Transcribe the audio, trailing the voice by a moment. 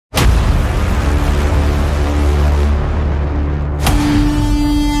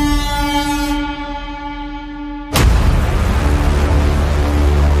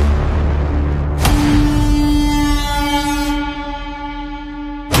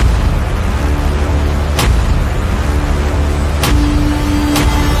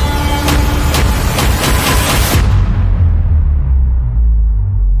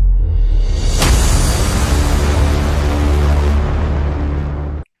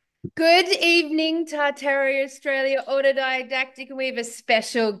Good evening, Tartaria Australia Autodidactic, and we have a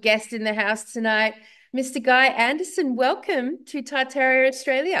special guest in the house tonight, Mr. Guy Anderson. Welcome to Tartaria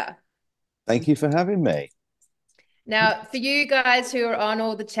Australia. Thank you for having me. Now, for you guys who are on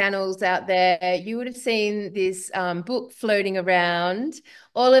all the channels out there, you would have seen this book floating around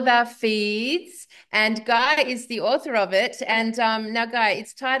all of our feeds, and Guy is the author of it. And now, Guy,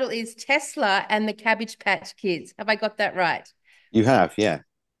 its title is Tesla and the Cabbage Patch Kids. Have I got that right? You have, yeah.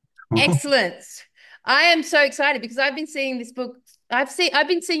 Excellent. I am so excited because I've been seeing this book. I've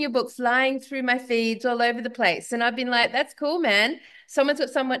been seeing your book flying through my feeds all over the place. And I've been like, that's cool, man. Someone's got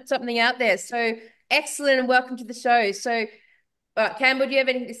something out there. So excellent and welcome to the show. So Campbell, do you have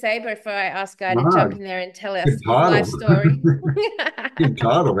anything to say before I ask Guy to No, jump in there and tell us good his life title. story? Good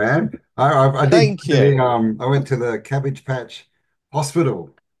title, man. I did Thank you. I went to the Cabbage Patch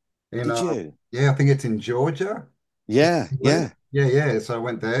Hospital in Did you? yeah, I think it's in Georgia. Yeah, yeah. Yeah. So I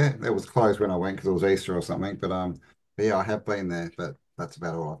went there. It was closed when I went because it was Easter or something. But yeah, I have been there, but that's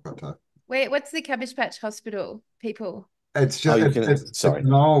about all I've got to. Wait, what's the Cabbage Patch Hospital, people? It's Oh, just you can. it's Sorry.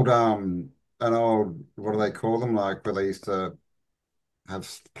 an old what do they call them? Like where they used to have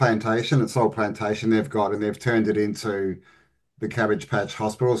plantation. It's old plantation they've got, and they've turned it into the Cabbage Patch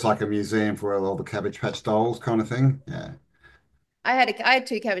Hospital. It's like a museum for all the Cabbage Patch dolls kind of thing. Yeah. I had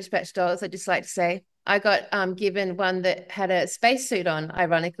two Cabbage Patch dolls, I'd just like to say. I got given one that had a spacesuit on,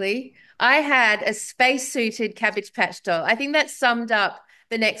 ironically. I had a spacesuited Cabbage Patch doll. I think that summed up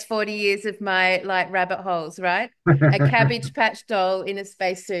the next 40 years of my like rabbit holes, right? A Cabbage Patch doll in a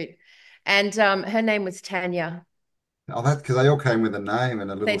spacesuit. And her name was Tanya. Oh, that's because they all came with a name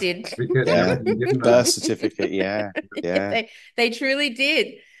and a They little did. certificate and Yeah. everything, didn't Birth they? certificate. Yeah, Yeah, yeah, they truly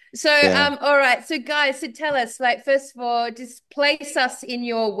did. So, yeah. all right. So, guys, so tell us, like, first of all, just place us in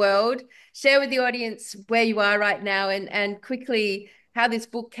your world. Share with the audience where you are right now, and quickly how this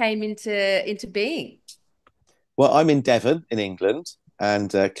book came into being. Well, I'm in Devon, in England, and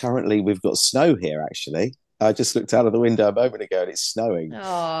currently we've got snow here. Actually, I just looked out of the window a moment ago, and it's snowing. Um,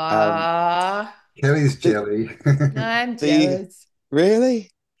 Aww, Kelly's the jelly. I'm the jealous.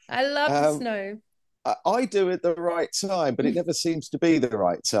 really, I love the um, snow. I do at the right time, but it never seems to be the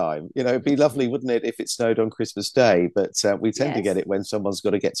right time. It'd be lovely, wouldn't it, if it snowed on Christmas Day? But we tend to get Yes. it when someone's got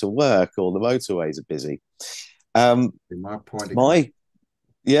to get to work or the motorways are busy. Um, My point exactly. my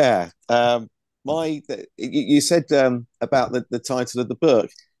yeah, my you said about the title of the book.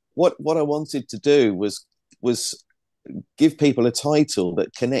 What I wanted to do was give people a title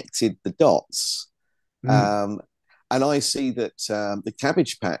that connected the dots. Mm. Um, and I see that the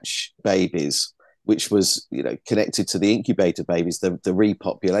Cabbage Patch Babies, which was connected to the incubator babies, the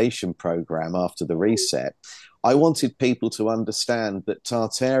repopulation program after the reset. I wanted people to understand that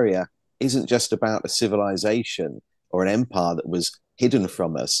Tartaria isn't just about a civilization or an empire that was hidden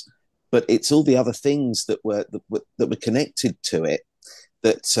from us, but it's all the other things that were connected to it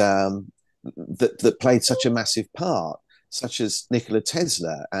that that played such a massive part, such as Nikola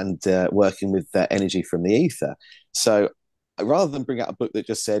Tesla and working with energy from the ether. So rather than bring out a book that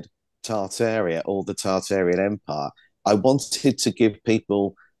just said Tartaria or the Tartarian Empire, I wanted to give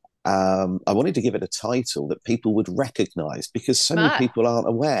people. I wanted to give it a title that people would recognize because so many Smart. people aren't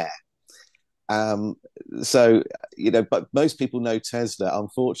aware. Um, so, but most people know Tesla,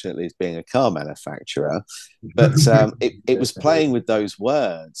 unfortunately, as being a car manufacturer. But it was playing with those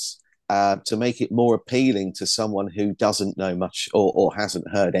words to make it more appealing to someone who doesn't know much or hasn't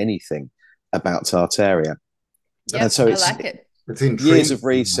heard anything about Tartaria. And Yep, so I it's like it. It's years of intriguing, man.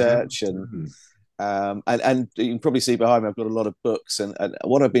 research Mm. and you can probably see behind me I've got a lot of books and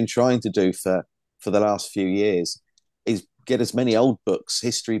what I've been trying to do for the last few years is get as many old books,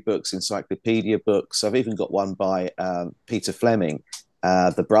 history books, encyclopedia books. I've even got one by Peter Fleming,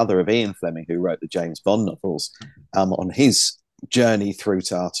 the brother of Ian Fleming, who wrote the James Bond novels, on his journey through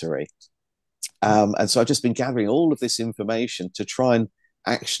Tartary. And so I've just been gathering all of this information to try and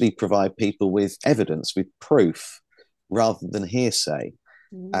actually provide people with evidence, with proof, rather than hearsay.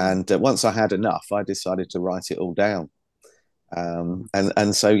 Mm. And once I had enough, I decided to write it all down.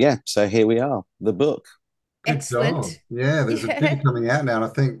 And so yeah, so here we are, the book. Good job. Excellent. Yeah, there's a few Yeah. coming out now, and I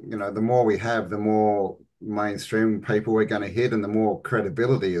think, the more we have, the more mainstream people we're going to hit and the more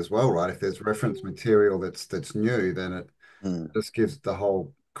credibility as well, right? If there's reference material that's new, then it Mm, just gives the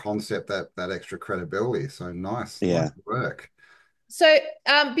whole concept that extra credibility. So nice yeah, work. So,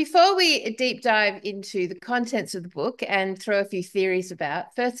 before we deep dive into the contents of the book and throw a few theories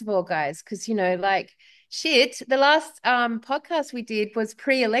about, first of all, guys, because like shit, the last podcast we did was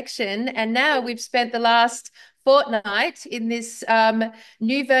pre-election, and now we've spent the last fortnight in this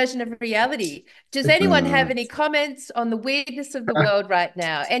new version of reality. Does It's anyone have Mm. any comments on the weirdness of the world right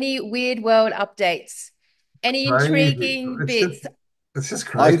now? Any weird world updates? Any crazy. intriguing It's just bits? it's just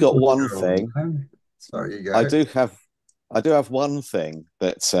I've crazy got what's one going on, thing. man. Sorry, you I go. do have I do have one thing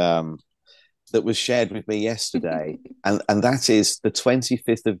that was shared with me yesterday, and that is the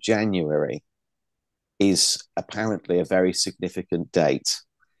 25th of January is apparently a very significant date.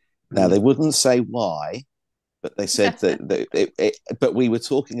 Now they Mm. wouldn't say why, but they said that but we were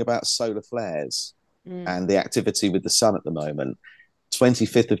talking about solar flares Mm. and the activity with the sun at the moment.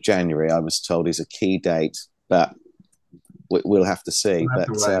 25th of January, I was told, is a key date, but we'll have to see. We'll have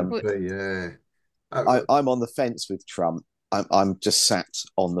to But wait and see. Yeah. I'm on the fence with Trump. I'm just sat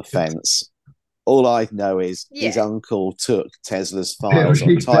on the fence. All I know is his Yeah. uncle took Tesla's Yeah, files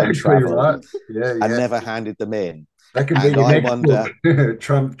on time exactly travel right. Yeah, and yeah. never handed them in. That can be And your I next book. wonder,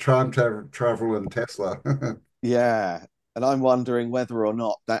 Trump travel and Tesla. yeah, and I'm wondering whether or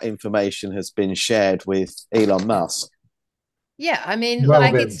not that information has been shared with Elon Musk. Yeah. I mean, Well,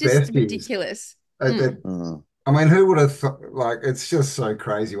 like, they're it's just besties. ridiculous. It, Mm. it, Mm, I mean, who would have thought? Like, it's just so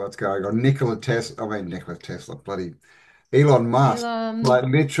crazy what's going on. Nikola Tesla, bloody Elon Musk, like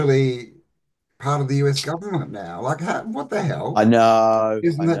Elon. literally part of the US government now. Like, what the I hell? know,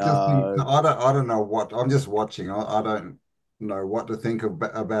 Isn't I that just? know. I don't know what. I'm just watching. I don't know what to think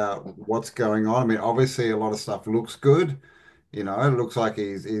about what's going on. I mean, obviously, a lot of stuff looks good. It looks like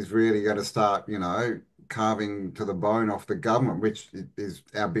he's really going to start, carving to the bone off the government, which is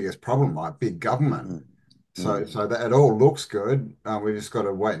our biggest problem, like big government. Mm, So, mm, so that it all looks good. We just got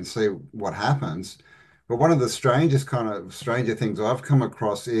to wait and see what happens. But one of the stranger things I've come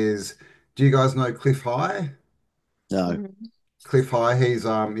across is, do you guys know Cliff High? no. Mhm. Cliff High, he's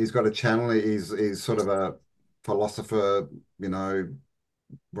got a channel. He's sort of a philosopher, you know,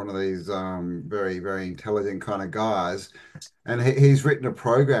 one of these very, very intelligent kind of guys. And he's written a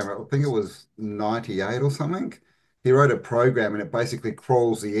program, I think it was 98 or something. He wrote a program and it basically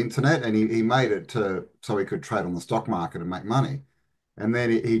crawls the internet and he made it so he could trade on the stock market and make money. And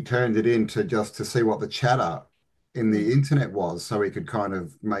then he turned it into just to see what the chatter in the Mm. internet was so he could kind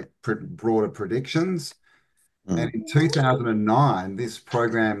of make broader predictions. And Mm, in 2009, this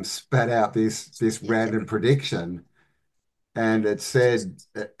program spat out this random prediction and it said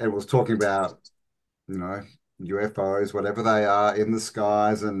it was talking about you know, UFOs, whatever they are, in the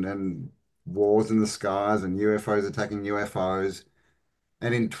skies and wars in the skies and UFOs attacking UFOs.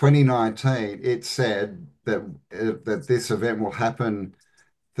 And in 2019, it said that this event will happen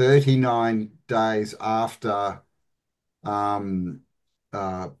 39 days after um,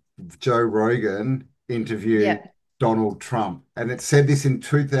 uh, Joe Rogan interviewed Yeah. Donald Trump. And it said this in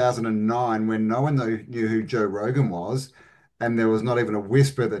 2009 when no one knew who Joe Rogan was. And there was not even a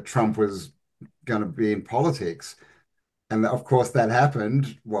whisper that Trump was going to be in politics. And of course, that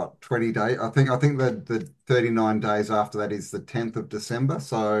happened, what, 20 days? I think that the 39 days after that is the 10th of December.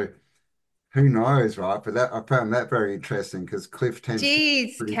 So who knows, right? But I found that very interesting because Cliff tends to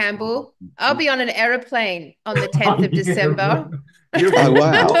Geez, predict. Campbell. I'll be on an aeroplane on the 10th Oh, of yeah, December. you'll be Oh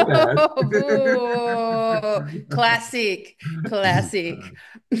looking at wow. Oh, classic, classic.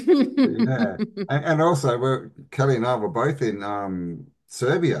 Yeah. And also Kelly and I were both in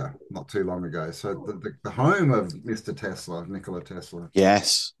Serbia not too long ago. So the home of Mr. Tesla, Nikola Tesla.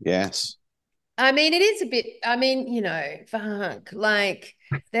 Yes, yes. I mean, it is a bit, I mean, fuck, like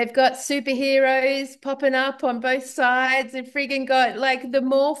they've got superheroes popping up on both sides and friggin' got like the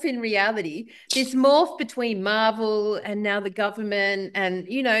morph in reality, this morph between Marvel and now the government. And,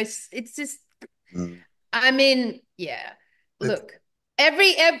 it's just, Mm, I mean, yeah. It's Look,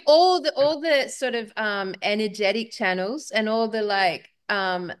 all the sort of energetic channels and all the like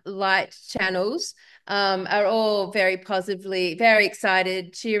light channels are all very positively, very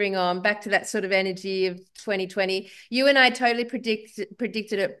excited, cheering on, back to that sort of energy of 2020. You and I totally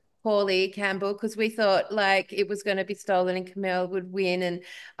predicted it poorly, Campbell, because we thought like it was going to be stolen and Camille would win. And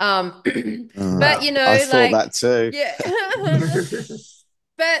but mm. I thought like, that too. yeah.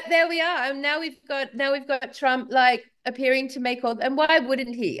 But there we are. And now we've got Trump like appearing to make all, and why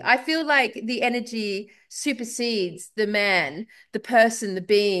wouldn't he? I feel like the energy supersedes the man, the person, the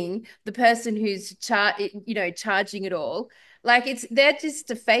being, the person who's charging it all. Like they're just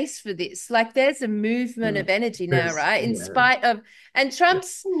a face for this. Like there's a movement Mm, of energy now, right? In Yeah. spite of, and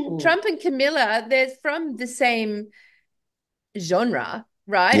Ooh. Trump and Camilla, they're from the same genre,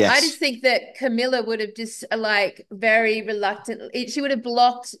 right? I just yes, think that Camilla would have just like very reluctantly, she would have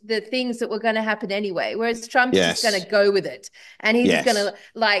blocked the things that were going to happen anyway, whereas Trump's just going to yes, go with it and he's just going yes. to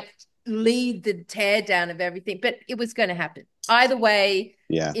like lead the tear down of everything, but it was going to happen. either way,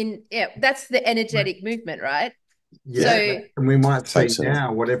 Yeah. that's the energetic movement, right? Yeah, Yeah. So and we might see Totally.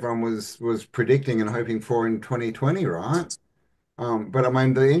 now what everyone was predicting and hoping for in 2020, right? But I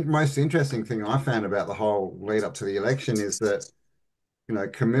mean, the most interesting thing I found about the whole lead up to the election is that,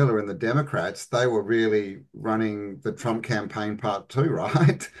 Camilla and the Democrats, they were really running the Trump campaign part two,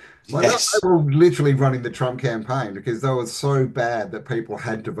 right? Like they Yes. were literally running the Trump campaign because they were so bad that people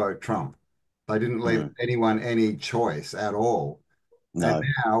had to vote Trump. They didn't leave Mm. anyone any choice at all. And No.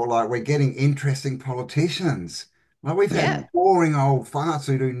 now, like, we're getting interesting politicians. Like, we've had yeah, Mm. boring old farts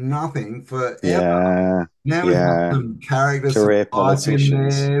who do nothing forever. Yeah. Now we've got Yeah. some characters, some Career life in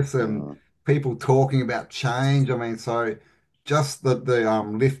politicians. there, some Mm. people talking about change. I mean, so just the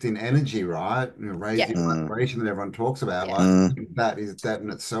lift in energy, right? Raise yeah. your Mm. vibration that everyone talks about. Yeah. Like Mm. that in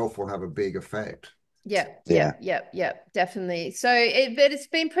itself will have a big effect. Yeah, Yeah. yeah, yeah, yeah, definitely. But it's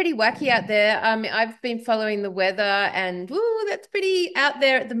been pretty wacky out there. I've been following the weather, and woo, that's pretty out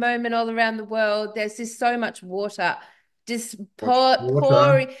there at the moment, all around the world. There's just so much water, just Watch water.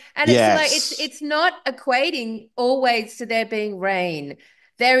 pouring, and it's like Yes. it's not equating always to there being rain.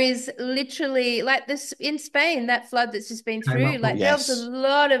 There is literally like this in Spain, that flood that's just been Came through. up with. Like there was a Yes.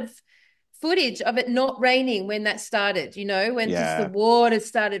 lot of footage of it not raining when that started, when just the Yeah. water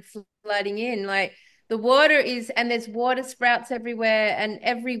started flooding in. Like the water is, and there's water sprouts everywhere, and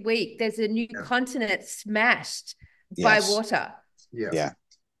every week there's a new Yeah, continent smashed by Yes. water. yeah, Yeah.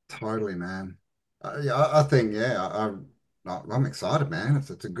 totally, man. Yeah, I think yeah, I'm excited, man. It's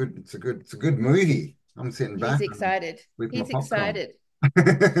a good movie. I'm sitting He's back excited. with my He's popcorn. excited.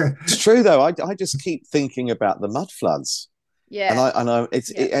 It's true though. I just keep thinking about the mud floods, and Yeah.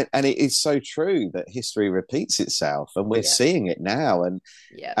 Yeah. it is so true that history repeats itself, and we're Yeah. seeing it now.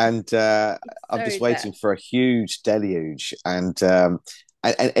 Yeah. And It's I'm so just waiting sad. for a huge deluge. And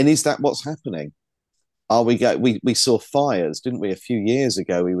is that what's happening? Are we saw fires, didn't we? A few years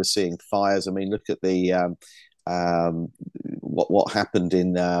ago, we were seeing fires. I mean, look at the um, what happened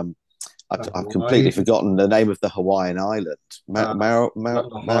in I've completely Hawaii, forgotten the name of the Hawaiian island. uh,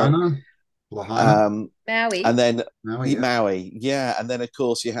 Lahaina, Lahaina, Um, and Maui. then no, yeah. Maui, yeah, and then of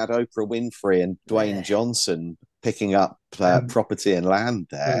course you had Oprah Winfrey and Dwayne Yeah. Johnson picking up And, property and land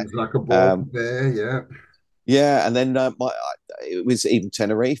there. and Zuckerberg Um, there, yeah. yeah, and then it was even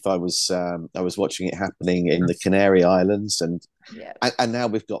Tenerife. I was watching it happening in the Canary Islands, Yeah. and now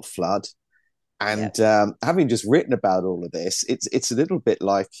we've got flood. Yeah. And having just written about all of this, it's a little bit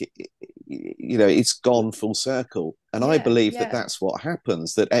like it's gone full circle. And I Yeah. believe that Yeah. that's what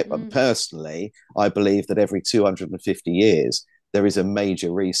happens. That Mm. personally, I believe that every 250 years there is a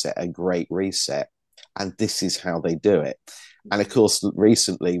major reset, a great reset, and this is how they do it. And of course,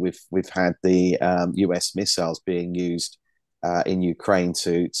 recently we've had the U.S. missiles being used in Ukraine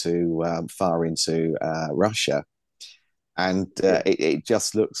to fire into Russia, and Yeah. it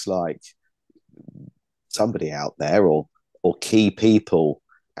just looks like somebody out there or key people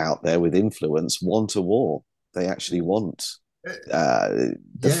out there with influence want a war. They actually want Uh, uh,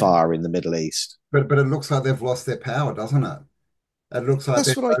 the Yeah, fire in the Middle East. but it looks like they've lost their power, doesn't it? It looks like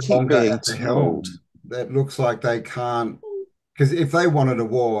they're That's what I no keep longer being at the told. helm. It looks like they can't, because if they wanted a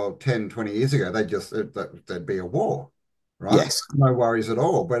war 10, 20 years ago, there'd be a war, right? Yes. No worries at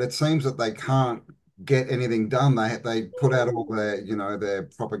all. But it seems that they can't get anything done. They put out all their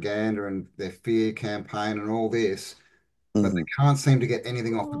propaganda and their fear campaign and all this, but they Mm. can't seem to get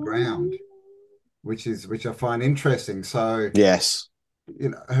anything off the ground, which I find interesting. So, Yes. we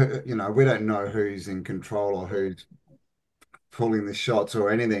don't know who's in control or who's pulling the shots or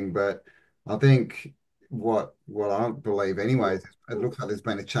anything, but I think what I believe anyways, it looks like there's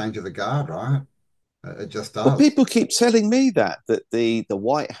been a change of the guard, right? It just Well, does. people keep telling me that the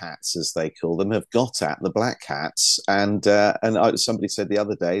white hats, as they call them, have got at the black hats, and somebody said the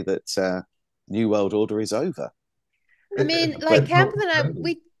other day that New World Order is over. I mean, like It Campbell looks and I,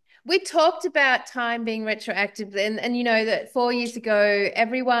 good. we talked about time being retroactive, and that 4 years ago,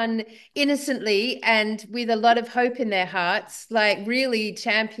 everyone innocently and with a lot of hope in their hearts, like really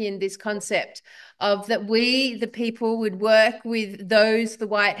championed this concept of that we, the people, would work with those, the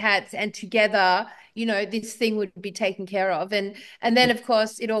white hats, and together, this thing would be taken care of. And then of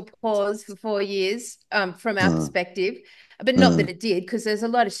course it all paused for 4 years, from our Mm, perspective. But not that mm. it did, because there's a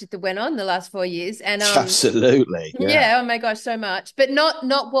lot of shit that went on the last 4 years. And Absolutely, yeah. yeah, oh my gosh, so much, but not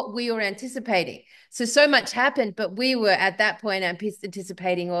what we were anticipating. So much happened, but we were at that point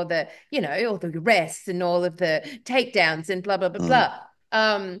anticipating all the arrests and all of the takedowns and blah blah blah Mm,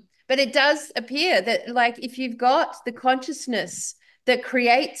 blah. But it does appear that like if you've got the consciousness that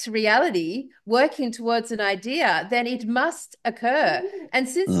creates reality working towards an idea, then it must occur. And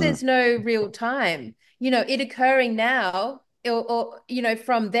since mm. there's no real time, it occurring now or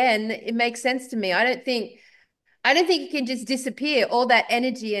from then, it makes sense to me. I don't think it can just disappear. All that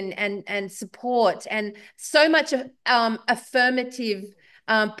energy and support and so much affirmative,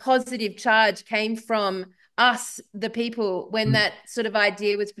 positive charge came from us, the people, when that sort of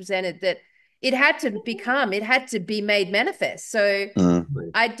idea was presented, that it had to be made manifest. So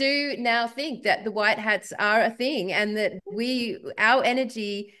Mm. I do now think that the white hats are a thing, and that our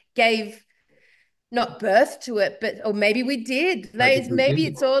energy gave not birth to it, but or maybe we did. Maybe Like we maybe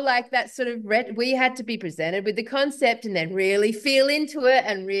did. it's all like that sort of we had to be presented with the concept and then really feel into it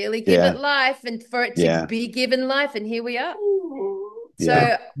and really give it Yeah, life and for it to yeah, be given life. And here we are. yeah,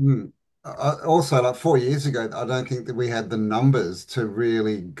 So Mm. Also, like 4 years ago, I don't think that we had the numbers to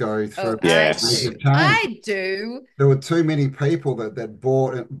really go through oh, I yes, major do. change. I do. There were too many people that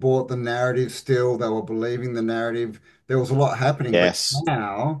bought the narrative still. They were believing the narrative. There was a lot happening, but yes,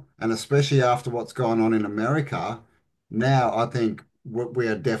 now, and especially after what's gone on in America, now I think we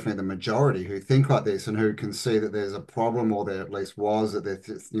are definitely the majority who think like this and who can see that there's a problem, or there at least was, that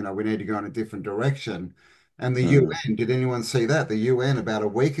there's, we need to go in a different direction. And the mm, UN, did anyone see that? The UN about a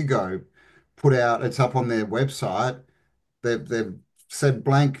week ago put out, it's up on their website. They've said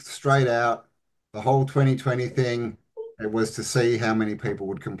blank straight out the whole 2020 thing. It was to see how many people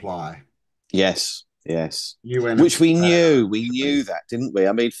would comply. yes, yes. UN have Which put that out we knew officially. that, didn't we?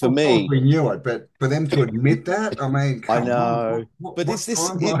 I mean, for Of course, me, we knew it, but for them to admit that, I mean, I come on, know, but what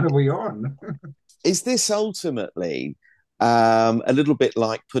timeline are we on? is this ultimately a little bit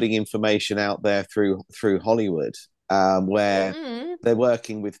like putting information out there through Hollywood, where Mm. they're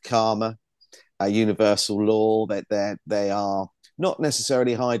working with karma, universal law, that they are not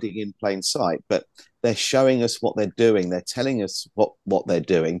necessarily hiding in plain sight, but they're showing us what they're doing. They're telling us what they're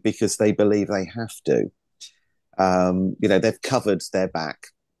doing because they believe they have to. They've covered their back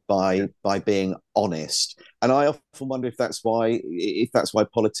by being honest. And I often wonder if that's why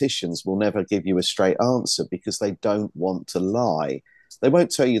politicians will never give you a straight answer, because they don't want to lie. They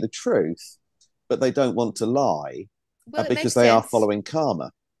won't tell you the truth, but they don't want to lie, Well, it because makes they are sense. following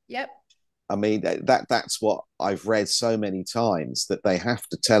karma. Yep. I mean, that's what I've read so many times, that they have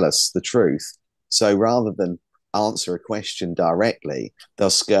to tell us the truth. So rather than answer a question directly, they'll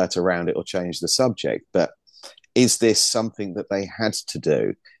skirt around it or change the subject. But is this something that they had to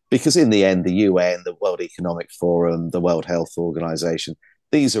do? Because in the end, the UN, the World Economic Forum, the World Health Organization,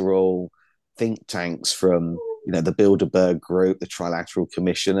 these are all think tanks from the Bilderberg Group, the Trilateral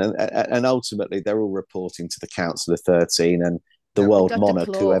Commission, and ultimately they're all reporting to the Council of 13 and the Yep, World Dr. Monarch,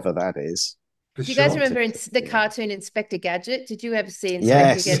 whoever Claw. that is. for Do you guys sure. remember the cartoon Inspector Gadget? Did you ever see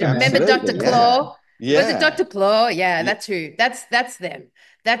Inspector Yes, Gadget? Remember Dr. absolutely. Yeah, Yeah. Claw? Was it yeah, Dr. Claw? Yeah, yeah, that's who. That's them.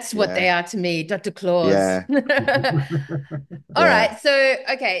 That's what they yeah, are to me, Dr. Claws. yeah, All yeah. right. So,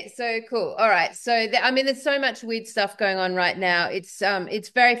 okay. So cool. All right. So, I mean, there's so much weird stuff going on right now. It's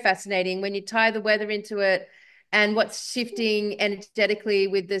very fascinating when you tie the weather into it and what's shifting energetically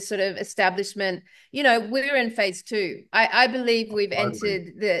with the sort of establishment. We're in phase two. I believe we've Totally.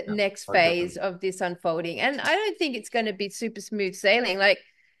 entered the Yeah, next totally. phase of this unfolding. And I don't think it's going to be super smooth sailing. Like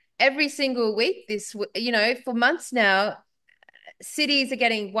every single week, for months now, cities are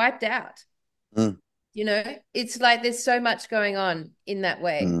getting wiped out. Mm, It's like there's so much going on in that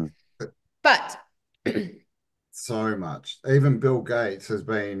way. mm. But So much. Even Bill Gates has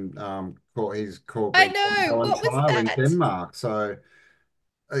been he's called I been called to know, go on what was trial in that? Denmark. So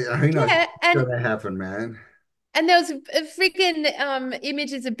who knows Yeah, what's going to happen, man? and there was a freaking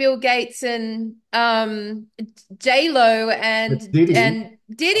images of Bill Gates and J Lo But and Diddy, and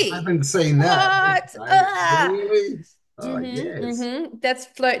I Diddy. haven't seen that. What? Really? Oh, Mm-hmm, yes. mm-hmm. That's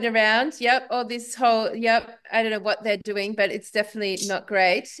floating around. Yep. All this whole, yep. I don't know what they're doing, but it's definitely not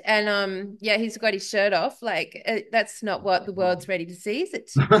great. And yeah, he's got his shirt off. Like that's not what the world's ready to see, is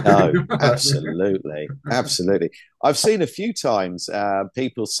it? No, absolutely, absolutely. I've seen a few times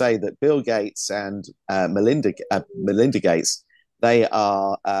people say that Bill Gates and Melinda Gates, they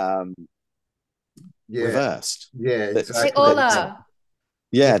are Yeah, reversed. yeah, That They all exactly. that are.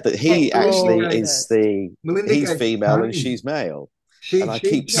 Yeah. that They he Melinda actually all Gates, is reversed. Melinda he's Gates female and changed. she's male, and She I she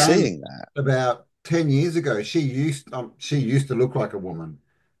keep Yeah. changed seeing that. about 10 years ago. She used to look like a woman.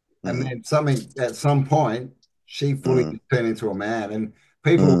 And Mm, then something at some point, she fully mm, turned into a man. And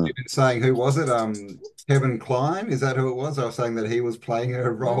people were mm. even saying, who was it? Kevin Kline, is that who it was? I was saying that he was playing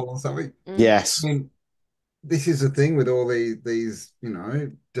her Mm, role or something. mm. I Yes, mean, this is the thing with all these,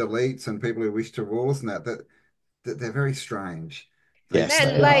 deletes and people who wish to rule us and that they're very strange. They yes,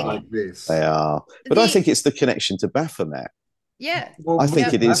 Man, they change are. like this. They are. But I think the it's the connection to Baphomet. yeah. Well, I look think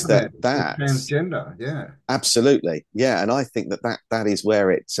at it Yep. is that Baphomet. It's that transgender. Yeah. absolutely, yeah, and I think that is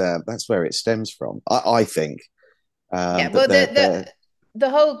where that's where it stems from. I think. Yeah, But well, they're the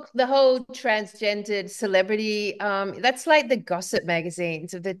whole transgendered celebrity, that's like the gossip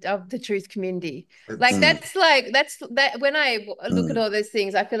magazines of the truth community. Like It's mm, that's that when I look at mm, all those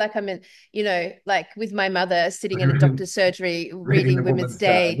things, I feel like I'm in, like with my mother sitting in a doctor's surgery reading the reading Women's woman's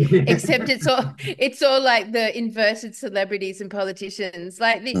day. Day, except it's all like the inverted celebrities and politicians.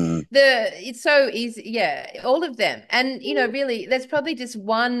 Like mm, it's so easy, yeah, all of them. And really, there's probably just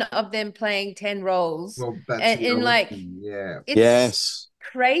one of them playing 10 roles Well, that's and the in other like thing. Yeah, it's yes,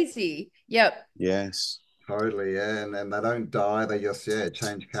 crazy. Yep. yes, totally. Yeah, and they don't die. They just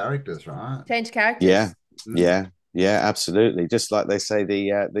change characters, right? Change yeah, characters. Mm. yeah, yeah, absolutely. Just like they say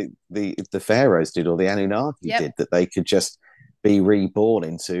the pharaohs did, or the Anunnaki Yep. did, that they could just be reborn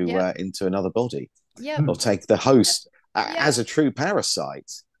Yep. into another body, Yep. or take the host Yep. as a true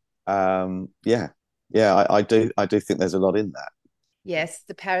parasite. Yeah, yeah, I do think there's a lot in that. Yes,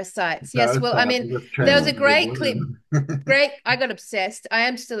 the parasites. Yes. Well, I Parasite mean, will just there was change a into a great clip. woman. Great. I got obsessed. I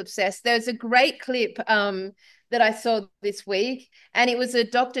am still obsessed. There was a great clip that I saw this week, and it was a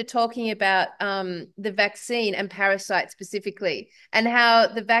doctor talking about the vaccine and parasites specifically, and how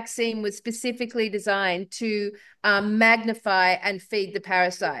the vaccine was specifically designed to magnify and feed the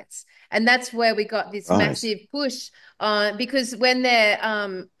parasites. And that's where we got this Right. massive push on because when they're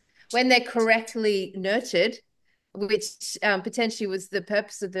correctly nurtured, which potentially was the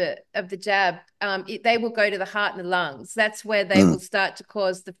purpose of the jab, they will go to the heart and the lungs. That's where they Mm, will start to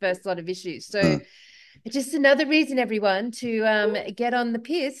cause the first lot of issues. So mm, just another reason, everyone, to get on the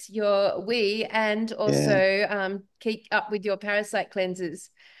piss, your wee, and yeah, also keep up with your parasite cleansers.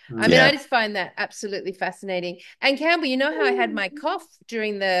 I mean, I yeah. just find that absolutely fascinating. And Campbell, you know how I had my cough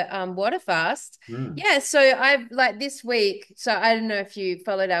during the water fast? Mm. Yeah, so I've like this week. So I don't know if you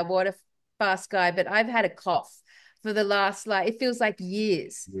followed our water fast guy, but I've had a cough for the last like it feels like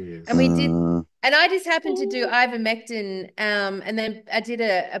years. And Yes. we did Mm, and I just happened to do ivermectin, and then I did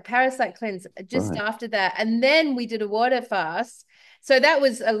a parasite cleanse just right. after that. And then we did a water fast. So that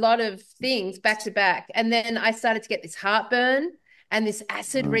was a lot of things back to back. And then I started to get this heartburn and this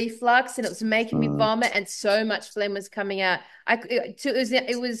acid Mm, reflux, and it was making me mm. vomit, and so much phlegm was coming out.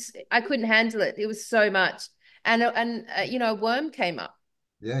 It was I couldn't handle it. It was so much. And a worm came up.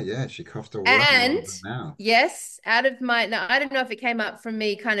 Yeah, yeah. She coughed a worm out And of her mouth yes, out of my now, I don't know if it came up from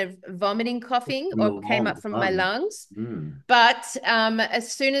me kind of vomiting, coughing, from the or came up from my lungs. lungs. Mm. But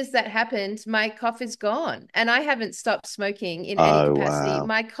as soon as that happened, my cough is gone. And I haven't stopped smoking in any Oh capacity. wow.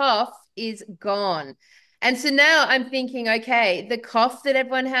 My cough is gone. And so now I'm thinking, okay, the cough that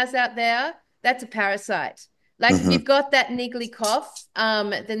everyone has out there, that's a parasite. Like if Hmm. you've got that niggly cough,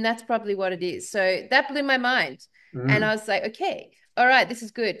 then that's probably what it is. So that blew my mind. And Mm. I was like, okay, all right, this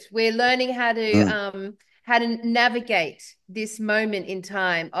is good. We're learning Mm, how to navigate this moment in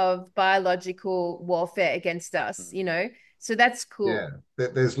time of biological warfare against us. So that's Yeah. cool.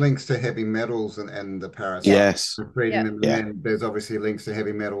 There's links to heavy metals and the Yeah. parasites yes. feeding Yeah. them, and Yeah. then there's obviously links to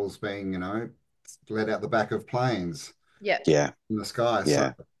heavy metals being, let out the back of planes Yeah. Yeah. in the sky. So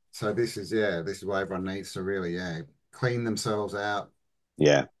Yeah. so this is why everyone needs to really, clean themselves out.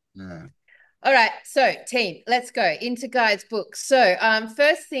 Yeah. Yeah. All right, so team, let's go into Guy's book. So,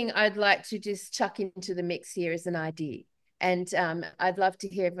 first thing I'd like to just chuck into the mix here is an idea, and I'd love to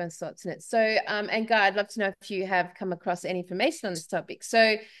hear everyone's thoughts on it. So, and Guy, I'd love to know if you have come across any information on this topic.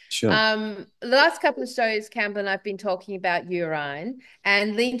 So, Sure. the last couple of shows, Campbell and I've been talking about urine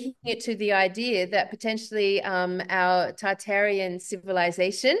and linking it to the idea that potentially our Tartarian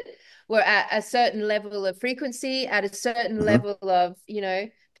civilization were at a certain level of frequency, at a certain Hmm. level of,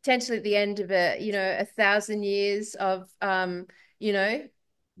 potentially at the end of 1,000 years of you know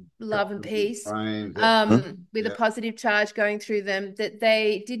love and peace, Brains, yep. Hmm. with a Yeah. positive charge going through them, that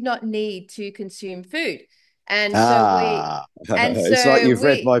they did not need to consume food. and so we Ah, and it's like so you've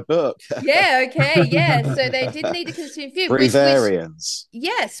read my we book. yeah, okay, yeah, so they didn't need to consume food, which Breatharians.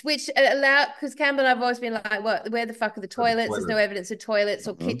 yes, which allowed, because Campbell and I've always been like, what, where the fuck are the For the toilets? There's no toilets. evidence of toilets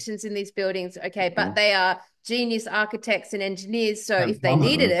or Hmm. kitchens in these buildings. Okay, Hmm. but they are genius architects and engineers. So And if they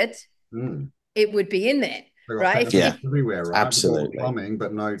plumbers. needed Hmm. it, Mm. it would be in there, They got right? Yeah, If fountains everywhere, right? With all the absolutely. plumbing,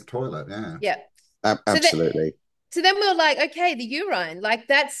 but no toilet. Yeah. yeah. So that Absolutely. so then we are like, okay, the urine, like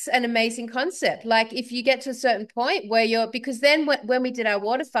that's an amazing concept. Like if you get to a certain point where because then when we did our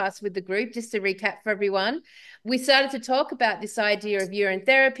water fast with the group, just to recap for everyone, we started to talk about this idea of urine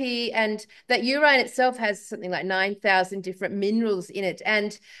therapy, and that urine itself has something like 9,000 different minerals in it.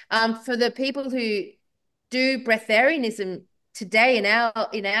 And for the people who do breatharianism today in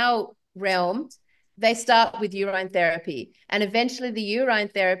our realm, they start with urine therapy, and eventually the urine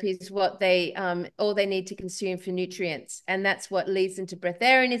therapy is what they all they need to consume for nutrients, and that's what leads them to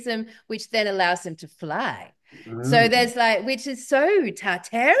breatharianism, which then allows them to fly. So Mm. there's like, which is so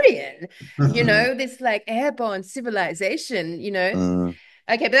Tartarian, this like airborne civilization, mm,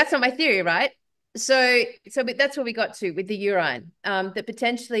 Okay, but that's not my theory, right? So that's what we got to with the urine, that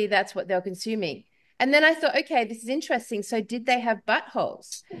potentially that's what they're consuming. And then I thought, okay, this is interesting. So did they have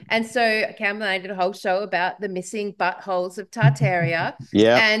buttholes? And so Cam and I did a whole show about the missing buttholes of Tartaria.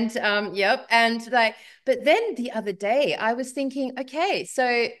 yeah. And yep. And like, but then the other day I was thinking, okay,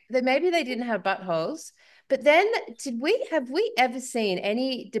 so then maybe they didn't have buttholes. But then have we ever seen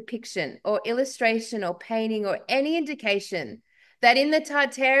any depiction or illustration or painting or any indication that in the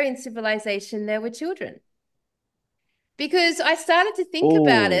Tartarian civilization there were children? Because I started to think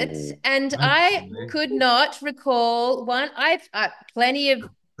about it Oh, and I Actually, could not recall one. I've plenty of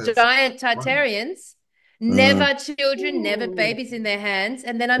that's giant funny. Tartarians, mm, never children, never babies in their hands.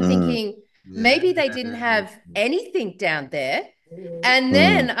 And then I'm mm, thinking Yeah. maybe they didn't have anything down there. And mm,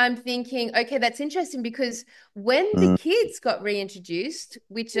 then I'm thinking, okay, that's interesting because when the mm, kids got reintroduced,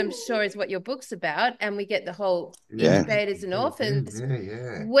 which I'm sure is what your book's about, and we get the whole yeah. incubators and orphans, Yeah,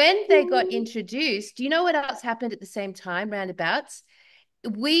 yeah. when they got introduced, do you know what else happened at the same time, roundabouts?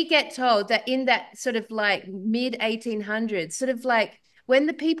 We get told that in that sort of like mid 1800s, sort of like when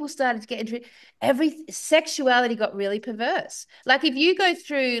the people started to get into every sexuality got really perverse. Like if you go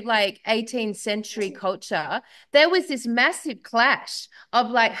through like 18th century culture, there was this massive clash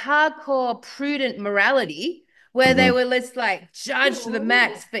of like hardcore prudent morality where they Mm, were let's like judge the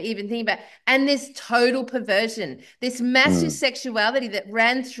max for even thinking about and this total perversion, this massive mm, sexuality that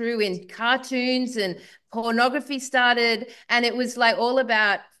ran through in cartoons and pornography started, and it was like all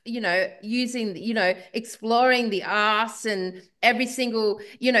about using exploring the ass and every single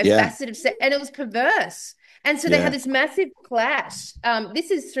yeah. facet of sex, and it was perverse. And so they had Yeah. this massive clash.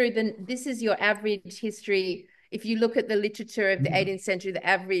 This is your average history. If you look at the literature of the 18th century, the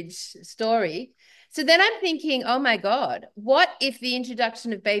average story. So then I'm thinking, oh my God, what if the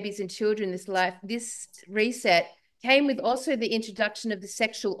introduction of babies and children, this reset came with also the introduction of the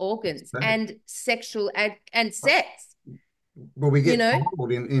sexual organs So, and sexual and sex, well, we you get know?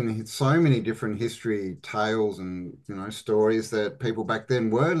 told in so many different history tales and stories that people back then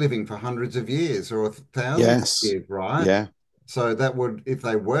were living for hundreds of years or thousands of Yes. years, right? Yeah. So that would, if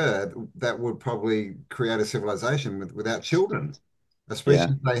they were, that would probably create a civilization without children, Yeah.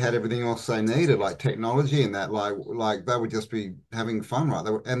 especially if they had everything else they needed, like technology and that, like they would just be having fun, right?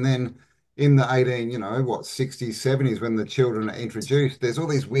 And then in the 18, 60s, 70s, when the children are introduced, there's all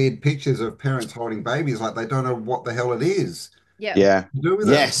these weird pictures of parents holding babies, like they don't know what the hell it is Yeah. Yeah. to do with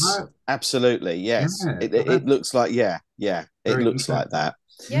it, Yes. right? Absolutely. Yes. Yeah, It, so it it that's looks like yeah. Yeah. It very looks like interesting. that.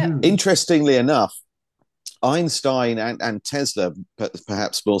 Yeah. Interestingly enough, Einstein and Tesla,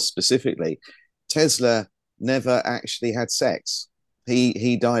 perhaps more specifically, Tesla never actually had sex.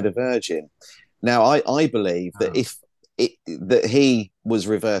 He died a virgin. Now, I believe that Oh. that he was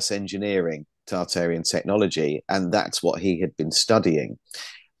reverse engineering Tartarian technology, and that's what he had been studying,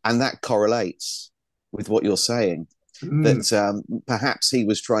 and that correlates with what you're saying. Mm, That perhaps he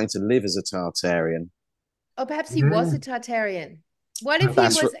was trying to live as a Tartarian. Or perhaps he was yeah, a Tartarian. What if he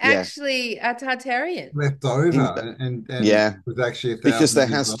perhaps That's was yeah. actually a Tartarian? left He, over and yeah, was actually a because thousand there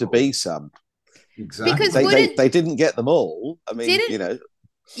years has to old. be some. Because Exactly. wouldn't They didn't get them all. I mean, didn't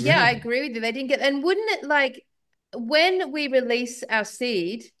Yeah, Yeah. I agree with you. They didn't get, and wouldn't it like when we release our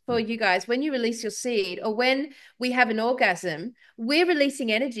seed for you guys, when you release your seed, or when we have an orgasm, we're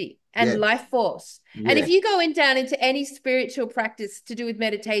releasing energy and Yes. life force. And if Yes. you go in down into any spiritual practice to do with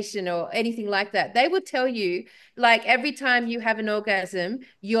meditation or anything like that, they will tell you like every time you have an orgasm,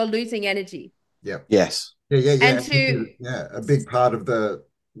 you're losing energy. Yep. yes, Yeah, yeah, And yeah. This is, to yeah, a big part of the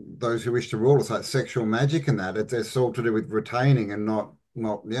those who wish to rule. It's like sexual magic and that. It's all to do with retaining and not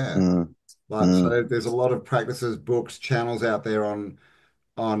yeah. mm, Like mm, so there's a lot of practices, books, channels out there on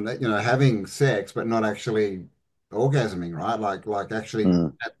having sex but not actually orgasming, right? Like actually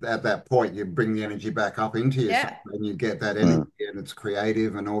mm, at that point you bring the energy back up into yourself yeah. and you get that energy mm, and it's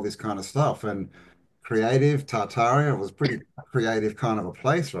creative and all this kind of stuff. And creative Tartaria was pretty creative kind of a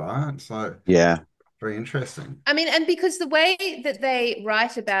place, right? So yeah, very interesting. I mean, and because the way that they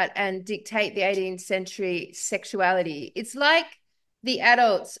write about and dictate the 18th century sexuality, it's like the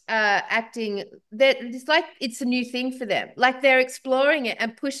adults acting that it's like it's a new thing for them. Like they're exploring it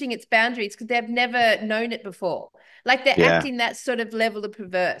and pushing its boundaries because they've never known it before. Like they're yeah, acting that sort of level of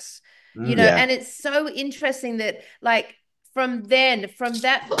perverse, Mm. yeah, and it's so interesting that like from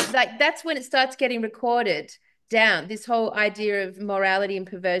that, like that's when it starts getting recorded down, this whole idea of morality and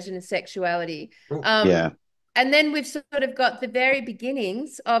perversion and sexuality. Cool. Um, yeah, and then we've sort of got the very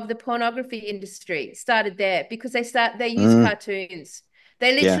beginnings of the pornography industry started there because they use mm, cartoons.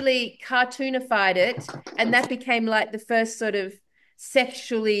 They Yeah. literally cartoonified it, and that became like the first sort of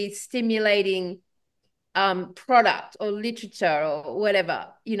sexually stimulating product or literature or whatever.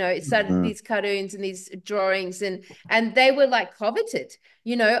 It started Mm, these cartoons and these drawings, and they were like coveted.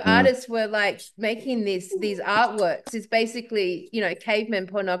 mm, Artists were like making these artworks. It's basically, caveman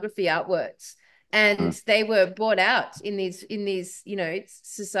pornography artworks, and mm. they were bought out in these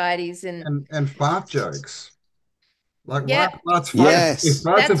societies. And And fart jokes. Like, why yeah, are farts funny? If Yes.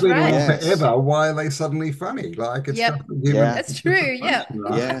 farts have that's been right. around Yes. forever, why are they suddenly funny? Like, it's just Yep, a given Yeah. that's true. different Yep. function,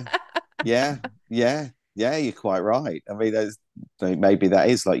 right? Yeah. Yeah. Yeah. Yeah. You're quite right. I mean, maybe that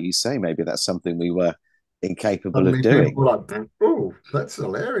is like you say. Maybe that's something we were incapable of Suddenly people doing. were like, oh, that's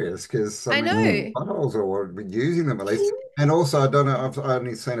hilarious because I suddenly Mm, know. buttholes are using them at least. And also, I don't know, I've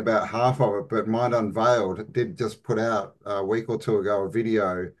only seen about half of it, but Mind Unveiled did just put out a week or two ago a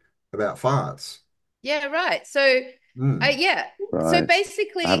video about farts. Yeah, right. So, Mm. yeah. So right.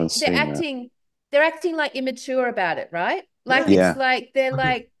 I haven't basically, seen that. they're acting like immature about it, right? Like Yeah. it's Yeah. like they're Okay.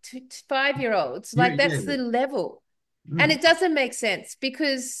 like 5-year-olds. You, Like yeah. that's the level, and Mm. it doesn't make sense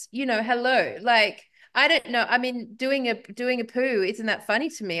because hello, like I don't know. I mean, doing a poo isn't that funny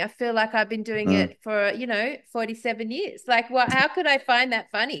to me. I feel like I've been doing Mm, it for 47 years. Like, what? How could I find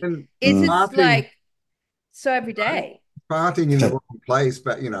that funny? And It's mm. it's farting, like so every day. farting in the wrong place,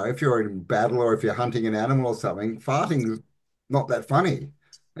 but if you're in battle or if you're hunting an animal or something, farting's not that funny.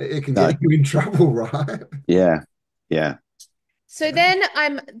 It can get No. you in trouble, right? Yeah. Yeah. So then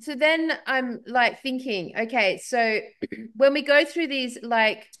I'm like thinking, okay, so when we go through these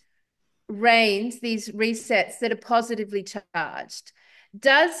like reigns, these resets that are positively charged,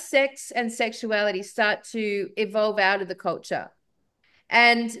 does sex and sexuality start to evolve out of the culture?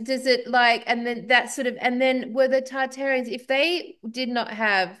 And does it like, and then that sort of, and then were the Tartarians, if they did not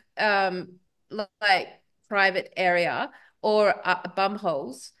have like private area or bum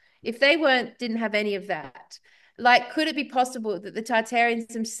holes, if they didn't have any of that, like, could it be possible that the Tartarians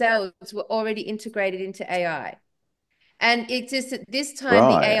themselves were already integrated into AI? And it's just that this time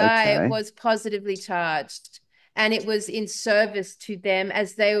the Right. AI Okay. was positively charged and it was in service to them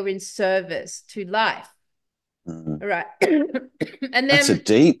as they were in service to life. Mm. Right. and That's a then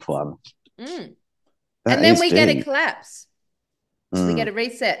deep one. mm, That and then is we get a deep. collapse. We get Mm. a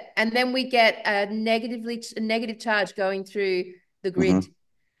reset, and then we get a negative charge going through the Hmm. grid,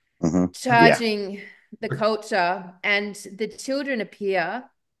 Hmm. Yeah. charging the culture, and the children appear,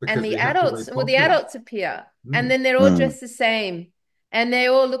 and Because the we have to adults, well, the repopulate. adults appear, and Mm. then they're all Mm. dressed the same, and they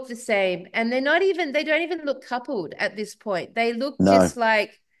all look the same, and they don't even look coupled at this point. They look No. just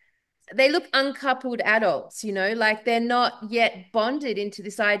like they look uncoupled adults, like they're not yet bonded into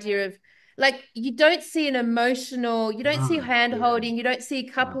this idea of, like, you don't see you don't see Ah, hand yeah. holding, you don't see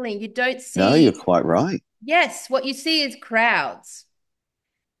Ah. coupling, you don't No, you're see, quite right. yes, what you see is crowds.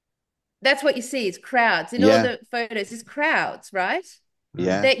 That's what you see is crowds in all Yeah. the photos, is crowds, right? Mm.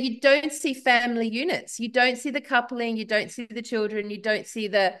 Yeah. That you don't see family units, you don't see the coupling, you don't see the children, you don't see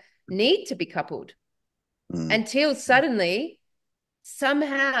the need to be coupled Mm. until suddenly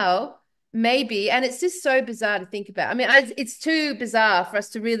somehow maybe, and it's just so bizarre to think about. I mean, it's too bizarre for us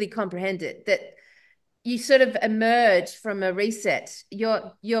to really comprehend it, that you sort of emerge from a reset.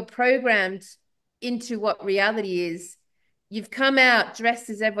 You're programmed into what reality is. You've come out dressed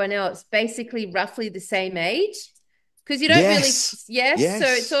as everyone else, basically roughly the same age, because you don't really, Yes. yes, so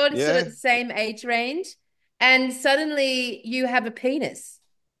it's Yes. all sort of Yeah. the same age range, and suddenly you have a penis,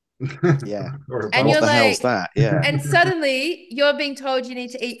 Yeah. Or a and What you're the bumper. hell's like, that? Yeah. and suddenly you're being told you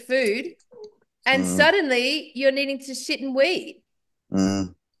need to eat food, and Mm. suddenly you're needing to shit and wee,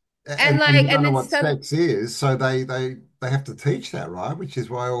 Mm. and And you like, don't and know then what some, sex is, so they have to teach that, right? Which is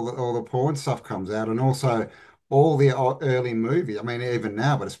why all the porn stuff comes out, and also all the early movies. I mean, even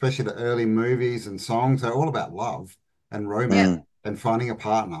now, but especially the early movies and songs are all about love and yeah, romance and finding a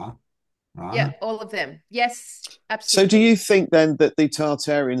partner, yeah, right? all of them, yes, So, do absolutely. you think then that the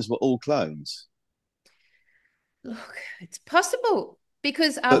Tartarians were all clones? Look, it's possible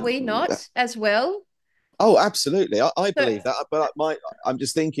because are But we not as well? oh, absolutely, I So, believe that. But I'm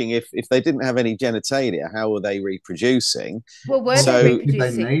just thinking, if they didn't have any genitalia, how were they reproducing? well, were Well, they So did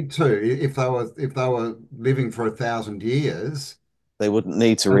they reproducing? need to? If they were living for 1,000 years, they wouldn't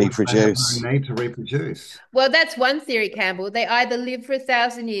need to they have reproduce. no need to reproduce. Well, that's one theory, Campbell. They either lived for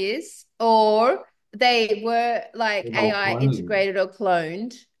 1,000 years or they were like They were AI cloning. integrated or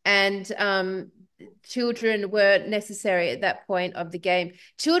cloned, and children were necessary at that point of the game.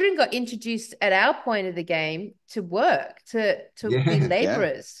 Children got introduced at our point of the game to work, to be Yeah. Yeah,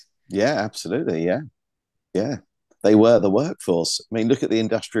 laborers. yeah, absolutely, yeah, yeah. They were the workforce. I mean, look at the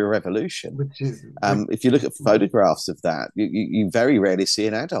Industrial Revolution. which If you look at photographs of that, you very rarely see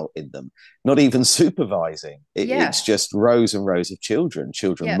an adult in them, not even supervising. It's Yeah. just rows and rows of children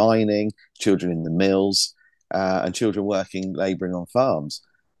Yeah. mining, children in the mills, and children working, labouring on farms.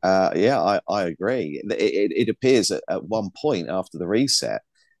 Yeah, I agree. It appears at one point after the reset,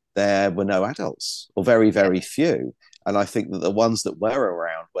 there were no adults, or very, Yeah. very few. And I think that the ones that were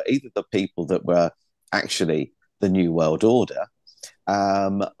around were either the people that were actually the New World Order,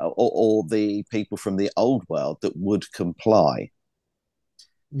 or the people from the old world that would comply.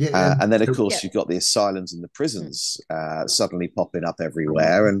 yeah, And then, of Yeah. course, you've got the asylums and the Mm. prisons suddenly popping up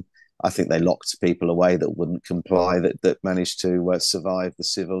everywhere. And I think they locked people away that wouldn't comply, that managed to survive the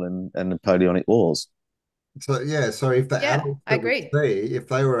civil and Napoleonic wars. so if the Yeah. adults I that we agree. see, if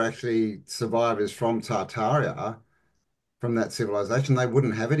they were actually survivors from Tartaria, from that civilization, they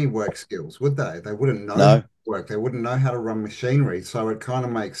wouldn't have any work skills, would they? They wouldn't know how to No, work. They wouldn't know how to run machinery. So it kind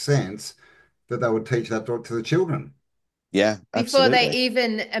of makes sense that they would teach that to the children. yeah, Before they absolutely.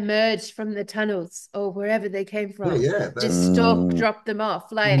 even emerged from the tunnels or wherever they came Yeah, from, yeah. just That's stork Mm, drop them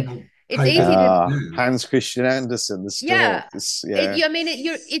off. Like like it's pagan. easy to, Yeah. Hans Christian Andersen, the stork. yeah. Yeah. I mean,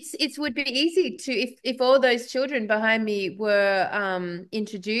 it would be easy to if all those children behind me were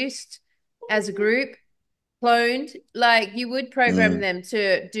introduced as a group, cloned, like you would program Mm, them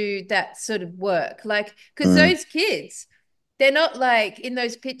to do that sort of work, like because mm, those kids, they're not like in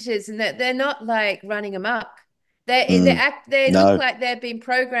those pictures, and they're not like running amok. mm. They look No. like they've been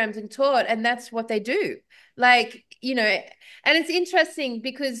programmed and taught, and that's what they do. Like, and it's interesting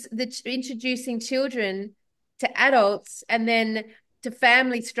because the introducing children to adults and then to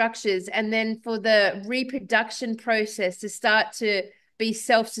family structures, and then for the reproduction process to start to be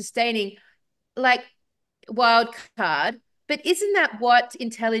self-sustaining, like wild card. But isn't that what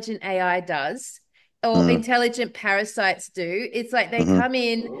intelligent AI does? Or Mm, intelligent parasites do? It's like they mhm, come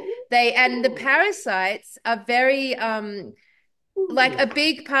in, and the parasites are very like a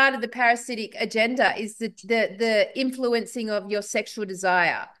big part of the parasitic agenda is the influencing of your sexual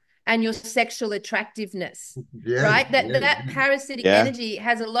desire and your sexual attractiveness, Yeah, right? That yeah, that parasitic yeah. energy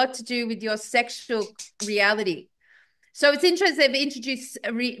has a lot to do with your sexual reality. So it's interesting they've introduced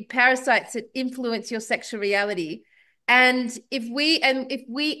parasites that influence your sexual reality. And if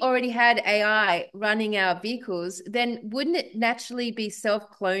we already had AI running our vehicles, then wouldn't it naturally be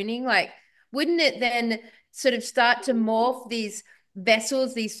self-cloning? Like, wouldn't it then sort of start to morph these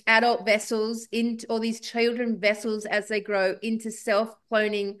vessels, these adult vessels, into or these children vessels as they grow into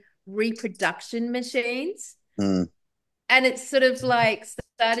self-cloning reproduction machines? Mm, And it's sort of like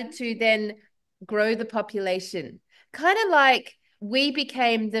started to then grow the population, kind of like we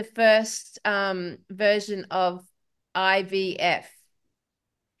became the first version of IVF.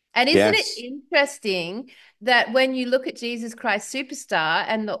 And isn't it yes. interesting that when you look at Jesus Christ Superstar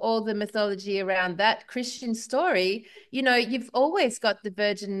and all the mythology around that Christian story, you've always got the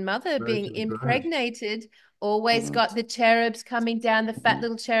Virgin Mother being Virgin birth. impregnated, always Mm, got the cherubs coming down, the fat mhm.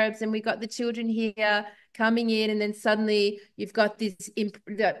 little cherubs, and we got the children here coming in, and then suddenly you've got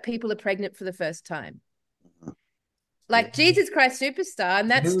that people are pregnant for the first time. Yeah, Like Jesus Christ Superstar,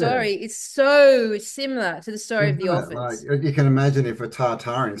 and that yeah. story is so similar to the story of Isn't the it? Like orphans. you can imagine if a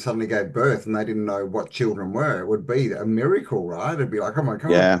Tartarian suddenly gave birth and they didn't know what children were, it would be a miracle, right? It'd be like, oh my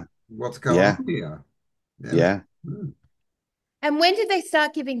God, Yeah, what's going yeah, on here? Yeah. yeah. Mm. And when did they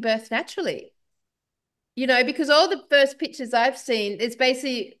start giving birth naturally? Because all the first pictures I've seen is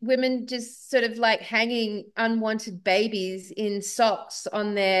basically women just sort of like hanging unwanted babies in socks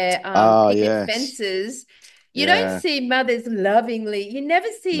on their Ah, picket yes. fences. You don't Yeah. see mothers lovingly. You never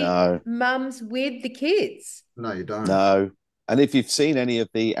see No, mums with the kids. No, you don't. no. And if you've seen any of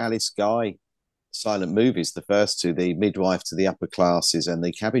the Alice Guy silent movies, the first two, the midwife to the upper classes and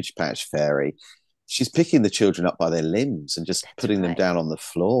the Cabbage Patch Fairy, she's picking the children up by their limbs and just That's putting them right. down on the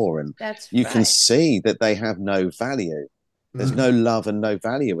floor. And That's you can right. see that they have no value. There's no Mm. love and no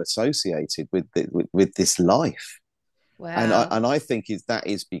value associated with this life. Wow. And I think that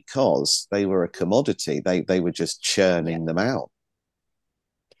is because they were a commodity. They were just Yeah. churning them out.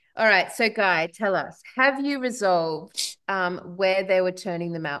 All right. So, Guy, tell us, have you resolved where they were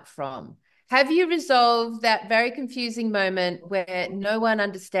turning them out from? Have you resolved that very confusing moment where no one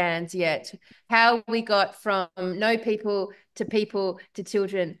understands yet how we got from no people to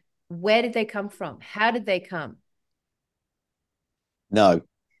children? Where did they come from? How did they come? No,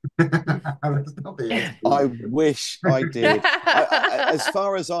 That's not the answer. I wish I did. As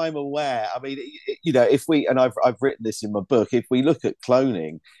far as I'm aware, I mean, if we, and I've written this in my book, if we look at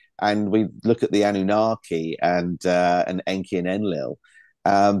cloning and we look at the Anunnaki and Enki and Enlil,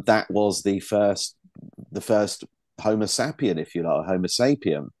 that was the first Homo sapien, if you like, Homo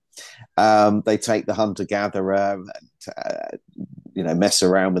sapien. They take the hunter gatherer, mess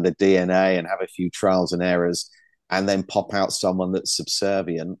around with the DNA and have a few trials and errors, and then pop out someone that's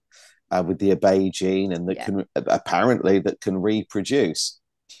subservient with the obey gene and that Yeah. can apparently that can reproduce.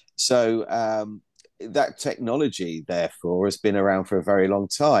 So that technology, therefore, has been around for a very long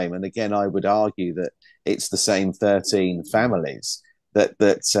time. And again, I would argue that it's the same 13 families that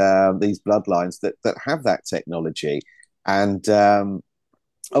these bloodlines that have that technology. And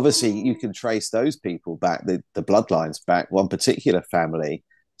obviously, you can trace those people back, the bloodlines back, one particular family,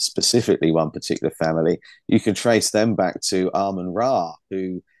 specifically one particular family. You can trace them back to Amun Ra,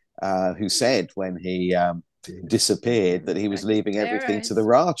 who said when he disappeared that he was leaving everything to the Pharaohs.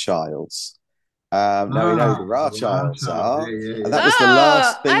 Ra childs. Now we know who Ah, the Ra the last childs child. are, Yeah, yeah, and yeah. that was the Oh,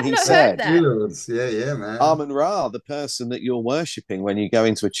 last thing I've he not heard said. that. Fields. Yeah, yeah, man. Amun Ra, the person that you're worshipping when you go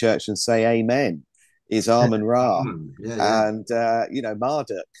into a church and say Amen, is Yeah, Amun Ra, yeah, yeah. and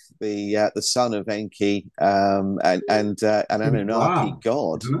Marduk, the son of Enki, and an It's Anunnaki Ra,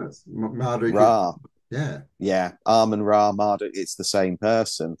 god, isn't it? Marduk is, Ra. yeah. Yeah, Amun Ra, Marduk. It's the same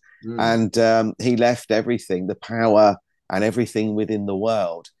person, Mm. and he left everything, the power and everything within the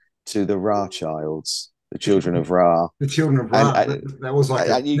world, to the Ra childs, the children of Ra, The Children of and Ra, that was like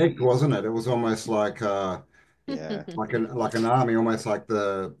a and you, sect, wasn't it? It was almost yeah, like an army, almost like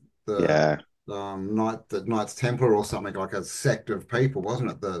the yeah, Knights Templar or something, like a sect of people,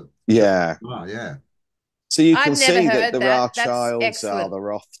 wasn't it? The Children yeah. of Ra, yeah. So you I've can never see that heard the that. That's Rothschilds are excellent. the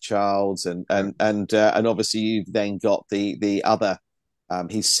Rothschilds, and Yeah. and obviously you've then got the other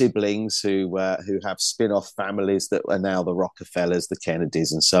his siblings who have spin-off families that are now the Rockefellers, the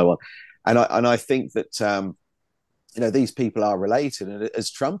Kennedys, and so on. And I think that these people are related, and as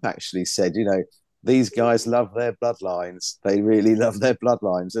Trump actually said, these guys love their bloodlines. They really love their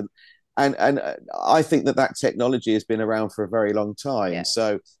bloodlines, and I think that technology has been around for a very long time. Yeah.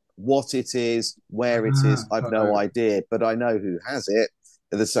 So what it is, where it is, Ah, I've no so, idea, but I know who has it.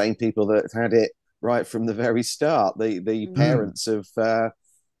 They're the same people that had it right from the very start. The Mm. mm. parents of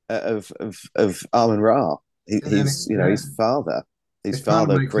Amun Ra. And then, yeah, His father. His it kind of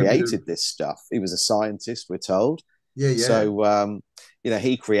father makes a bit created of, this stuff. He was a scientist, we're told. yeah, yeah. So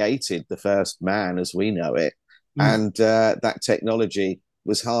he created the first man as we know it, Mm. and that technology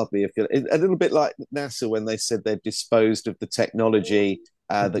was hardly a little bit like NASA when they said they'd disposed of the technology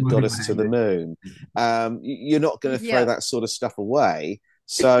that got us to the Single-handed. moon. You're not going to throw Yeah. that sort of stuff away.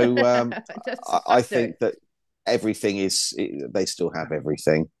 So Just I fuck no. think that everything is they still have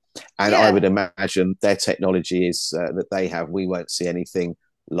everything, and I would Yeah. imagine their technology is that they have. We won't see anything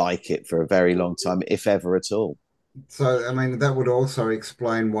like it for a very long time, if ever at all. So, I mean, that would also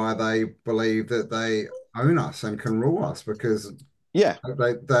explain why they believe that they own us and can rule us because Yeah,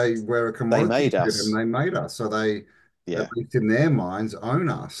 they were a they commodity made to them. us. They made us. So they, at Yeah. least in their minds, own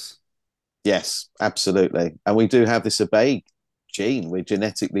us. Yes, absolutely. And we do have this obey gene. We're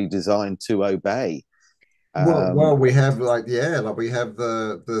genetically designed to obey. Well, Um, we have like, yeah, like we have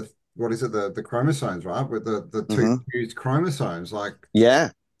the what is it, the chromosomes, right? With the two mhm. fused chromosomes. Like,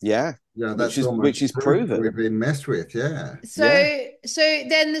 Yeah, yeah. yeah, Which that's is almost which is proof that proven. we've been messed with. Yeah. Yeah. So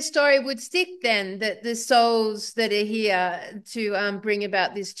then the story would stick then that the souls that are here to bring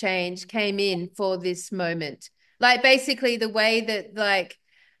about this change came in for this moment. Like basically the way that like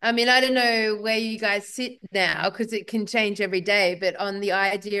I mean I don't know where you guys sit now because it can change every day, but on the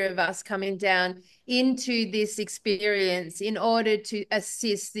idea of us coming down into this experience in order to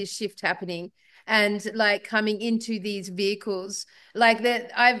assist this shift happening and like coming into these vehicles like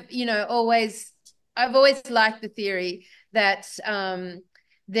that I've always liked the theory that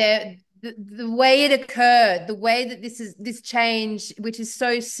the way it occurred, the way that this change, which is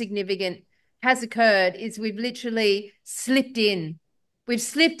so significant, has occurred, is we've literally slipped in. We've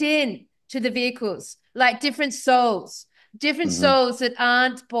slipped in to the vehicles, like different Hmm. souls that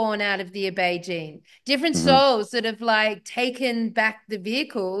aren't born out of the obey gene, different Hmm. souls that have like taken back the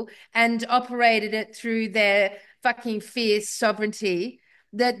vehicle and operated it through their fucking fierce sovereignty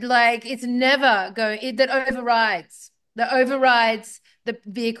that like it's never going that overrides the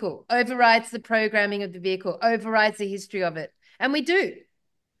vehicle, overrides the programming of the vehicle, overrides the history of it. And we do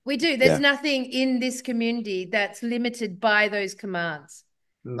there's Yeah. nothing in this community that's limited by those commands.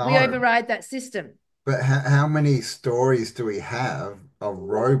 We No, override that system. but how many stories do we have of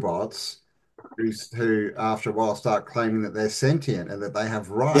robots who after a while start claiming that they're sentient and that they have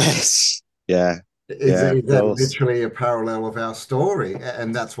rights? Yes. Yeah. Is, Yeah. is Of that course. literally a parallel of our story?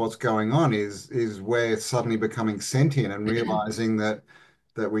 And that's what's going on is we're suddenly becoming sentient and realizing that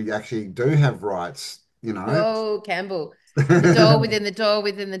we actually do have rights, you know? Whoa, Campbell. The door within the door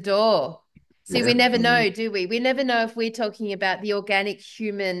within the door. See, Yeah. we never Mm. know, do we? We never know if we're talking about the organic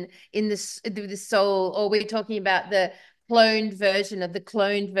human in the soul, or we're talking about the cloned version of the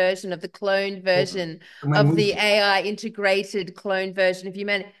cloned version of the cloned Well, version I mean, of the AI integrated cloned version of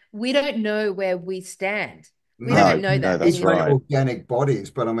humanity. We don't know where we stand. We no, don't No, know no, that we that's say anymore. right. organic bodies,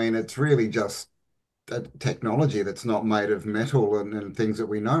 but I mean, it's really just a technology that's not made of metal and things that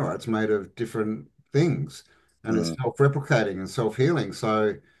we know. It's made of different things, and it's Mm. self-replicating and self-healing.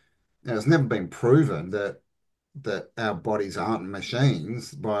 So, it's never been proven that our bodies aren't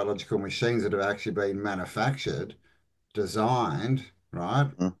machines, biological machines that have actually been manufactured, designed,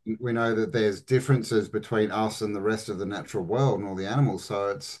 right? Mm. We know that there's differences between us and the rest of the natural world and all the animals. So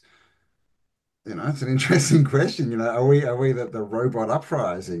it's an interesting question. Are we the robot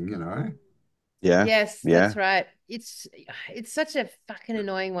uprising? Yeah, Yes, that's yeah. right. It's such a fucking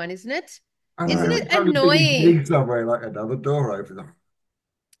annoying one, isn't it? I know. Isn't Mm. it Every time you think you're annoying? getting somewhere, like another door opens.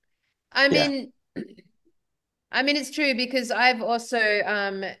 I Yeah. mean, it's true because I've also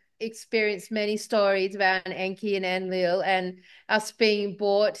experienced many stories about Enki and Enlil and us being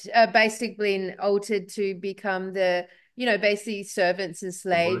bought, basically and altered to become basically servants and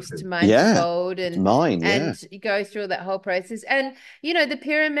The slaves to workers. mine for Yeah. gold and Mine, yeah. and go through that whole process. And the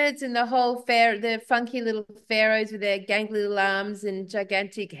pyramids and the whole the funky little pharaohs with their gangly little arms and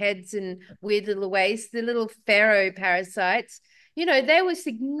gigantic heads and weird little waists, the little pharaoh parasites. They were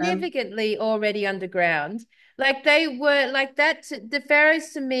And significantly already underground, like they were like that. The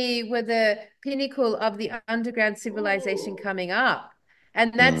pharaohs to me were the pinnacle of the underground civilization coming up.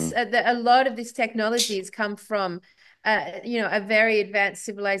 And that's Mm. a lot of this technology has come from, a very advanced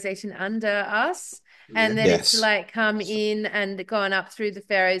civilization under us. yeah, And then it's Yes. like come in and gone up through the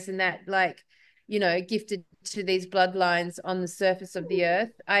pharaohs and that, like, gifted to these bloodlines on the surface of the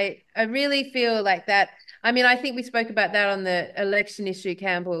earth. I really feel like that. I mean, I think we spoke about that on the election issue,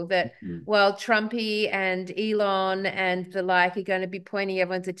 Campbell, that while Trumpy and Elon and the like are going to be pointing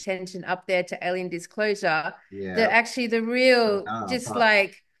everyone's attention up there to alien disclosure, yeah, that actually the real, just but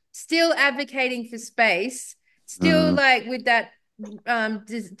like still advocating for space, still Mm. like with that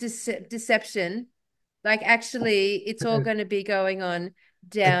deception, like actually it's all going to be going on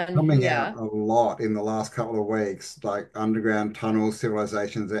it's down coming out here. a lot in the last couple of weeks, like underground tunnel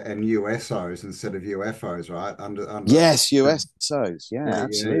civilizations and USOs instead of UFOs, right? Under. Yes, USOs. Yeah, Yeah,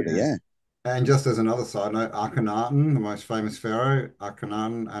 yeah, absolutely. yeah. Yeah. And just as another side note, Akhenaten, the most famous pharaoh,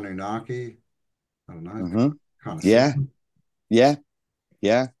 Akhenaten, Anunnaki. I don't know, Hmm. kind of Yeah. similar. Yeah.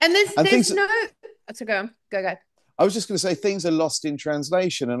 Yeah. And there's And there's things, no. So go. I was just going to say, things are lost in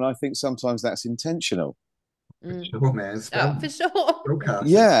translation. And I think sometimes that's intentional. For Mm. sure, man. Oh, for sure.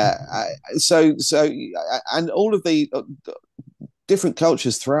 Spellcasting. Yeah. And all of the different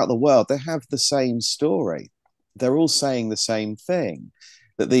cultures throughout the world, they have the same story. They're all saying the same thing.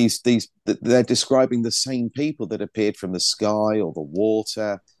 That that they're describing the same people that appeared from the sky or the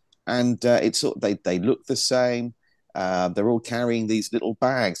water, and they look the same. They're all carrying these little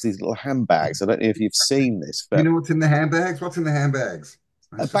bags, these little handbags. I don't know if you've seen this, You but know what's in the handbags? What's in the handbags?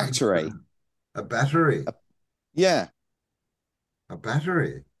 I a still don't battery. know. A battery. A, yeah, A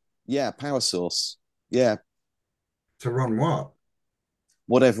battery. yeah, power source. Yeah, To run what?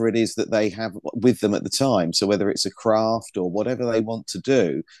 whatever it is that they have with them at the time. So whether it's a craft or whatever they want to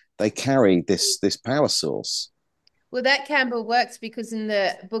do, they carry this power source. Well, that Campbell works because in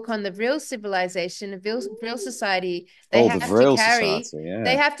the book on the real civilization, real society, Oh, the Vril Society.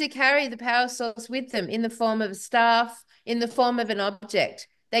 they Yeah. have to carry the power source with them in the form of a staff, in the form of an object.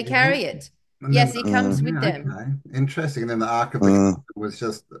 They Yeah. carry it. And then, Yes, it comes Mm, with yeah, them. okay. Interesting. And then the Ark of the mm, Covenant was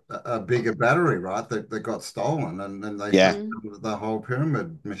just a bigger battery, right? That got stolen and then they found yeah. Mm. the whole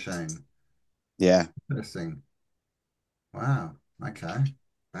pyramid machine. Yeah. Interesting. Wow. Okay.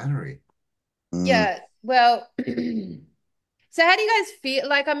 Battery. Mm, Yeah. Well, so how do you guys feel?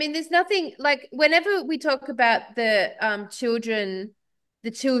 Like, I mean, there's nothing like whenever we talk about the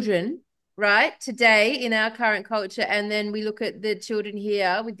children, right, today in our current culture, and then we look at the children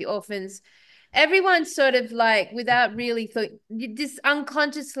here with the orphans, everyone sort of like without really just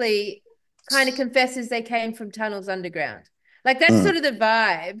unconsciously kind of confesses they came from tunnels underground. Like that's mm, sort of the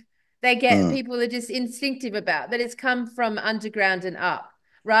vibe they get. mm, People are just instinctive about that it's come from underground and up,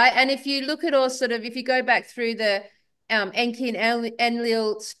 right? And if you look at all sort of if you go back through the Enki and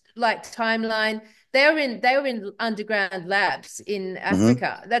Enlil like timeline, they were in underground labs in mm,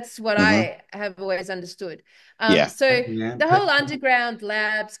 Africa. That's what mm. I have always understood. Yeah. So Yeah. the whole underground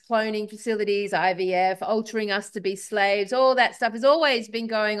labs, cloning facilities, IVF, altering us to be slaves, all that stuff has always been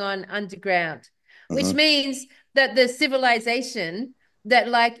going on underground, which Mm, means that the civilization that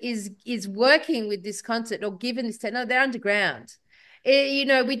like is working with this concept or given this technology, they're underground.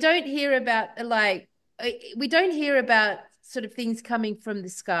 we don't hear about we don't hear about sort of things coming from the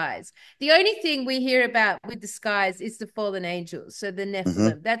skies. The only thing we hear about with the skies is the fallen angels, so the Hmm.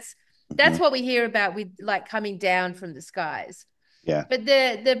 Nephilim. That's Hmm. what we hear about with like coming down from the skies. Yeah. But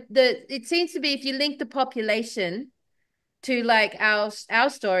the it seems to be if you link the population to like our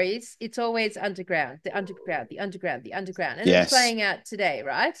stories, it's always underground, the underground, the underground, the underground, and it's Yes. playing out today,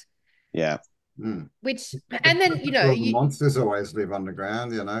 right? Yeah. Mm. Which The and then purpose of the you monsters always live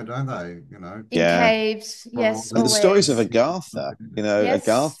underground, don't they? in Yeah. caves, yes, Trolls And the stories of always, Agatha, yes,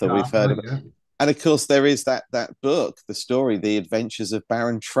 Agatha we've heard Darker, about. yeah. And of course, there is that book, the story, The Adventures of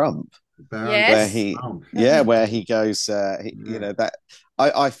Baron Trump, Baron where yes. he, Trump. yeah, where he goes, Yeah. that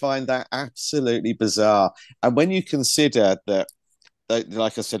I find that absolutely bizarre. And when you consider that,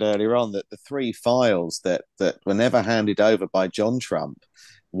 like I said earlier on, that the three files that were never handed over by John Trump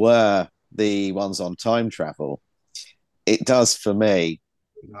were the ones on time travel, it does for me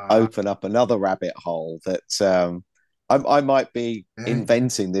No, open up another rabbit hole that I might be yeah, yeah.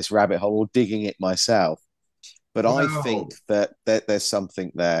 inventing this rabbit hole or digging it myself, but I think Well, that there's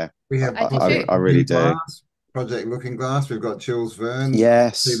something there. we have I do Project I too. really Looking do. Glass. Project Looking Glass. We've got Jules Verne.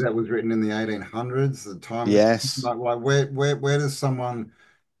 See, Yes, that was written in the 1800s. The time machine. yes, Like where does someone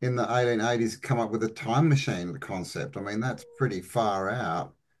in the 1880s come up with a time machine concept? I mean, that's pretty far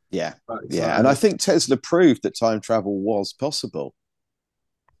out. yeah, But yeah. And I so think Tesla proved that time travel was possible.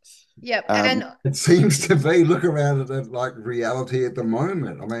 Yep. Um, And it seems to be. Look around at it like reality at the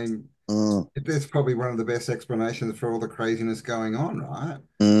moment. I mean, mm, it's probably one of the best explanations for all the craziness going on, right?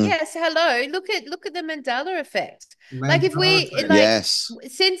 mm, yes, hello. Look at the Mandela effect. Like if Mandela we effect. like yes,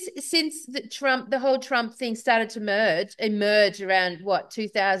 since the whole Trump thing started to emerge around what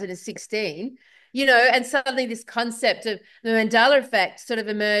 2016, and suddenly this concept of the Mandela effect sort of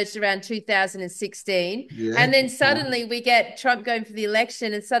emerged around 2016, Yeah, and then good point. suddenly we get Trump going for the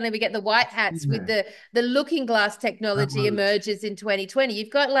election, and suddenly we get the white hats with Yeah, the looking glass that technology was emerges in 2020.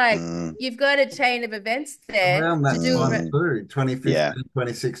 mm, You've got a chain of events there around to that do time mm, too. yeah, 2015,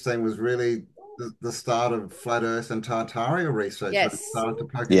 2016 was really the start of flat Earth and Tartaria research when it yes. started to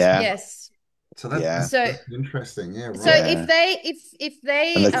poke its head yeah, up. Yes. So yeah, So that's interesting. Yeah, so right. if yeah.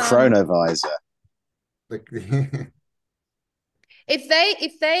 And they the chronovisor.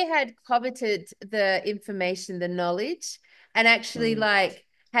 if they had coveted the information, the knowledge, and actually Mm, like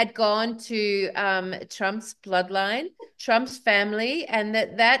had gone to Trump's bloodline, Trump's family, and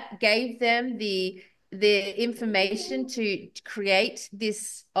that gave them the information to create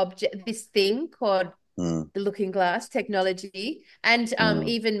this thing called mm, the looking glass technology, and mm.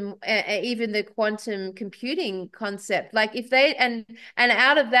 even the quantum computing concept, like if they and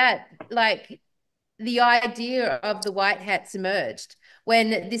out of that, like the idea of the white hats emerged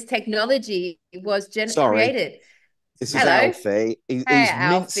when this technology was Sorry, created. this is Hello. Alfie. Hey, He's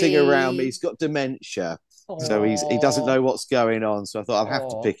mincing around me. He's Alfie. got dementia, so he doesn't know Oh, what's going on. So I thought I'll have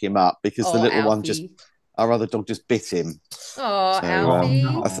to oh, pick him up because the oh, little one just Alfie. our other dog just bit him. Oh, So Oh Alfie.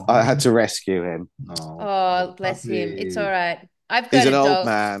 I had no. to rescue him. Oh, Oh, bless him. It's all puppy. right. I've He's got an a old dog.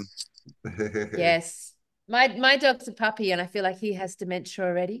 man. Yes. My dog's a puppy, and I feel like he has dementia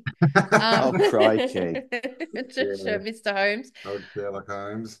already. Oh crikey! Just Yeah, Mr. Holmes. old Sherlock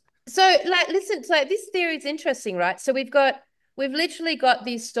Holmes. So, like, listen, so like, this theory is interesting, right? So we've literally got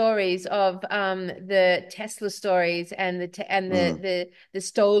these stories of the Tesla stories and Mm, the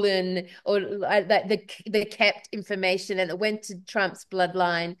stolen or like the kept information, and it went to Trump's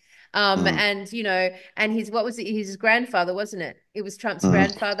bloodline. mm, And and his what was it? His grandfather, wasn't it? It was Trump's mm.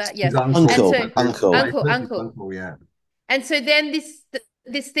 grandfather. His Yes. And uncle, Uncle, so but who's uncle. related? His uncle. uncle, yeah. And so then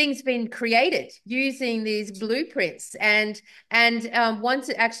this thing's been created using these blueprints, and once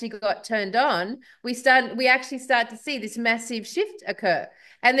it actually got turned on, we actually start to see this massive shift occur.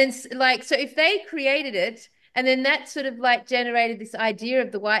 And then like so if they created it, and then that sort of like generated this idea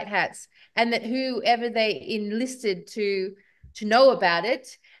of the white hats, and that whoever they enlisted to know about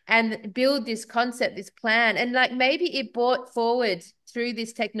it and build this concept, this plan, and like maybe it brought forward through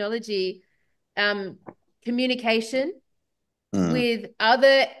this technology um communication Mm. with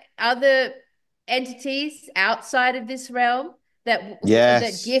other entities outside of this realm that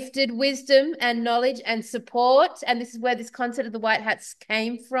Yes. gifted wisdom and knowledge and support, and this is where this concept of the white hats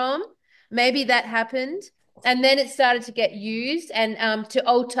came from. Maybe that happened, and then it started to get used and to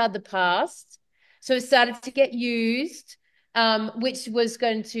alter the past. So it started to get used, which was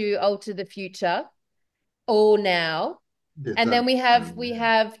going to alter the future all now. Yes, And then that's true, we yeah.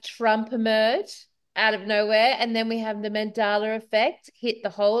 have Trump emerge out of nowhere, and then we have the Mandela effect hit the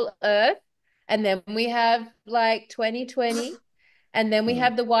whole earth, and then we have like 2020, and then we Mm.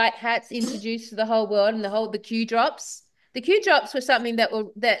 have the white hats introduced to the whole world, and the Q drops, The Q drops were something that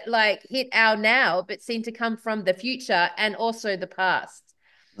like hit our now, but seemed to come from the future and also the past.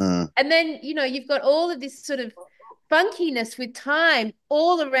 Mm. And then, you've got all of this sort of funkiness with time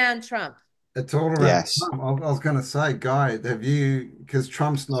all around Trump. It's all around Yes. Trump. I was going to say, Guy, have you, because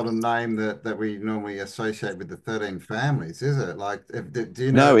Trump's not a name that we normally associate with the 13 families, is it? Like, do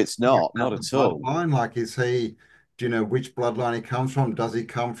you know No, it's not about the at all. bloodline? Like, do you know which bloodline he comes from? Does he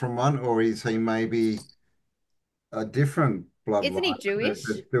come from one, or is he maybe a different Isn't he bloodline Jewish?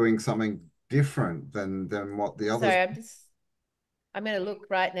 that's doing something different than what the others? Sorry, I'm going to look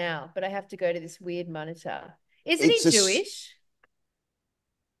right now, but I have to go to this weird monitor. Isn't he It's a Jewish?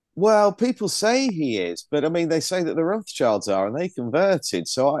 Well, people say he is, but I mean, they say that the Rothschilds are, and they converted.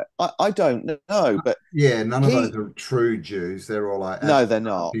 So I don't know, but Yeah, none of those he, are true Jews. They're all like no, they're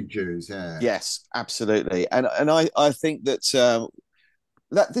not. Ashkenazi Jews. Yeah. Yes, absolutely, and I think that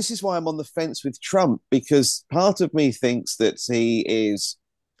this is why I'm on the fence with Trump, because part of me thinks that he is.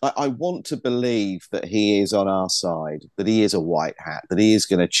 I want to believe that he is on our side, that he is a white hat, that he is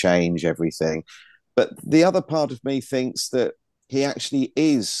going to change everything. But the other part of me thinks that he actually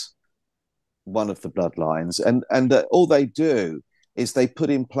is one of the bloodlines, and that all they do is they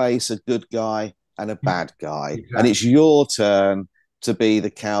put in place a good guy and a bad guy, and it's Exactly. your turn to be the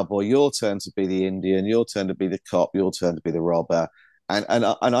cowboy, your turn to be the Indian, your turn to be the cop, your turn to be the robber, and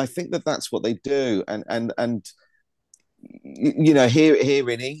I think that that's what they do, and here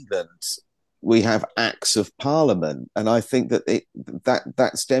in England we have acts of parliament, and I think that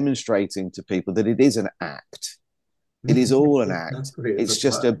that's demonstrating to people that it is an act, it is all an act. Exactly. It's a It's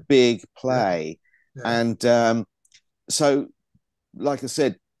just play. a big Yeah. play. Yeah. And so, like I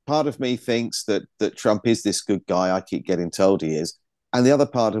said, part of me thinks that Trump is this good guy. I keep getting told he is. And the other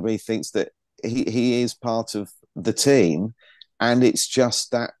part of me thinks that he is part of the team. And it's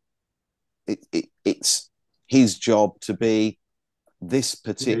just that it's his job to be this Yeah.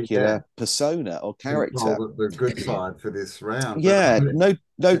 Yeah. particular persona or Control character. the good side for this round. But Yeah,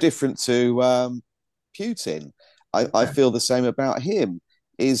 no different to Putin. I yeah, feel the same about him.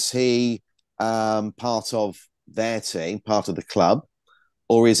 Is he part of their team, part of the club,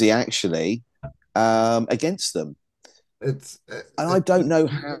 or is he actually against them? it's And I don't know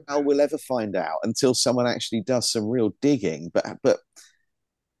how we'll ever find out until someone actually does some real digging. But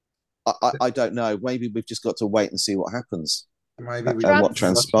I don't know. Maybe we've just got to wait and see what happens maybe we and just what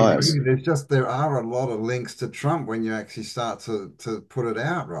Trump's watch the transpires. movie. There are a lot of links to Trump when you actually start to put it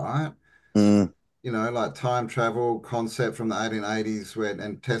out, right? Mm, Like time travel concept from the 1880s when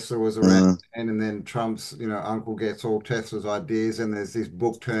and Tesla was around mm, and then Trump's, uncle gets all Tesla's ideas and there's this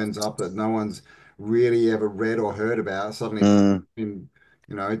book turns up that no one's really ever read or heard about. Suddenly it mm, in,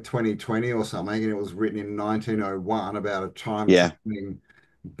 2020 or something, and it was written in 1901 about a time yeah, traveling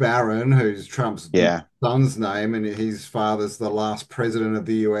baron who's Trump's yeah. son's name and his father's the last president of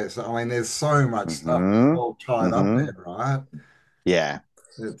the US. I mean, there's so much stuff Hmm. all tied up Hmm. there, right? Yeah.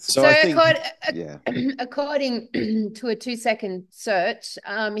 It's So So I think, according, yeah. according to a 2-second search,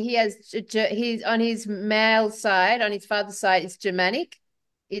 he's on his male side, on his father's side, it's Germanic,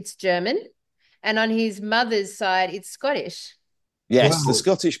 it's German, and on his mother's side, it's Scottish. Yes, the well,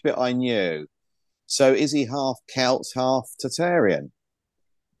 Scottish bit I knew. So is he half Celt, half Tartarian?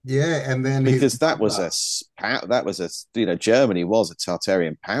 yeah, and then his Because mother. that was a Germany was a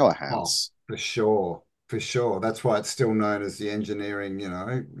Tartarian Oh, powerhouse. for sure. For sure. That's why it's still known as the engineering,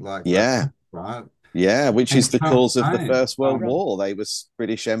 like that, Yeah, right? yeah, which And is the Trump's cause of the name. First World War. They was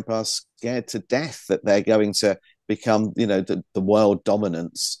British Empire scared to death that they're going to become, the world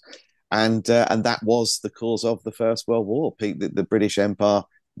dominance, and that was the cause of the First World War. The British Empire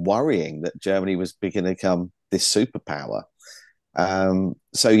worrying that Germany was beginning to become this superpower.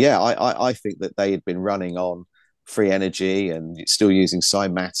 So yeah, I think that they had been running on free energy and still using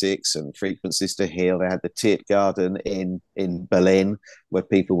cymatics and frequencies to heal. They had the Tiergarten in Berlin where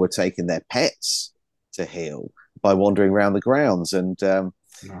people were taking their pets to heal by wandering around the grounds, and then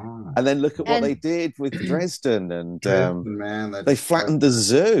Nice. look at what they And did with Dresden, and Dresden, man, they that's flattened the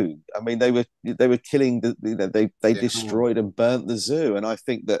zoo. I mean, they were killing they yeah. destroyed and burnt the zoo, and I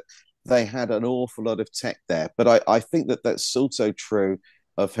think that they had an awful lot of tech there. But I think that that's also true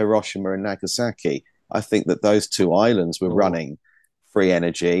of Hiroshima and Nagasaki. I think that those two islands were Oh, running free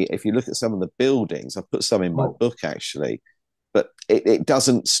energy. If you look at some of the buildings, I've put some in my oh, book actually, but it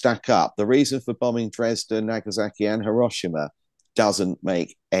doesn't stack up. The reason for bombing Dresden, Nagasaki, and Hiroshima doesn't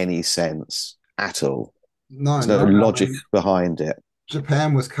make any sense at all. no, There's no no. I logic mean, behind it.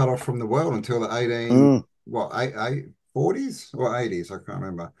 Japan was cut off from the world until the 18, Mm, what, 40s or 80s, I can't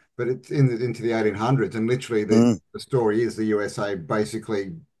remember. But it's into the 1800s, and literally mm, the story is the USA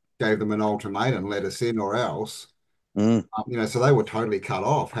basically gave them an ultimatum, let us in or else. Mm, So they were totally cut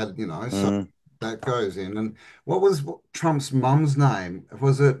off. So mm. that goes in. And what Trump's mum's name?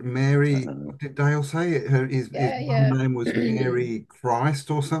 Was it I Mary? don't know. What did Dale say? His Yeah, mum yeah. name was Mary Christ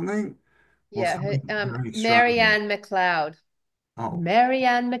or something, or Yeah, something very strange. Marianne McLeod. Oh,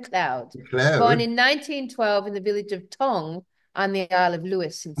 Marianne McLeod, born McLeod. in 1912 in the village of Tong on the Isle of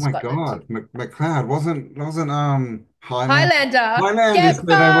Lewis in Oh my Scotland. God, McLeod wasn't Highlander, Highlander get said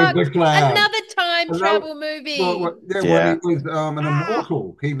they was fucked. McLeod. Another time And that, travel well, movie. yeah, when he Yeah, was an Ah,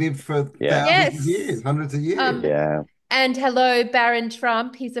 immortal, he lived for yeah, thousands of years, yes. hundreds of years. Um, yeah, and hello, Baron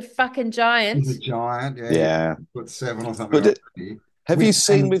Trump. He's a fucking He's a giant. giant. Yeah, he yeah. put seven or something But already. have you Which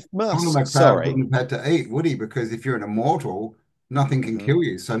seen and with Conor Musk? McLeod Sorry. wouldn't have had to eat, would he? Because if you're an immortal, nothing can Hmm. kill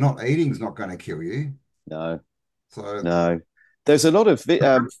you. So not eating's not going to kill you. No, So no. There's a lot of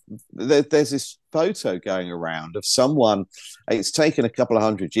there's this photo going around of someone. It's taken a couple of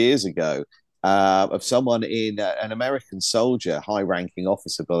hundred years ago of someone in an American soldier, high-ranking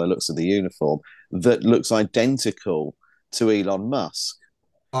officer by the looks of the uniform, that looks identical to Elon Musk.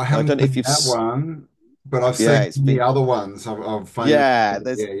 I Now, I haven't don't know if seen you've, that one, but I've yeah, seen it's the been, other ones of famous. yeah.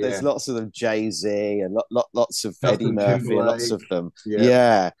 Yeah, There's yeah. lots of them, Jay-Z, and lots of Eddie Justin Murphy, and lots of Timberlake. them. Yeah.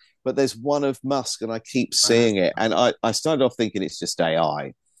 Yeah, but there's one of Musk, and I keep seeing it, and I started off thinking it's just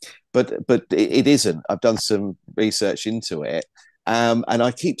AI, but it isn't. I've done some research into it, and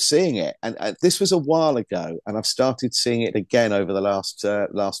I keep seeing it. And this was a while ago, and I've started seeing it again over the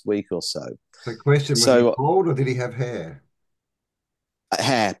last week or so. So, question, was he So bald or did he have hair?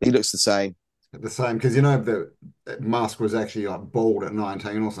 hair, he looks the same. The same, because that Musk was actually like bald at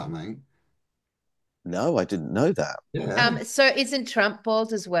 19 or something. No, I didn't know that. Yeah. So isn't Trump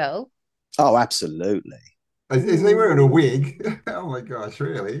bald as well? Oh, absolutely. Isn't he wearing a Ooh. wig? Oh my gosh,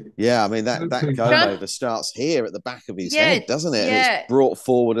 really? Yeah, I mean No that too comb Trump, bad. over starts here at the back of his yeah, head, doesn't it? And it's yeah. brought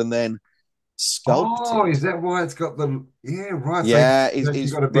forward and then Oh, sculpted. is that why it's got the, yeah, right. So Yeah, he's actually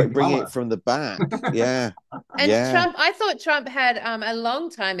he's got a big bringing it mullet. from the back. Yeah, And yeah. Trump, I thought Trump had a long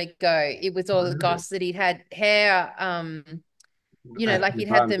time ago, it was all the Really? goss that he'd had hair, like Actually he'd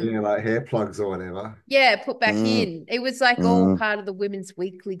had done, them, yeah, like hair plugs or whatever. yeah, put back Mm, in. It was like all mm, part of the Women's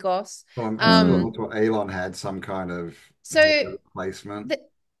Weekly goss. So I'm sure mm. that's what Elon had, some kind of hair So replacement. th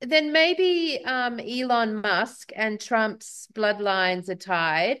then maybe Elon Musk and Trump's bloodlines are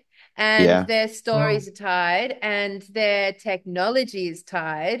tied, and Yeah. their Well, stories are tied, and their technology is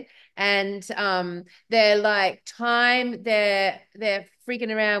tied, and they're like time, they're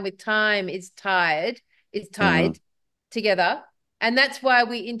freaking around with time is Mm, tied together. And that's why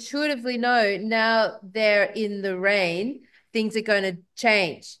we intuitively know now they're in the rain, things are going to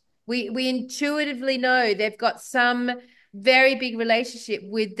change. We intuitively know they've got some very big relationship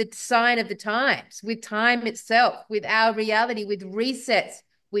with the sign of the times, with time itself, with our reality, with resets,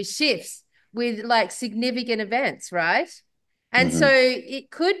 with shifts, with like significant events, right? And so hmm.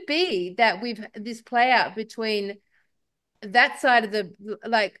 it could be that we've this play out between that side of the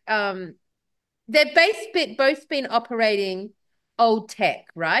like they've both been operating old tech,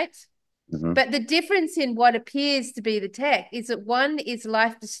 right? Hmm. But the difference in what appears to be the tech is that one is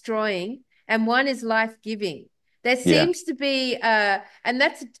life destroying and one is life giving. There Yeah. seems to be, and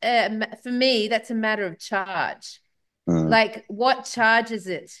that's for me, that's a matter of charge. Mm, Like what charges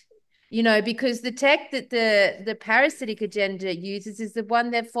it? Because the tech that the parasitic agenda uses is the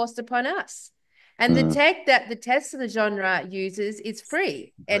one they've forced upon us. And the mm, tech that the Tesla genre uses is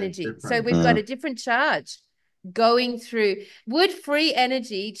free very energy. So different. we've got mm. a different charge going through. Would free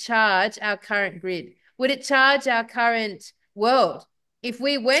energy charge our current grid? Would it charge our current world if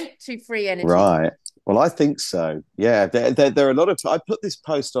we went to free energy? Right. Well, I think so. Yeah, there are a lot of. I put this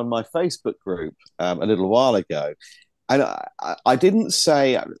post on my Facebook group a little while ago, and I didn't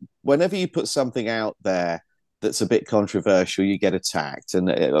say whenever you put something out there that's a bit controversial, you get attacked, and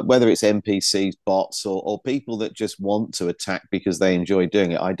whether it's NPCs, bots, or people that just want to attack because they enjoy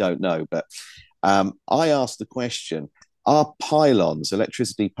doing it, I don't know. But I asked the question: Are pylons,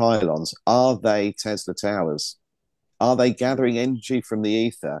 electricity pylons, are they Tesla towers? Are they gathering energy from the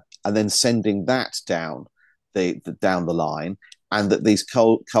ether and then sending that down down the line? And that these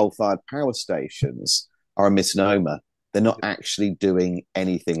coal fired power stations are a misnomer. They're not actually doing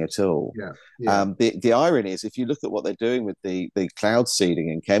anything at all. Yeah, yeah. The irony is, if you look at what they're doing with the cloud seeding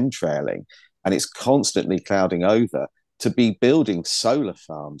and chemtrailing, and it's constantly clouding over, to be building solar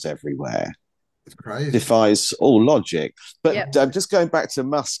farms everywhere It's crazy. defies all logic. But Yep. just going back to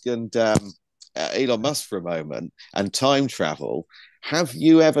Musk and Elon Musk for a moment and time travel, have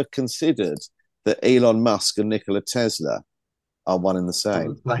you ever considered that Elon Musk and Nikola Tesla are one and the Not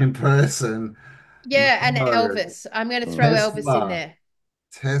the same? same person. Yeah, and No, Elvis. I'm going to throw Mm, Elvis in Tesla. there.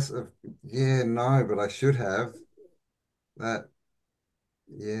 Tesla. Yeah, no, but I should have. That,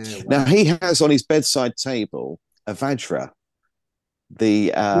 yeah, Now wow. he has on his bedside table a Vajra,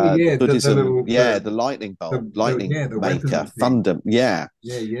 the Yeah, the Buddhism, little yeah, the lightning bolt, lightning yeah, the maker, weapon thing. thunder, yeah.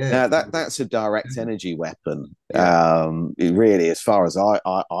 Yeah, yeah. Now that's a direct energy weapon. Yeah. It really, as far as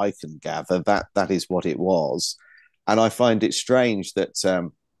I can gather, that is what it was. And I find it strange that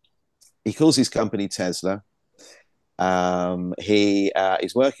he calls his company Tesla. He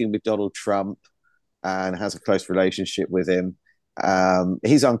is working with Donald Trump and has a close relationship with him.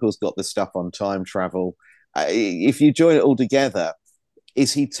 His uncle's got the stuff on time travel. If you join it all together,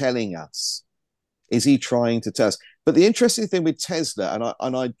 is he telling us? Is he trying to tell us? But the interesting thing with Tesla,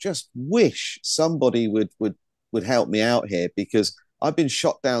 and I just wish somebody would help me out here, because I've been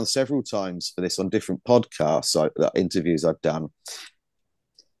shot down several times for this on different podcasts, interviews I've done.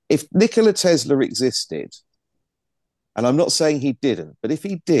 If Nikola Tesla existed, and I'm not saying he didn't, but if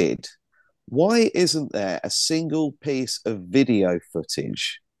he did, why isn't there a single piece of video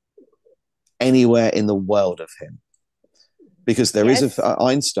footage anywhere in the world of him? Because there is Yes, a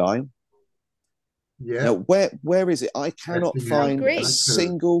Einstein. Yeah. Now, where is it? I cannot Testing I out find a that agree. could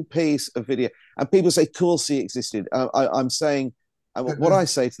single piece of video. And people say, of course he existed. I'm saying, what I have.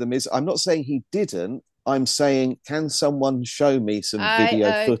 say to them is, I'm not saying he didn't. I'm saying, can someone show me some I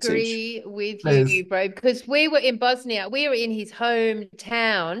video footage? agree with There's you, bro, because we were in Bosnia. We were in his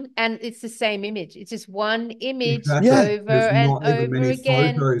hometown, and it's the same image. It's just one image exactly. Yeah, over There's and not even over many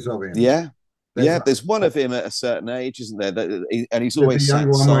again. photos of him. yeah, There's yeah. There's one a, of him at a certain age, isn't there? And he's there's a always younger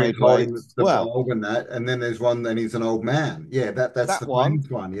sat one where he's sideways. holding the Well, bulb and that, and then there's one that he's an old man. Yeah, that's that the one. famous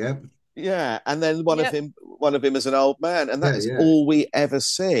one. Yeah, Yeah, and then Yep. one of him as an old man, and that yeah, is yeah, all we ever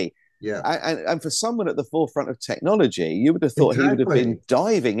see. yeah. And for someone at the forefront of technology, you would have thought he would have been Exactly.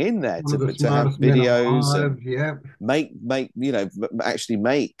 diving in there One of the to have smartest men videos and alive. Yeah, make actually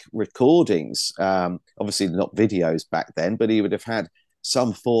make recordings. Obviously not videos back then, but he would have had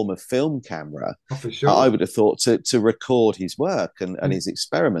some form of film camera. oh, for I sure. would have thought to record his work and And his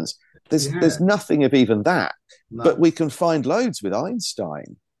experiments. yeah, There's nothing of even that, but no, we can find loads with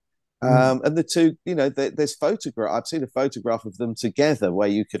Einstein. mm, And the two, there's photograph. I've seen a photograph of them together where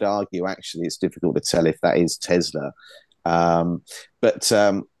you could argue actually it's difficult to tell if that is Tesla. Um, but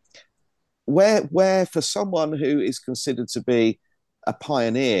where for someone who is considered to be a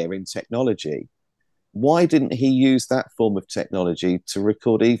pioneer in technology, why didn't he use that form of technology to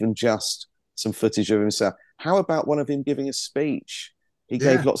record even just some footage of himself? How about one of him giving a speech? He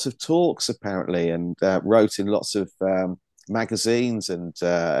gave yeah. lots of talks apparently, and wrote in lots of magazines and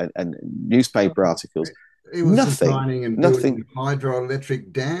newspaper articles. He was Nothing, designing and nothing. building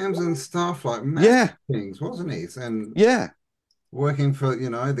hydroelectric dams and stuff like massive Yeah, things, wasn't he? And yeah, working for,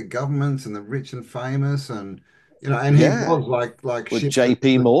 the governments and the rich and famous and he yeah. was like Well, shipped,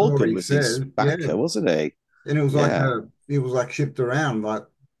 J.P. the Morgan story was his says, yeah. backer, wasn't he? And it was like Yeah. he was like shipped around, like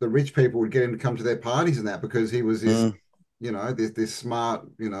the rich people would get him to come to their parties and that because he was this, Mm. this smart,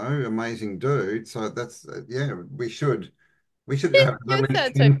 amazing dude. So that's yeah, we should have not Yes, only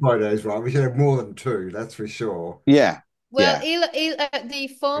that's so. 10 photos, right? We should have more than two, that's for sure. Yeah, Well, yeah, the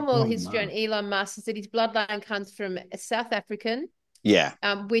formal Elon history on Musk. Elon Musk is that his bloodline comes from South African, yeah.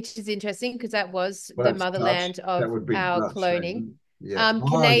 which is interesting because that was Well, the that's Dutch. motherland That of would be our Dutch cloning. then. Yeah. Oh,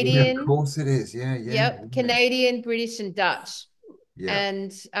 yeah, of Canadian, course it is. Yeah, yeah, yep, yeah. Canadian, British, and Dutch. Yeah.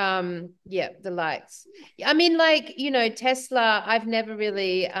 And yeah, the likes. I mean, like, Tesla, I've never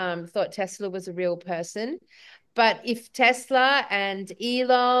really thought Tesla was a real person. But if Tesla and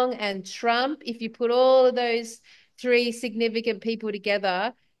Elon and Trump, if you put all of those three significant people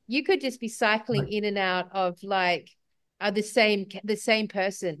together, you could just be cycling Like, in and out of like the same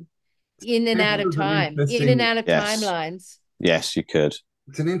person, in and out of Tesla's an time, in and interesting, out of Yes, timelines. yes, you could.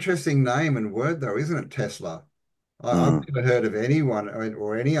 it's an interesting name and word though, isn't it, Tesla? I've Mm, never heard of anyone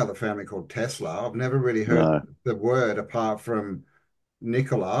or any other family called Tesla. I've never really heard no. the word apart from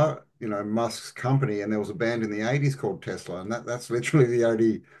Nikola, Musk's company, and there was a band in the 80s called Tesla, and that's literally the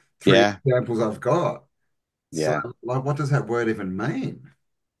only three Yeah, examples I've got. So, yeah. like, what does that word even mean?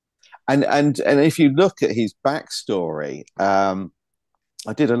 And if you look at his backstory,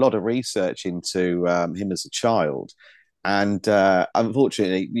 I did a lot of research into him as a child, and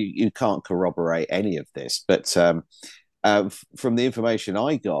unfortunately, you can't corroborate any of this. But from the information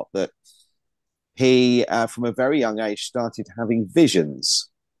I got, that he, from a very young age, started having visions,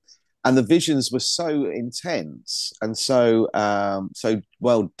 and the visions were so intense and so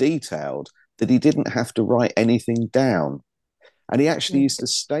well detailed that he didn't have to write anything down. And he actually Mm. used to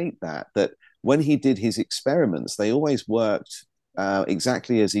state that when he did his experiments, they always worked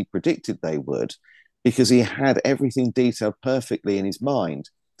exactly as he predicted they would, because he had everything detailed perfectly in his mind.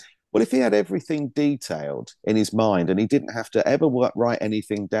 Well, if he had everything detailed in his mind and he didn't have to ever write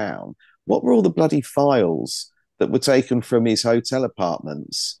anything down, what were all the bloody files that were taken from his hotel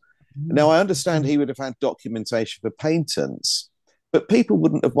apartments? Now, Mm. I understand he would have had documentation for patents, but people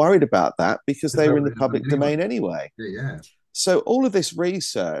wouldn't have worried about that because Because they they were in would the have done them public anyway. domain anyway. Yeah, yeah. So, all of this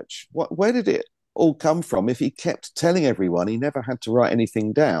research, where did it all come from? If he kept telling everyone, he never had to write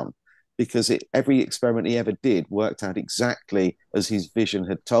anything down because every experiment he ever did worked out exactly as his vision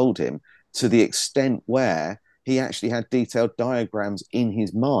had told him, to the extent where he actually had detailed diagrams in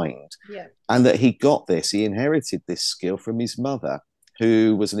his mind. Yeah. And that he inherited this skill from his mother,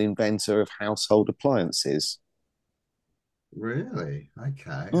 who was an inventor of household appliances. Really?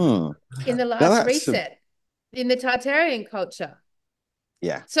 Okay. Mm. In the Now last that's reset, in the Tartarian culture.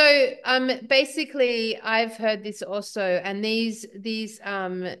 yeah. So basically I've heard this also, and these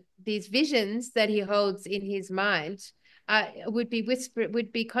visions that he holds in his mind would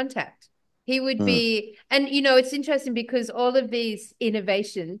be contact. He would Mm. be, and it's interesting because all of these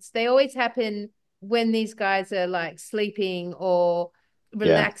innovations, they always happen when these guys are like sleeping or Yeah.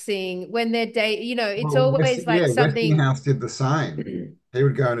 relaxing, when they're it's Well, always like yeah, something. Westinghouse did the same. He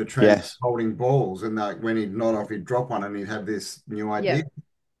would go in a trance Yes. holding balls, and like when he'd nod off, he'd drop one, and he'd have this new Yeah, idea.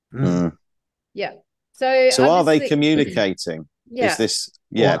 Mm. Mm. yeah. So So are they obviously, communicating? Is yeah, this,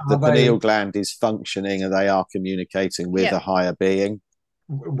 Or yeah, the are they? pineal gland is functioning and they are communicating with yeah, a higher being?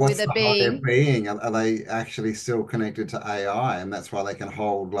 with What's a the higher being. being? Are they actually still connected to AI, and that's why they can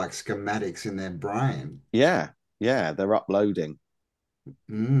hold like schematics in their brain? Yeah. Yeah. They're uploading.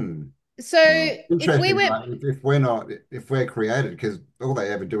 Mm. So Mm. if we Interesting, went, right? If we're not, if we're created, because all they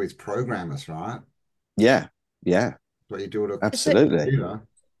ever do is program us, right? Yeah. Yeah. That's what you do at a so Absolutely. computer.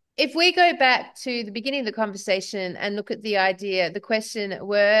 if we go back to the beginning of the conversation and look at the idea, the question,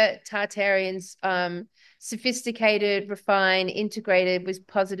 were Tartarians sophisticated, refined, integrated with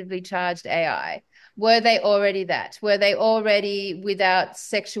positively charged AI? Were they already that? Were they already without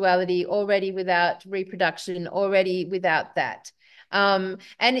sexuality, already without reproduction, already without that? And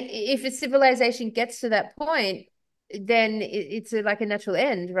if a civilization gets to that point, then it's like a natural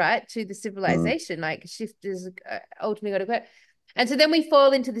end, right, to the Mm. civilization. Like shift is ultimately got to occur. And so then we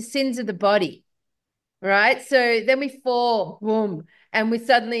fall into the sins of the body, right? So then we fall, boom, and we're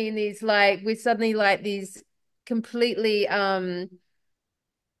suddenly like these completely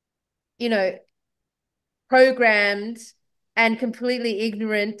you know, programmed and completely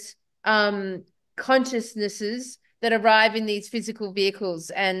ignorant consciousnesses that arrive in these physical vehicles,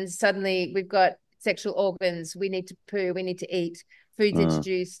 and suddenly we've got sexual organs, we need to poo, we need to eat, food's Mm.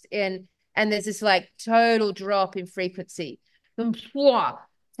 introduced, and there's this like total drop in frequency from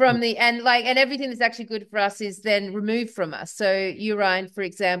the and everything that's actually good for us is then removed from us. So urine, for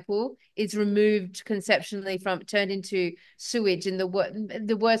example, is removed conceptually from turned into sewage, and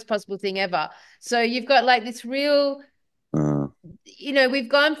the worst possible thing ever. So you've got like this real, Mm. we've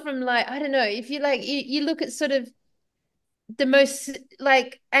gone from like, I don't know, if you like, you look at sort of the most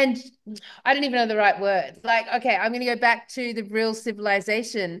like, and I don't even know the right word. Like, okay, I'm going to go back to the real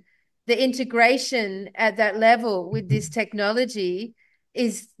civilization. The integration at that level with this technology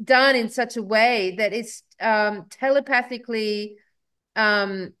is done in such a way that it's telepathically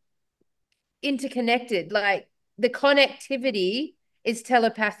um, interconnected. Like the connectivity is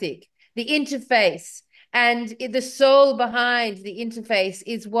telepathic. The interface and the soul behind the interface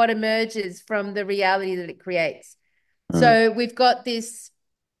is what emerges from the reality that it creates. Mm. So we've got this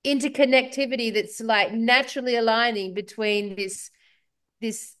interconnectivity that's like naturally aligning between this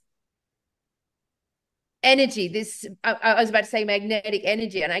energy, this I was about to say magnetic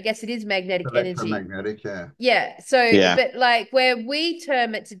energy, and I guess it is magnetic energy. Electromagnetic, yeah. Yeah. So, Yeah. but like where we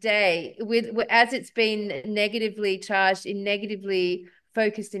term it today, as it's been negatively charged in negatively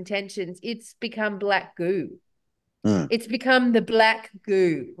focused intentions, it's become black goo. Mm. It's become the black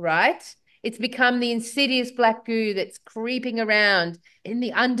goo, right? It's become the insidious black goo that's creeping around in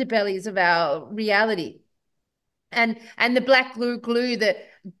the underbellies of our reality. And the black glue that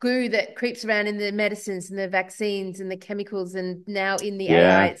goo that creeps around in the medicines and the vaccines and the chemicals and now in the AI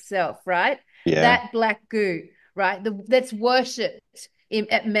Yeah. itself, right? Yeah. That black goo, right? That's worshipped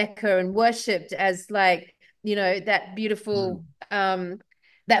at Mecca and worshipped as like, that beautiful Mm.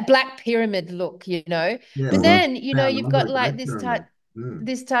 that black pyramid look, Yeah, but it's like Mm-hmm. then found you've under got the like Great Pyramid. Mm.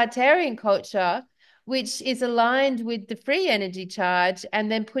 this Tartarian culture, which is aligned with the free energy charge, and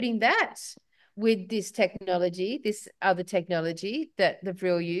then putting that with this technology, this other technology that the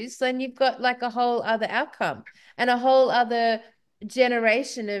Vril use, then you've got like a whole other outcome and a whole other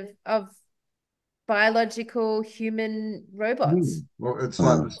generation of biological human robots. Mm. Well, it's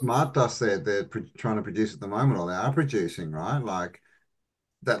like the Mm. smart dust they're trying to produce at the moment, or they are producing, right? Like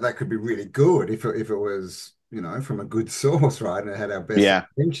that could be really good if it was, from a good source, right? And it had our best Yeah.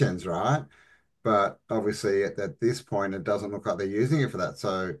 intentions, right? But obviously at this point, it doesn't look like they're using it for that.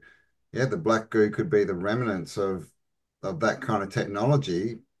 So yeah, the black goo could be the remnants of that kind of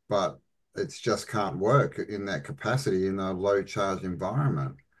technology, but it's just can't work in that capacity in a low charge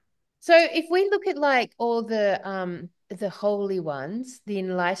environment. So if we look at like all the holy ones, the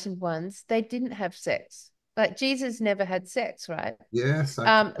enlightened ones, they didn't have sex. Like Jesus never had sex, right? Yes,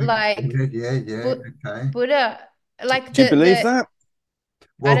 okay. Like Yeah, yeah, Bu okay. Buddha, like Do you believe the that?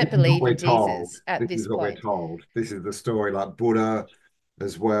 I Well, this don't is what believe we're in told. Jesus at This this is what we're point. told. This is the story, like Buddha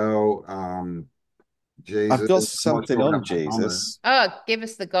as well. I've Jesus. got I'm not something sure on about Muhammad. Jesus. Oh, give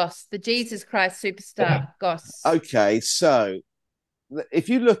us the goss, the Jesus Christ superstar goss. Okay, so if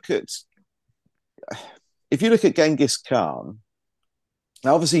you look at Genghis Khan,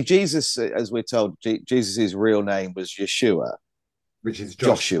 now obviously Jesus, as we're told, Jesus' real name was Yeshua, Which is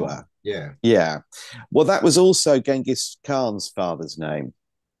Joshua. Joshua. Yeah. Yeah. Well, that was also Genghis Khan's father's name.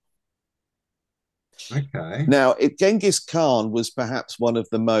 Okay. Now, Genghis Khan was perhaps one of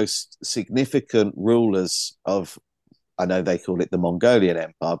the most significant rulers of, I know they call it the Mongolian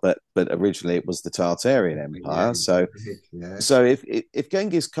Empire, but originally it was the Tartarian Yeah. Empire. So, Yeah. if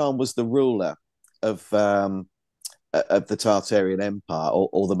Genghis Khan was the ruler of the Tartarian Empire,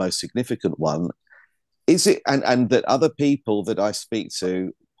 or the most significant one, is it? And that other people that I speak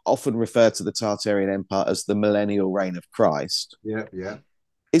to often refer to the Tartarian Empire as the millennial reign of Christ. Yeah. Yeah.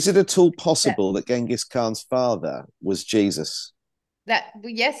 Is it at all That possible that Genghis Khan's father was Jesus?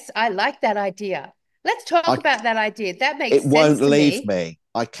 yes, I like that idea. Let's talk I about that idea. That It makes sense won't to leave me. me.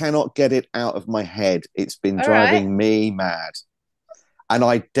 I cannot get it out of my head. It's been All right. driving me mad, and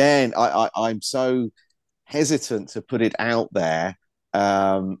I'm so hesitant to put it out there,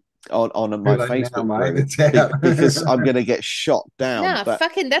 on Too my late now, Facebook mate. group, It's out. because I'm going to get shot down. Nah, But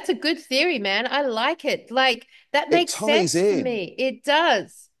fucking that's a good theory, man. I like it. Like that it makes ties sense to in, me. It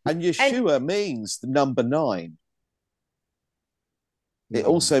does. and And Yeshua means the number nine. It No,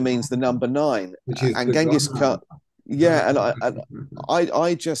 also means the number nine, which is and the Genghis God. Khan. Yeah, and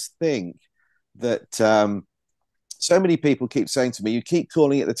I just think that. So many people keep saying to me, "You keep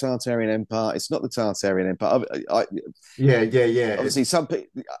calling it the Tartarian Empire. It's not the Tartarian Empire." Yeah, yeah, yeah. Obviously, some people,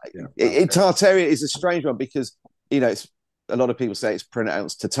 Yeah, okay. Tartaria is a strange one because it's a lot of people say it's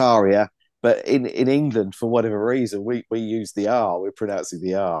pronounced Tartaria, but in England, for whatever reason, we use the R. We're pronouncing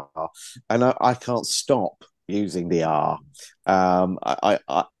the R, and I can't stop using the R.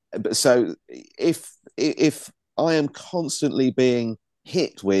 So if I am constantly being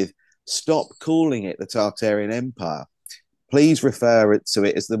hit with stop calling it the Tartarian Empire, please refer to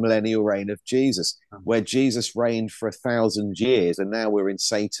it as the millennial reign of Jesus, where Jesus reigned for 1,000 years, and now we're in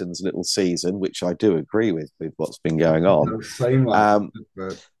Satan's little season, which I do agree with what's been going It on. does seem like Um, it,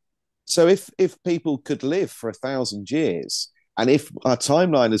 but so if people could live for 1,000 years, and if our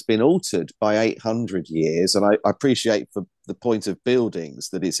timeline has been altered by 800 years, and I appreciate for the point of buildings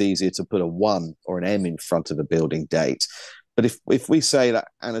that it's easier to put a 1 or an M in front of a building date. But if we say that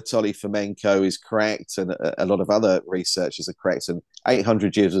Anatoly Fomenko is correct, and a lot of other researchers are correct, and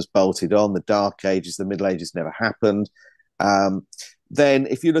 800 years was bolted on, the Dark Ages, the Middle Ages never happened, um, then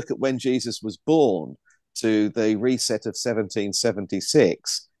if you look at when Jesus was born to the reset of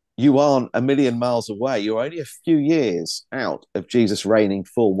 1776, you aren't a million miles away. You're only a few years out of Jesus reigning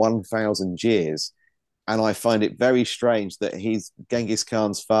for 1,000 years. And I find it very strange that he's Genghis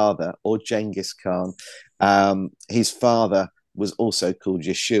Khan's father, or Genghis Khan. His father was also called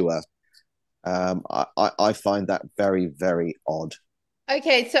Yeshua. I find that very, very odd.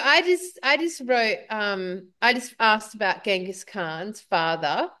 okay, so I just wrote I just asked about Genghis Khan's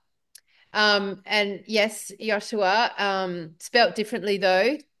father. And yes, Joshua, spelt differently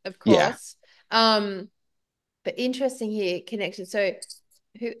though, of Yeah, course. Um, but interesting here connection. So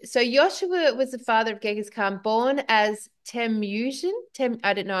Joshua was the father of Genghis Khan, born as Temujin.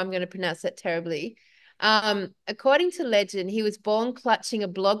 I don't know, I'm going to pronounce that terribly. According to legend, he was born clutching a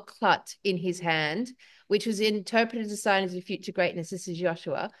blood clut in his hand, which was interpreted as a sign of his future greatness. This is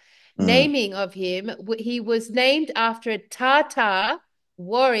Joshua. mm. Naming of him, he was named after a Tartar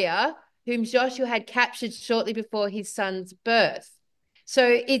warrior whom Joshua had captured shortly before his son's birth. So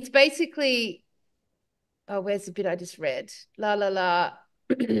it's basically, oh, where's the bit I just read? La la la.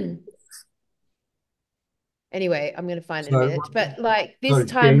 Anyway, I'm going to find it in a so minute. But like so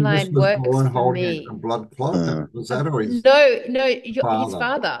this Genghis timeline was works born for holding a me. blood clot. Mm. Was that or his No, no, his father?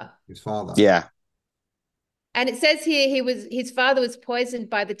 father. His father. Yeah. And it says here his father was poisoned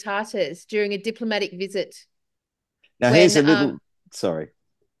by the Tartars during a diplomatic visit Now here's when a little. Sorry.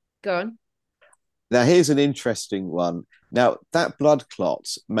 go on. Now here's an interesting one. Now, that blood clot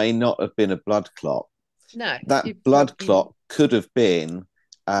may not have been a blood clot. No, That you blood probably clot could have been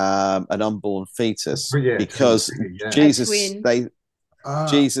an unborn fetus Yeah, because yeah. a Jesus, twin they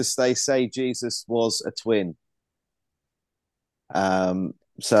Ah, Jesus, they say Jesus was a twin.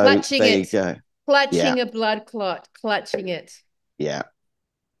 So clutching there you it, go. Yeah, clutching a blood clot, clutching it. yeah.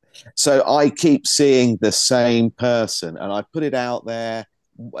 So I keep seeing the same person, and I put it out there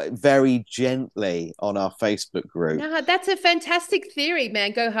very gently on our Facebook group. No, that's a fantastic theory,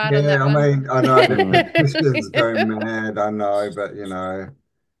 man. Go hard on yeah, that I one. mean, I know the Christians go mad, I know, but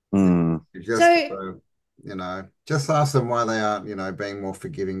Mm, you just So, gotta, just ask them why they aren't, being more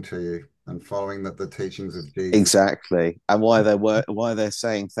forgiving to you and following the teachings of Jesus. exactly, and why they're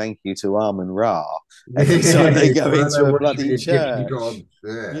saying thank you to Amun Ra every time they Yeah, go why into they a worship bloody Egyptian church. gods.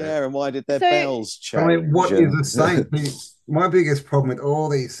 Yeah. Yeah, and why did their so bells But I mean, change? what is a And saint? My biggest problem with all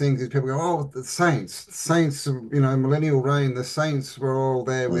these things is people go, "Oh, the saints, millennial reign. The saints were all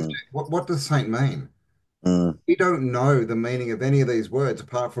there with." mm, What does saint mean? mm, We don't know the meaning of any of these words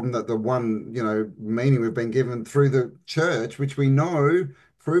apart from the one, meaning we've been given through the church, which we know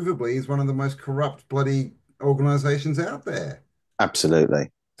provably is one of the most corrupt, bloody organizations out there.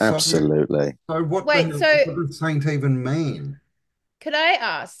 absolutely, So, absolutely. so what the wait, hell, so what does saint even mean? could I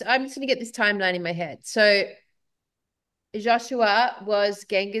ask? I'm just going to get this timeline in my head. So Joshua was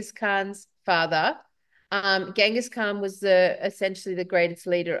Genghis Khan's father. Genghis Khan was essentially the greatest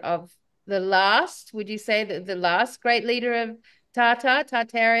leader of the last, would you say that the last great leader of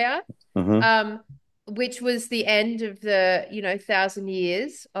Tartaria, Hmm. um, which was the end of the, 1,000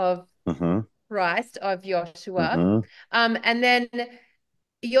 years of Hmm. Christ, of Joshua. Hmm. And then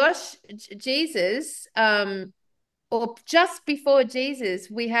Jesus, or just before Jesus,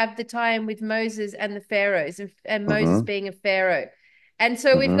 we have the time with Moses and the pharaohs, and Moses Hmm. being a pharaoh. And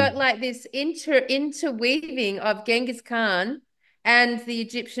so we've Hmm. got like this interweaving of Genghis Khan and the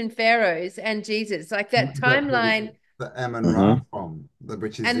Egyptian pharaohs and Jesus, like that Is that timeline. the Amun Ra Hmm. from,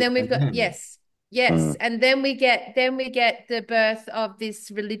 which is And the then we've got, Amen? yes, yes. And then we get the birth of this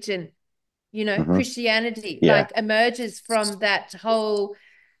religion, Hmm. Christianity, Yeah. like emerges from that whole.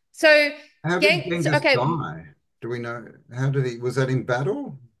 So, How did gang, so Genghis okay, die? Do we know? How did he? Was that in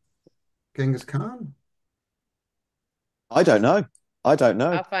battle? Genghis Khan? I don't know. I don't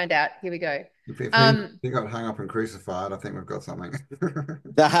know. I'll find out. Here we go. If Um, he got hung up and crucified, I think we've got something.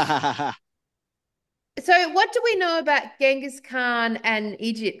 so what do we know about Genghis Khan and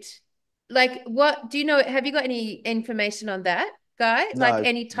Egypt? Like, what do you know? Have you got any information on that guy? Like No,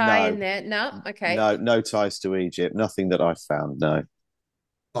 any tie no, in there? No? Okay. no, no ties to Egypt. Nothing that I've found. No.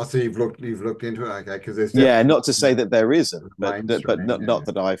 Oh, so you've looked into it, okay? Because there's Yeah, definitely not to say that there isn't, but mainstream. not Yeah,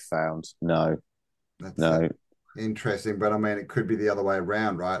 that I've found. No, that's no. interesting. But I mean, it could be the other way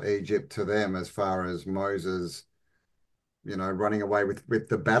around, right? Egypt to them, as far as Moses, running away with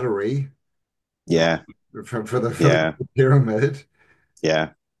the battery, right, Yeah, for the yeah, pyramid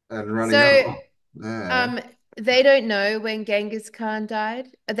yeah. and running So, off. Yeah. um, they don't know when Genghis Khan died.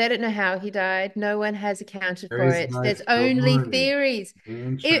 They don't know how he died. No one has accounted There for is it. no There's only story. theories.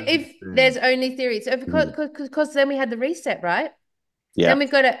 If Interesting. there's only theories, so Mm, because then we had the reset, right? yeah, Then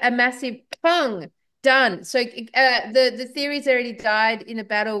we've got a massive pong done. So the theory's already died in a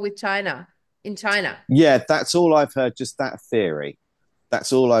battle with China in China. yeah. That's all I've heard. Just that theory.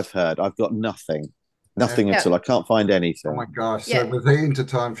 That's all I've heard. I've got nothing, And, nothing at Yeah, all. I can't find oh my anything. gosh. So yeah, was he into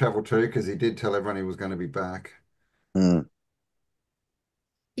time travel too? Because he did tell everyone he was going to be back. Mm,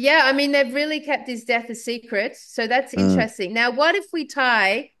 yeah. I mean, they've really kept his death a secret, so that's mm, interesting. Now, what if we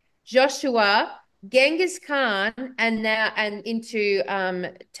tie Joshua, Genghis Khan, and into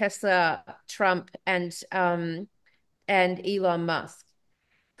Tesla, Trump, and Elon Musk?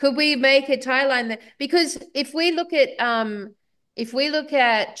 Could we make a tie line that, because if we look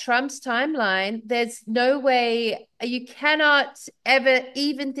at Trump's timeline, there's no way you cannot ever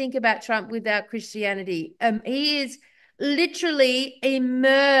even think about Trump without Christianity. He is literally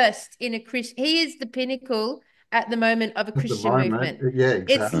immersed in a Christian. He is the pinnacle at the moment of a At the Christian moment, movement. yeah,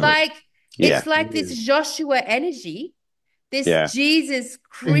 It's exactly. mm. like Yeah, it's He like this is. Joshua energy, this yeah, Jesus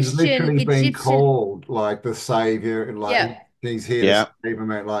He's Christian literally been Egyptian. called like the savior, and like Yeah. he's here to yeah, save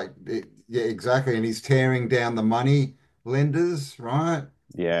him. And, yeah, exactly. And he's tearing down the money lenders, right?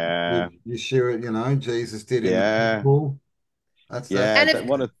 yeah, Yeshua, Jesus did in the yeah. temple. That's Yeah, And that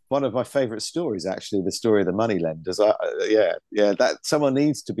if one of my favorite stories, actually, the story of the moneylenders. Yeah, yeah, that someone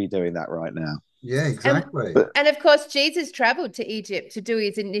needs to be doing that right now. yeah, And exactly. But and of course, Jesus traveled to Egypt to do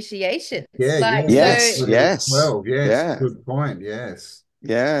his initiations. Yeah, Like yeah, yeah. so, yes, When he was yes, 12, yes, yeah, good point. Yes.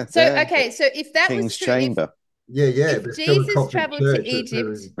 yeah, so there, the okay. So if that was King's true, if Chamber. Yeah, yeah. if There's still a Jesus Coptic traveled to church that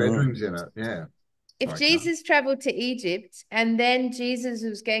has Egypt, Mm, bedrooms in it. Yeah. if Sorry, Carl. Jesus traveled to Egypt and then Jesus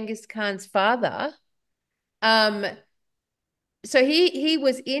was Genghis Khan's father, um, so he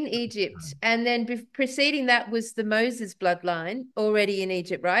was in Egypt, and then preceding that was the Moses bloodline already in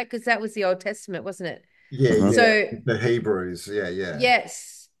Egypt, right? Because that was the Old Testament, wasn't it? Yeah, Mhm. yeah. So The Hebrews. Yeah, yeah.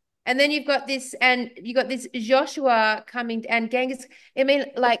 yes. And then you've got this Joshua coming and Genghis. I mean,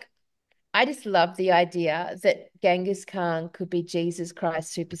 like, I just love the idea that Genghis Khan could be Jesus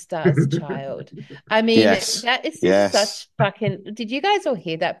Christ Superstar's child. I mean, Yes. that is just Yes. such fucking. Did you guys all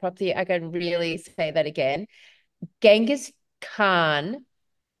hear that properly? I can really say that again. Genghis Khan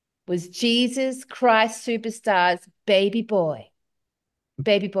was Jesus Christ Superstar's baby boy.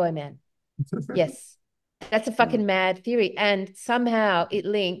 Baby boy, man. Yes. That's a Mm. fucking mad theory. And somehow it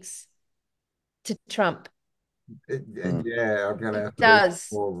links to Trump. Mm. Yeah, I'm gonna It have to do does.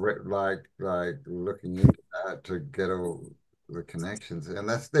 more like looking into that to get all the connections. And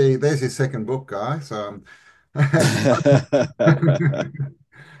there's your second book, guy. So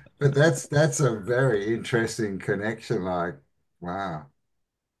but that's a very interesting connection. Like, wow,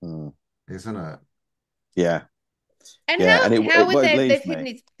 Mm. isn't it? Yeah. And Yeah. And how it would won't they've leave hidden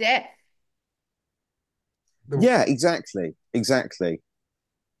me. his death? The, Yeah, exactly. Exactly.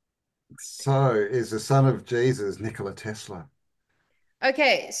 so is the son of Jesus Nikola Tesla?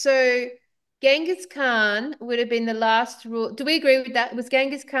 Okay, so Genghis Khan would have been the last rule. Do we agree with that? Was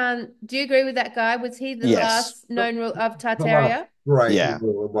Genghis Khan, do you agree with that guy? Was he the Yes. last known rule of The last Tartaria? great Yeah.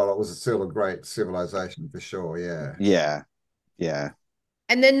 rule. Well, it was still a great civilization for sure. Yeah. Yeah. Yeah.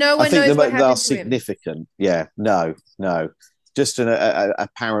 And then no I one think knows what the are happened to him. significant. Yeah. No, no. Just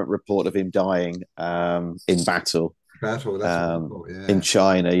apparent report of him dying in battle Battle. That's what I um, thought. in Yeah.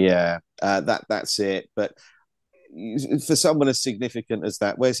 China. Yeah. That's it. But for someone as significant as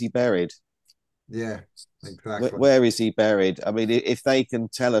that, where's he buried? Yeah. Exactly. Where is he buried? I mean, if they can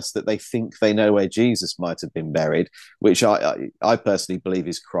tell us that they think they know where Jesus might have been buried, which I personally believe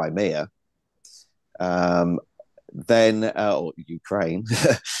is Crimea, um, then or Ukraine,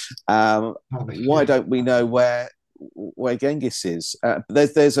 Oh, why yeah. don't we know where Genghis is?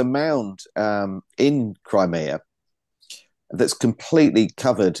 There's a mound in Crimea that's completely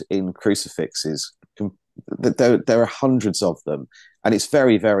covered in crucifixes. There are hundreds of them, and it's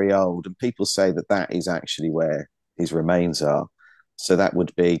very, very old. And people say that that is actually where his remains are. So that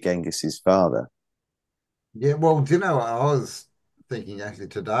would be Genghis's father. Yeah. Well, do you know what I was thinking actually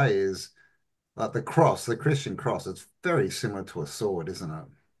today is like the cross, the Christian cross. It's very similar to a sword, isn't it?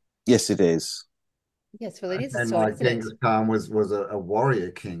 Yes, it is. Yes, well, it is a And sword, like isn't it? Genghis Khan was a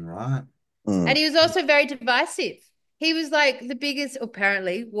warrior king, right? Mm, And he was also very divisive. He was like the biggest,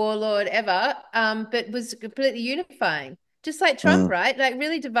 apparently, warlord ever, but was completely unifying. Just like Trump, mm, right? Like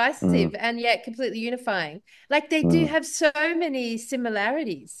really mm, divisive and yet completely unifying. Like they do mm. have so many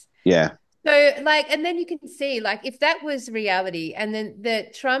similarities. Yeah. So, like, and then you can see, like, if that was reality, and then the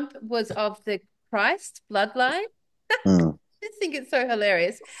Trump was of the Christ bloodline, Mm, I just think it's so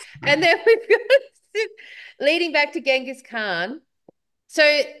hilarious. And then we've got leading back to Genghis Khan.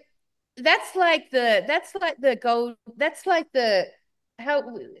 So that's like the gold. That's like the how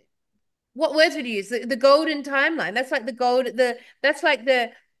what words would you use? The golden timeline. That's like the gold. That's like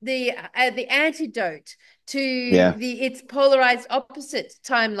the antidote to yeah. the its polarized opposite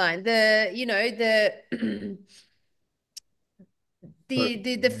timeline. The But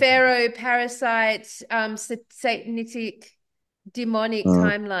the pharaoh parasite satanic demonic Mm,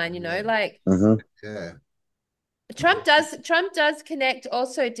 timeline. yeah, Like hmm. yeah, Trump does connect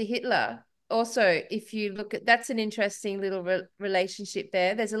also to Hitler. Also, if you look at that's an interesting little relationship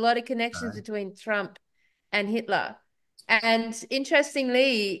there. There's a lot of connections okay. between Trump and Hitler. And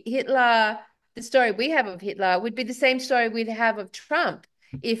interestingly, Hitler, the story we have of Hitler would be the same story we'd have of Trump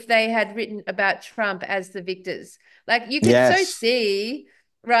if they had written about Trump as the victors. Like you could so Yes. see,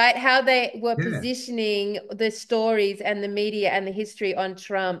 right, how they were Yeah. positioning the stories and the media and the history on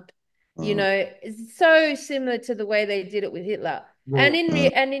Trump. Mm, It's so similar to the way they did it with Hitler. And Well,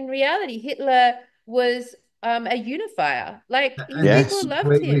 mm. in reality, Hitler was a unifier. Like and he people Yes. loved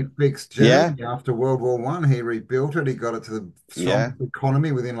completely him. fixed Yeah. Germany after World War One. He rebuilt it. He got it to the Yeah. strongest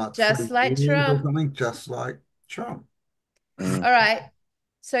economy within like Just three like years or Trump. something, just like Trump. Mm. All right.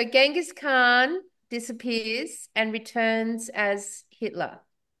 So Genghis Khan disappears and returns as Hitler.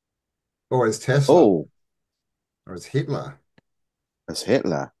 Or as Tesla, Oh, or as Hitler. that's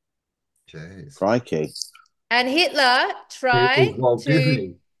Hitler. Jeez. Crikey. And He was Walt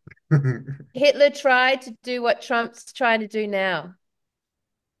Disney. Hitler tried to do what Trump's trying to do now,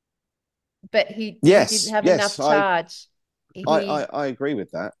 but he didn't Yes. have Yes. enough charge. He I agree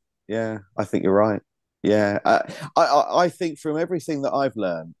with that. Yeah. I think you're right. Yeah. I think from everything that I've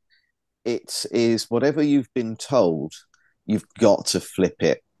learned, it is whatever you've been told, you've got to flip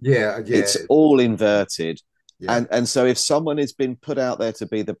it. Yeah, yeah, It's all inverted. yeah. And so if someone has been put out there to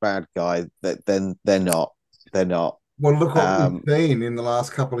be the bad guy, that then they're not. They're not. Well, look what we've Um, seen in the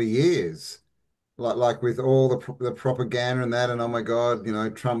last couple of years. Like with all the propaganda and that, and oh my God,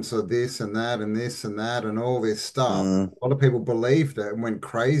 Trump's a this and that and this and that and all this stuff. mm, A lot of people believed it and went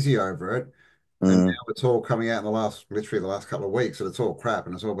crazy over it. And mm, now it's all coming out in literally the last couple of weeks, that it's all crap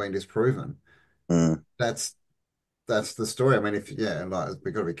and it's all been disproven. mm, That's that's the story. I mean, if yeah, like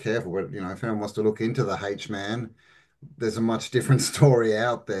we've got to be careful, but if anyone wants to look into the H man, there's a much different story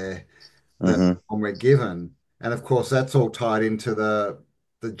out there than mm-hmm. one we're given. And of course, that's all tied into the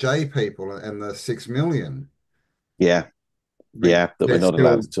J people and the 6 million, Yeah, which yeah, that we're they're not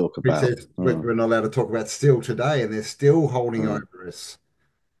allowed still, to talk which about. they're, we're not allowed to talk about still today, and they're still holding Mm, over us.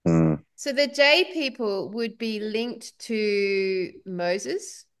 mm. So the J people would be linked to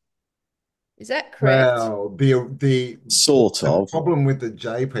Moses. Is that correct? Well, Sort the of. problem with the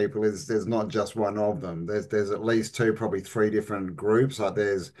J people is there's not just one of them. There's at least two, probably three different groups. Like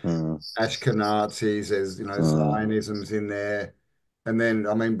there's Mm, Ashkenazis, there's mm, Zionism's in there, and then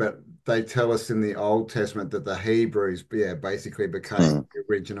I mean, but they tell us in the Old Testament that the Hebrews, yeah, basically became mm, the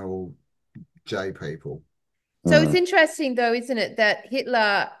original J people. So it's mm, interesting, though, isn't it, that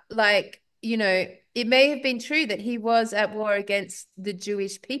Hitler, like, it may have been true that he was at war against the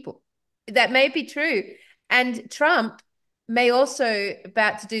Jewish people. That may be true. And Trump may also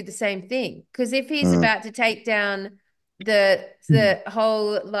about to do the same thing. Because if he's mm, about to take down the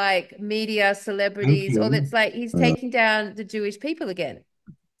whole like media celebrities, or Thinking, that's like he's mm. taking down the Jewish people again.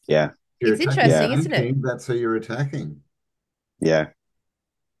 Yeah, you're It's attacking yeah, interesting, isn't it? thinking, that's who you're attacking. yeah.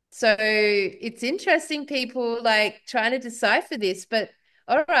 So it's interesting, people like trying to decipher this. But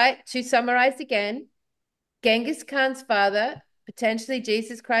all right, to summarize again, Genghis Khan's father, potentially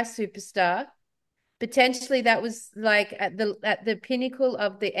Jesus Christ superstar. Potentially that was like at the pinnacle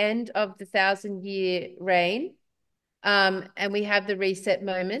of the end of the 1,000 year reign. And we have the reset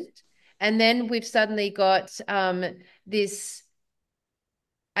moment. And then we've suddenly got this,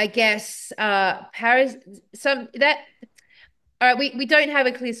 I guess, Paris, some that all right, we don't have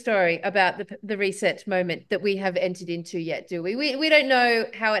a clear story about the reset moment that we have entered into yet, do we? We don't know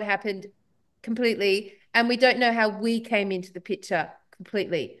how it happened completely, and we don't know how we came into the picture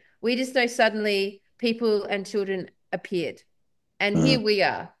completely. We just know suddenly people and children appeared, and here Mm, we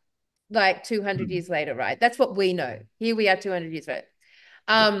are, like 200 Hmm. years later, right? That's what we know. Here we are 200 years later.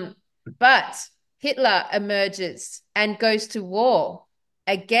 Yeah. Um, but Hitler emerges and goes to war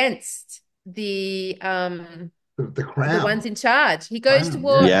against The the crown, ones in charge. He goes to crown,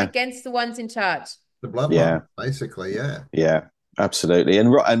 war yeah. yeah, against the ones in charge. The yeah, bloodline, basically, yeah. yeah. Absolutely.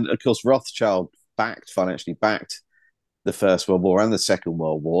 And of course, Rothschild financially backed the First World War and the Second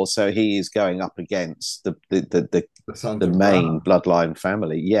World War. So he is going up against The sons the of main Ra. bloodline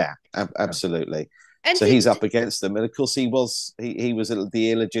family. Yeah, Yeah. absolutely. And So he's did up against them, and of course he was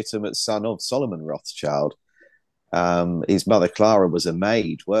the illegitimate son of Solomon Rothschild. His mother Clara was a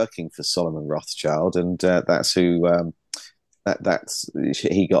maid working for Solomon Rothschild, and that's who that's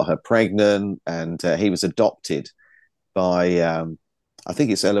he got her pregnant, and he was adopted by I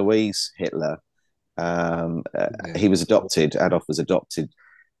think it's Eloise Hitler. Yeah. He was adopted. Adolf was adopted.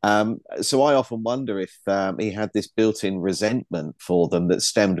 So I often wonder if he had this built-in resentment for them that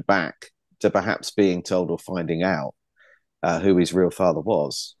stemmed back to perhaps being told or finding out who his real father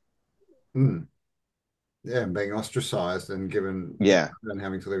was. Mm. Yeah, and being ostracized and given, Yeah, and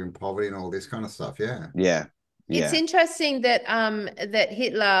having to live in poverty and all this kind of stuff. Yeah. yeah, it's yeah, interesting that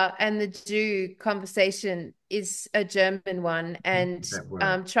Hitler and the Jew conversation is a German one, and That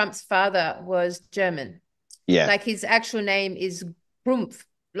word. Trump's father was German. yeah, Like his actual name is Grumpf,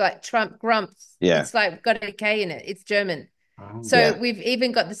 like Trump Grumpf. yeah, It's like got a K in it. It's German. Oh. So yeah, we've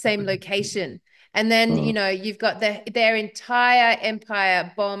even got the same location. And then, mm, you've got their entire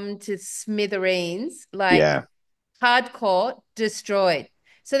empire bombed to smithereens, like yeah, hardcore, destroyed.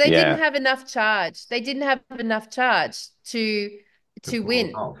 So they didn't yeah. have enough charge. They didn't have enough charge to To to pull it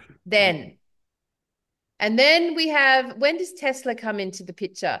win off. then. And then we have, when does Tesla come into the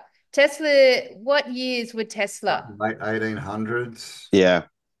picture? Tesla, what years were Like Tesla? late 1800s. Yeah,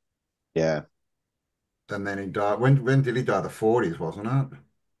 yeah. And then he died. When did he die? The 40s, wasn't it?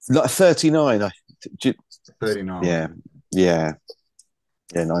 Like 39. Yeah, 39. yeah, yeah.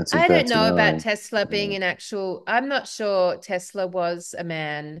 I don't know about 1939. Tesla being Yeah. an actual, I'm not sure Tesla was a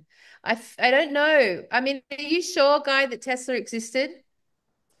man. I don't know. I mean, are you sure, Guy, that Tesla existed?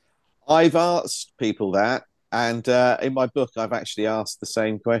 I've asked people that, and in my book, I've actually asked the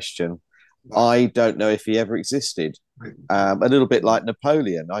same question. Like, I don't know if he ever existed. A little bit like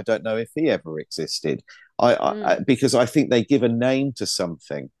Napoleon. I don't know if he ever existed. Mm. Because I think they give a name to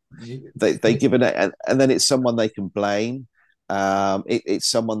something. They give it, and then it's someone they can blame. It's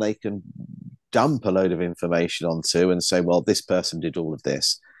someone they can dump a load of information onto and say, well, this person did all of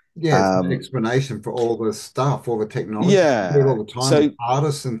this. yeah, it's an Um, explanation for all the stuff, all the technology. We do it yeah. all the time with So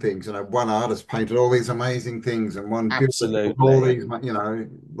artists and things. One artist painted all these amazing things, and one builder built all absolutely. these,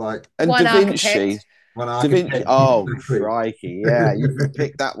 like And Da One Vinci, architect. one Da Vinci. architect. Oh, Exactly. crikey! Yeah, you can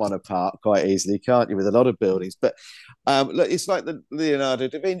pick that one apart quite easily, can't you? With a lot of buildings, but look, it's like the Leonardo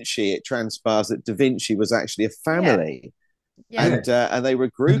da Vinci. It transpires that Da Vinci was actually a Yeah. family, Yeah. Yeah. and they were a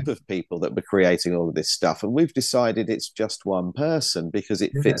group of people that were creating all of this stuff. And we've decided it's just one person because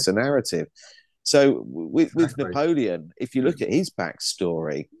it Yeah, fits a narrative. So with exactly. Napoleon, if you look at his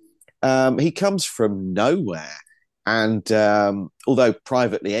backstory, he comes from nowhere. And although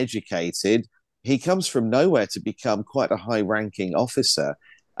privately educated, he comes from nowhere to become quite a high ranking officer.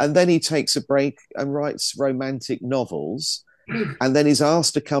 And then he takes a break and writes romantic novels. And then he's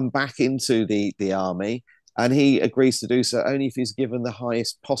asked to come back into the army. And he agrees to do so only if he's given the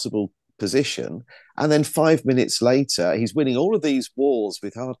highest possible position. And then 5 minutes later, he's winning all of these wars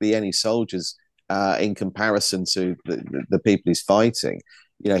with hardly any soldiers in comparison to the people he's fighting.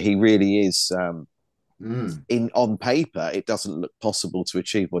 He really is Mm. in on paper. It doesn't look possible to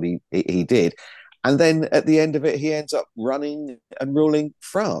achieve what he did. And then at the end of it, he ends up running and ruling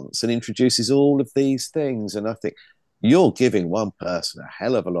France and introduces all of these things. And I think you're giving one person a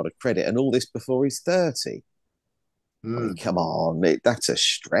hell of a lot of credit, and all this before he's 30. I mean, Mm. come on, that's a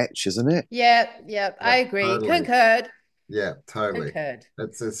stretch, isn't it? Yeah. Yeah. Yeah, I agree. totally. Concurred. Yeah, totally. Concurred.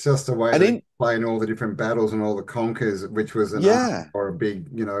 It's just a way And to in explain all the different battles and all the conquers, which was an army yeah, or a big,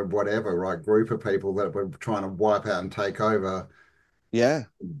 whatever, right, group of people that were trying to wipe out and take over yeah.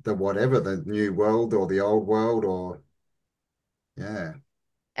 the new world or the old world or yeah.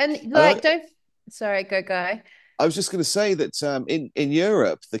 And And like, don't, sorry, go, Guy. I was just going to say that in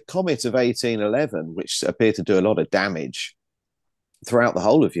Europe, the comet of 1811, which appeared to do a lot of damage throughout the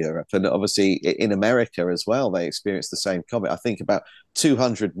whole of Europe, and obviously in America as well, they experienced the same comet. I think about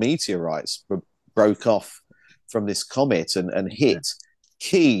 200 meteorites broke off from this comet and Yeah. hit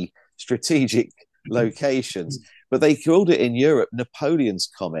key strategic locations. But they called it in Europe Napoleon's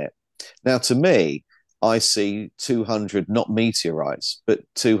comet. Now, to me, I see 200 not meteorites, but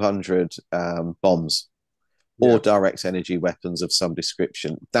 200 bombs or Yeah. direct energy weapons of some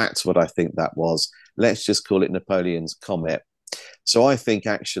description. That's what I think that was. Let's just call it Napoleon's comet. So I think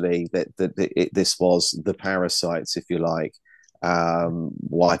actually that this was the parasites, if you like,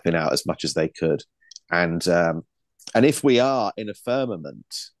 wiping out as much as they could, and um, and if we are in a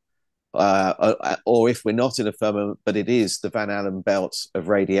firmament, or if we're not in a firmament, but it is the Van Allen belt of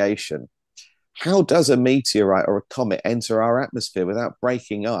radiation, how does a meteorite or a comet enter our atmosphere without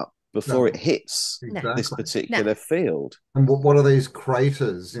breaking up before it No, hits Nah, this exactly. nah. particular field? And what are these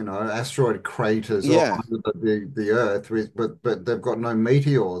craters, asteroid craters all Yeah. under the Earth, but they've got no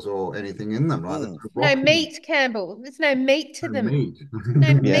meteors or anything in them, right? There's Mm. no No rocks in them, meat, Campbell. There's no meat to no them. meat. No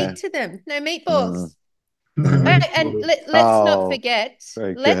Yeah. meat to them. No Mm. meatballs. No Mm. meat. And Oh,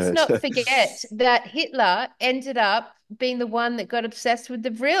 very let's good. not forget that Hitler ended up being the one that got obsessed with the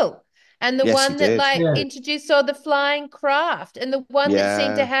vril and the Yes, he one that did. like Yeah, introduced all the flying craft and the one that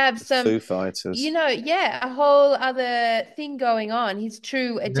seemed to Yeah, have the some, Foo Fighters. yeah, a whole other thing going on, his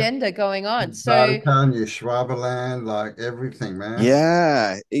true yeah. agenda going on. So Vatican, your Schwaberland, like everything, man.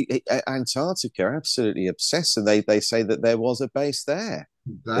 Yeah, Antarctica, absolutely obsessed, and they say that there was a base there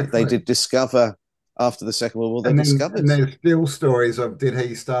that they Exactly. did discover after the Second World War. They And discovered. there's still stories of did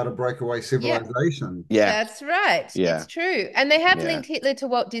he start a breakaway yeah, civilization? Yeah, that's right. It's yeah, true. And they have yeah. linked Hitler to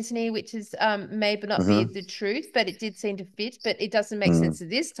Walt Disney, which is may not be Mm-hmm. the truth, but it did seem to fit, but it doesn't make Mm. sense to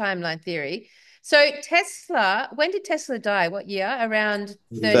this timeline theory. So Tesla, when did Tesla die? What year? Around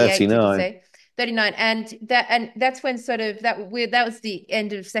 38, did you 39. say? 39. And that's when sort of that was the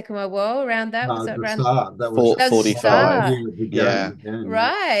end of Second World War, around that. Was No, that the around start. That was that was the 45. start? year it Yeah, began, yeah.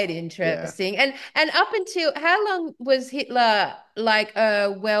 Right, yeah. interesting. And up until how long was Hitler like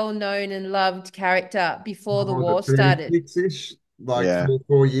a well-known and loved character before the What was war it, started? 36-ish? Like Yeah. 3 or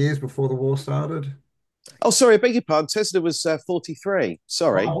 4 years before the war started? Oh, sorry, I beg your pardon. Tesla was 43.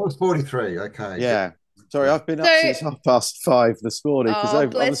 Sorry. Oh, it was 43. Okay, good. Yeah. Sorry, Good. I've been up So, since 5:30 this morning because oh,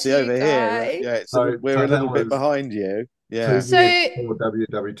 bless obviously you, over here, Guy. yeah, we're So a that little bit was behind you. two Yeah. years So before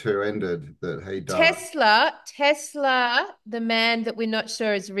WW2 ended that he died. Tesla, the man that we're not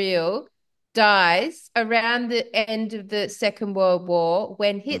sure is real, dies around the end of the Second World War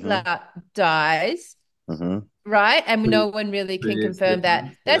when Hmm. Hitler dies. Hmm. right? And two, no one really can 2 years confirm that.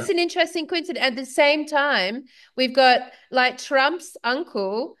 difference. Yeah. That's an interesting coincidence. At the same time, we've got like Trump's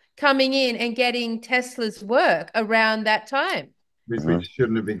uncle coming in and getting Tesla's work around that time. Hmm. Which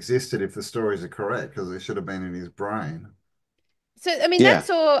shouldn't have existed if the stories are correct, because it should have been in his brain. So, I mean, Yeah, that's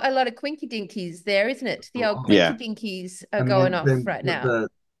all a lot of quinky dinkies there, isn't it? The old Right. quinky yeah. dinkies are And going off then right now.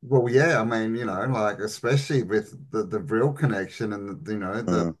 well, yeah, I mean, like especially with the real connection and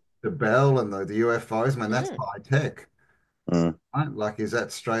Mm, the bell and the UFOs, man, that's Mm. high tech. mm. Right? Like, is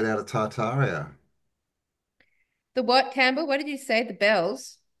that straight out of Tartaria? The what, Campbell? What did you say? The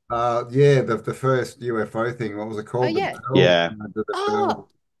bells? Yeah, the first UFO thing, what was it Oh, called? The yeah. bell, Yeah. the Oh, bell,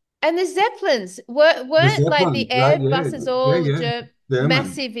 and the Zeppelins the weren't like Zeppelin, the right? Yeah, Airbuses yeah, all yeah.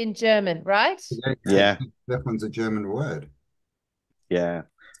 German. massive in German, right? Yeah, yeah. Yeah, Zeppelin's a German word. yeah.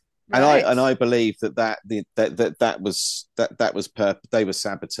 And Right. I believe that was they were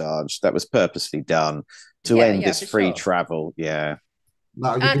sabotaged. That was purposely done to Yeah, end yeah, this for free sure. travel. Yeah,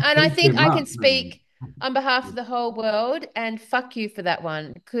 No, you can And I see too think I can much, man. speak on behalf of the whole world and fuck you for that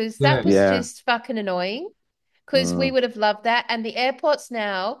one because Yeah, that was yeah. just fucking annoying because we Mm, would have loved that. And the airports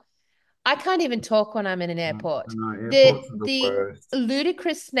now, I can't even talk when I'm in an I airport. know airports are the The worst.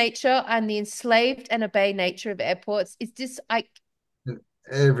 ludicrous nature and the enslaved and obey nature of airports is just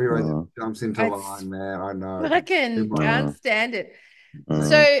Everyone just mm, jumps into I line, man. I know. Too fucking much. can't mm, stand it.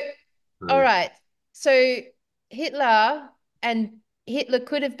 So, mm, all So, right. So Hitler and Hitler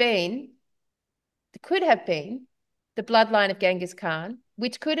could have been the bloodline of Genghis Khan,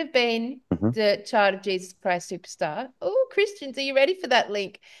 which could have been mhm. the child of Jesus Christ superstar. Oh, Christians, are you ready for that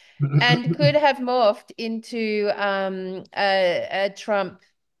link? And could have morphed into a Trump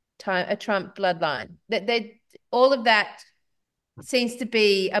bloodline. That they all of that seems to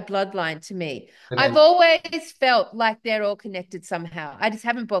be a bloodline to me. and I've then, always felt like they're all connected somehow. I just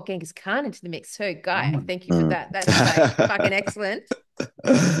haven't brought Genghis Khan into the mix. So, Guy, oh, thank you for Mm. that. That's like fucking excellent.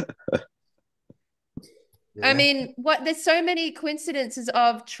 I yeah. mean, there's so many coincidences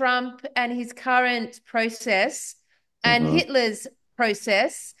of Trump and his current process and Mhm. Hitler's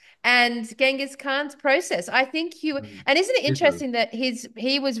process and Genghis Khan's process. I think Mm. and isn't it Hitler. interesting that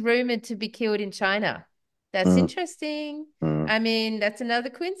he was rumored to be killed in China? That's Mm, interesting. mm. I mean, that's another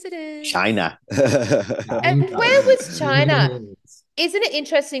coincidence. China. And China. where was China? Yes. Isn't it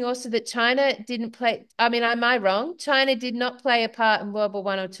interesting also that China didn't play? I mean, am I wrong? China did not play a part in World War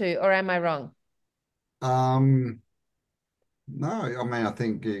One or two, or am I wrong? Um, no, I mean, I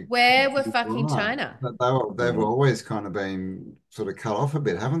think Where were it's fucking right. China? But they've Mm. always kind of been sort of cut off a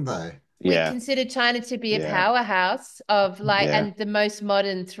bit, haven't they? We Yeah, considered China to be a yeah, powerhouse of like, yeah. and the most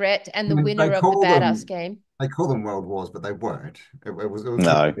modern threat and I the mean, winner of the badass game. they call them world wars, but they weren't. It was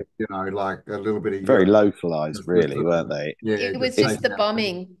No, really, like a little bit of very Europe, localized, just really, weren't they? yeah, It was just just the taking out.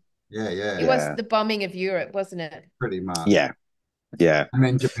 bombing. Yeah, It yeah, was Yeah, the bombing of Europe, wasn't it? pretty much. yeah, yeah. And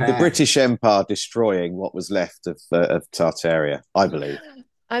then The Japan. British Empire destroying what was left of Tartaria, I believe.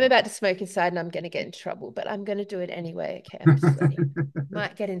 I'm about to smoke inside and I'm going to get in trouble, but I'm going to do it anyway. Okay, I'm just letting.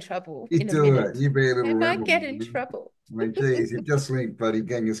 Might get in trouble You in a do it. minute. You be a little I might rebel, get in man. trouble. I mean, geez, you've just linked buddy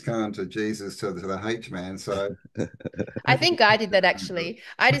Genghis Khan to Jesus to the H man. So I think I did that actually.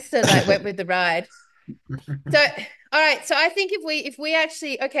 I just like went with the ride. So, all right. So I think if we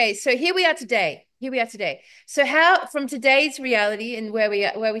actually okay, so here we are today. Here we are today. So how from today's reality and where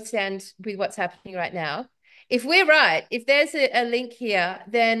we stand with what's happening right now, if we're right, if there's a link here,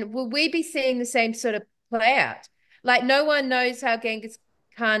 then will we be seeing the same sort of play out? Like no one knows how Genghis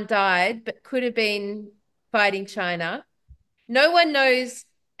Khan died, but could have been fighting China. No one knows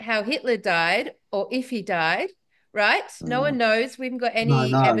how Hitler died or if he died, right? No Mm. one knows. We haven't got no, any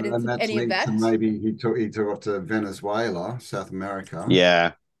no, evidence and of that's any of linked to that. maybe he took off to Venezuela, South America,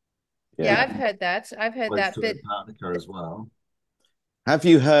 Yeah, Yeah, yeah. I've heard that. I've heard close that. to But Antarctica as well. Have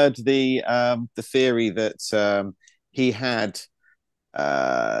you heard the theory that he had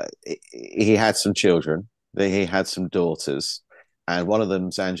he had some children, that he had some daughters, and one of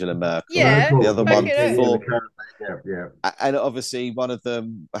them's Angela Merkel, the yeah, Merkel, other yeah, one fucking yeah, yeah, the for, current, yeah, yeah. and obviously one of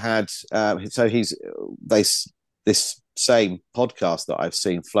them had. So they this same podcast that I've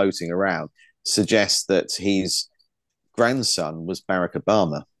seen floating around suggests that his grandson was Barack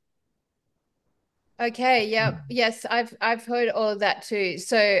Obama. okay. Yeah. Yes, I've heard all of that too.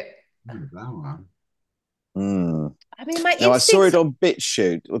 So That one. Mm. I mean my Now I saw instincts it on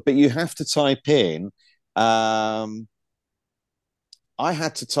BitChute, but you have to type in. Um, I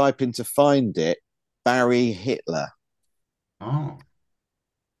had to type in to find it. Barry Hitler. Oh,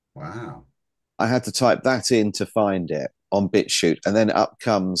 wow. I had to type that in to find it on BitChute, and then up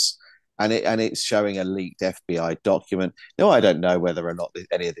comes and it's showing a leaked FBI document. No, I don't know whether or not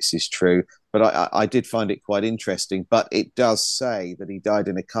any of this is true, but I did find it quite interesting. But it does say that he died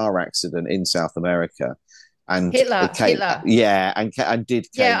in a car accident in South America, and Hitler, it came, Hitler. yeah,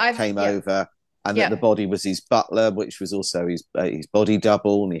 Yeah, came yeah, over, and that the yeah. body was his butler, which was also his body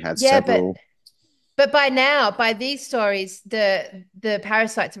double, and he had Yeah, several. but by now, by these stories, the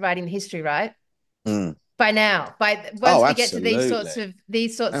parasites are writing the history, right? Mm. By now, by once Oh, we get to absolutely,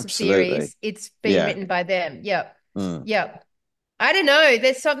 these sorts of absolutely, theories, it's been yeah. written by them. Yep. Mm. Yep. I don't know.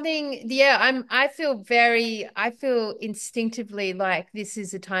 There's something, yeah, I feel instinctively like this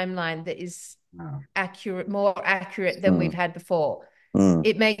is a timeline that is Oh. accurate, more accurate than we've Mm. had before. Mm.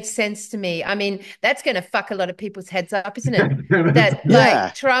 It makes sense to me. I mean, that's going to fuck a lot of people's heads up, isn't it? That Yeah,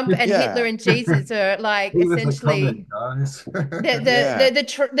 like Trump and Hitler yeah, and Jesus are like Leave us a essentially comment, guys. yeah.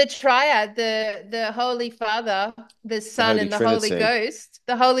 the triad, the Holy Father, the The Son, Holy and the Holy Trinity. Ghost,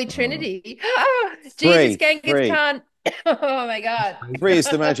 the Holy Mm. Trinity. Oh, Jesus, Three, Genghis three. Khan. Oh my God. Three is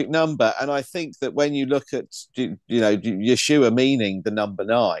the magic number, and I think that when you look at Yeshua meaning the number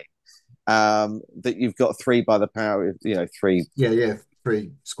nine, that you've got three by the power of three. Yeah, yeah,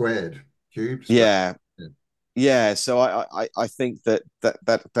 3 squared cubes. But Yeah, yeah. yeah. So I think that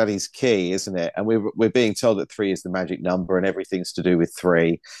is key, isn't it? And we're being told that three is the magic number, and everything's to do with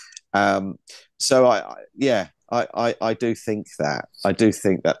three. Um, so yeah, I do think that. I do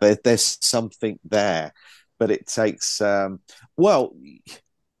think that there's something there, but it takes well,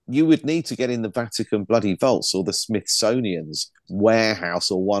 you would need to get in the Vatican bloody vaults or the Smithsonian's warehouse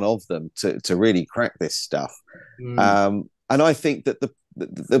or one of them to really crack this stuff. Mm. And I think that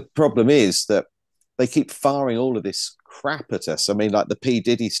the problem is that they keep firing all of this crap at us. I mean, like the P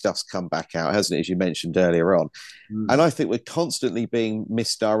Diddy stuff's come back out, hasn't it? As you mentioned earlier on, and Mm. I think we're constantly being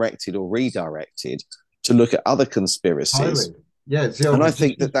misdirected or redirected to look at other conspiracies. Totally. Yeah, it's the And old I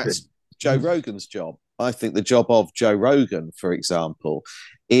think that magician's trick. that's Joe Rogan's job. I think the job of Joe Rogan, for example,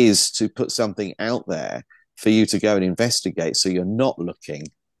 is to put something out there for you to go and investigate so you're not looking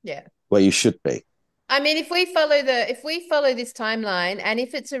Yeah. where you should be. I mean, if we follow this timeline, and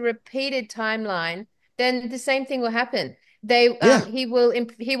if it's a repeated timeline, then the same thing will happen. Yeah. He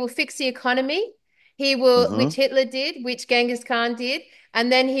will fix the economy. He will, Mm-hmm. which Hitler did, which Genghis Khan did,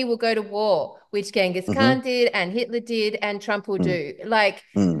 and then he will go to war, which Genghis Mm-hmm. Khan did, and Hitler did, and Trump will Mm. do. Like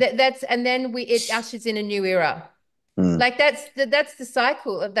Mm. that's, and then we it ushers in a new era. Mm. Like that's the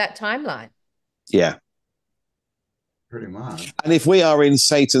cycle of that timeline. Yeah. Pretty much. And if we are in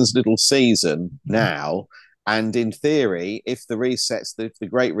Satan's little season now, and in theory, if the great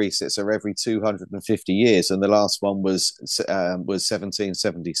resets are every 250 years, and the last one was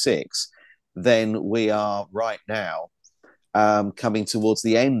 1776, then we are right now coming towards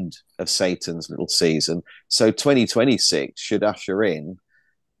the end of Satan's little season. So 2026 should usher in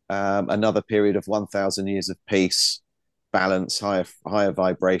another period of 1,000 years of peace, balance, higher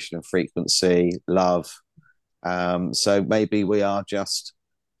vibration and frequency, love. So maybe we are just,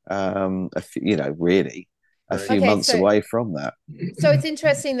 really a Very few Okay, months so away from that. it's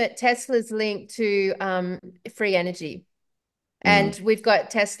interesting that Tesla's linked to free energy. Mm, And we've got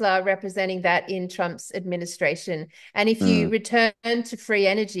Tesla representing that in Trump's administration. And if you mm, return to free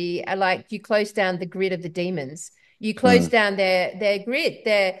energy, like you close down the grid of the demons, you close mm, down their grid,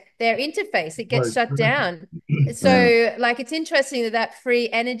 their interface, it gets close. shut down. mm, So, like, it's interesting that free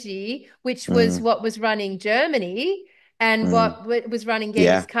energy, which was mm, what was running Germany and mm. what was running Genghis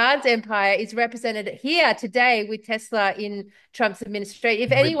Yeah, Khan's empire, is represented here today with Tesla in Trump's administration. If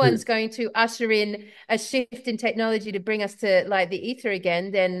Which is, anyone's going to usher in a shift in technology to bring us to like the ether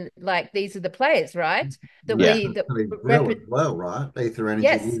again, then like these are the players, right? That and it's yeah, we that literally rep Vril as well, right? Ether energy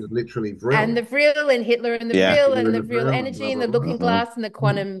yes, is literally and Vril. the Vril and Hitler and the yeah. Vril Hitler and and the the Vril Vril and energy blah and blah the blah. looking Mm-hmm, glass and the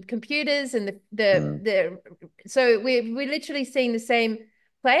quantum computers and mm, the so we're literally seeing the same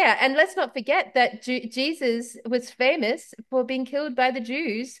player. And let's not forget that Jesus was famous for being killed by the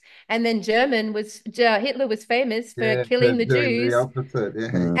Jews, and then Hitler was famous for Yeah, for killing the doing the Jews. opposite. Yeah,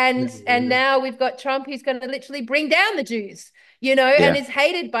 mm. yeah, And yeah. now we've got Trump who's going to literally bring down the Jews, and Yeah, is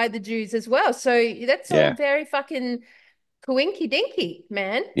hated by the Jews as well. So that's all yeah, very fucking coinky dinky,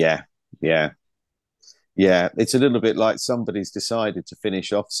 man. yeah, yeah, yeah. It's a little bit like somebody's decided to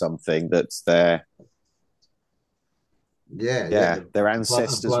finish off something that's Yeah, yeah. their A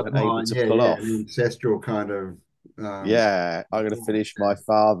ancestors weren't able bloodline, to yeah, pull yeah, an off. ancestral kind of Yeah, I'm going to finish yeah. my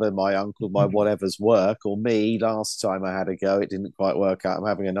father, my uncle, my whatever's work, or me. Last time I had a go, it didn't quite work out. I'm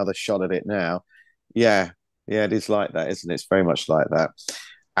having another shot at it now. Yeah, yeah, it is like that, isn't it? It's very much like that.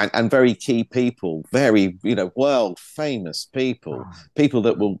 And very key people, very world famous people, Oh, people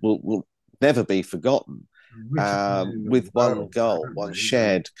that will never be forgotten. richest man in the with one world, goal, one apparently.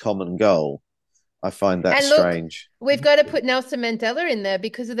 shared common goal. I find that And look, strange. we've got to put Nelson Mandela in there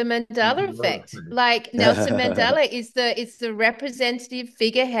because of the Mandela effect. Like Nelson Mandela is the representative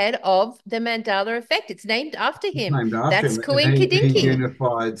figurehead of the Mandela effect. It's named after It's him. named after That's him, and he Dinky.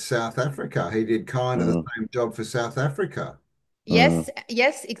 unified South Africa. He did kind of the Mm, same job for South Africa. mm. Yes,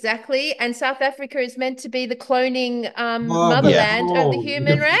 yes, exactly. And South Africa is meant to be the cloning Oh my Yeah, motherland of the God.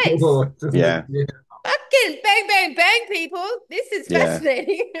 human race. yeah, Yeah. Fucking bang, bang, bang, people. This is yeah,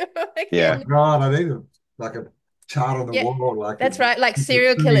 fascinating. Oh yeah, Fucking, God, I need like a chart on the yeah, wall, like that's right. Like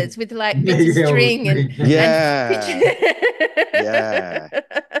serial yeah, killers with like bits of yeah, all the string and picture. yeah, yeah.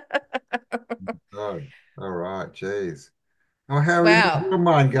 Oh, all right, geez. Oh, how is Wow. your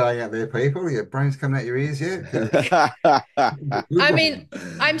mind going out there, people? Your brain's coming out your ears yet? Because good I mean, one.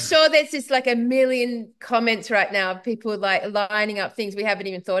 I'm sure there's just like a million comments right now of people like lining up things we haven't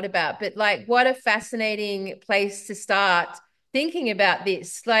even thought about. But like, what a fascinating place to start thinking about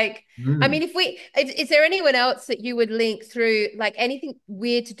this. Like, I Mm. mean, is there anyone else that you would link through like anything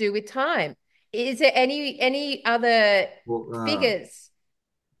weird to do with time? Is there any other Well, figures?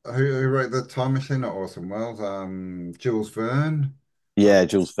 who wrote the Time Machine? Not Orson Welles. Jules Verne. Uh, Yeah,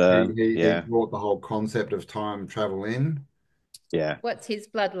 Jules Verne. he Yeah, brought the whole concept of time travel in. yeah. What's his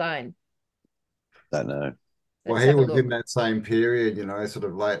bloodline? Don't know. Well, Let's he have a was in look. that same period, sort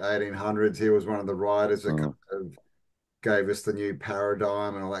of late 1800s. He was one of the writers that kind Mm, of gave us the new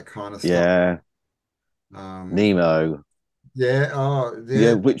paradigm and all that kind of stuff. yeah, Um, Nemo. yeah, oh,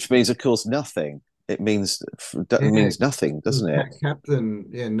 Yeah, yeah, which means, of course, nothing. It means yeah. means nothing, doesn't it? Captain,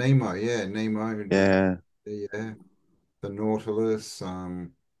 yeah, Nemo, Yeah. yeah, the Nautilus.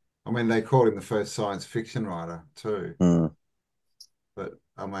 I mean, they called him the first science fiction writer too. Mm, But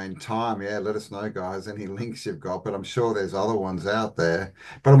I mean, time, yeah, let us know, guys, any links you've got. But I'm sure there's other ones out there.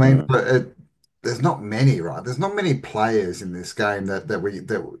 But I mean, mm, there's not many, right? There's not many players in this game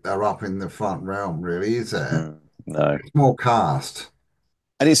that are up in the front realm, really, is there? no. Small cast.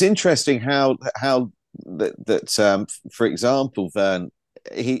 And it's interesting how that for example, Verne,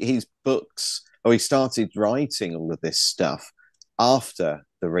 his books, or he started writing all of this stuff after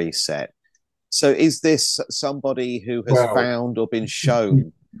the reset. So is this somebody who has Well, found or been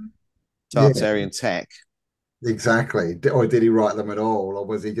shown yeah, Tartarian tech? exactly. Or did he write them at all, or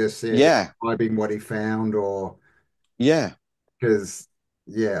was he just Yeah, describing what he found, or yeah. because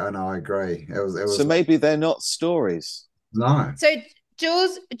yeah, I know, I agree. It So was maybe they're not stories. no. So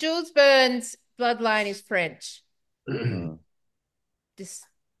Jules Verne's bloodline is French. Mm, Just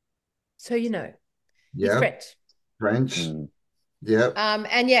so you know, he's Yep, French. French. mm, Yep.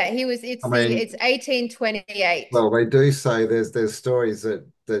 And yeah, I mean, it's 1828. well, they do say there's stories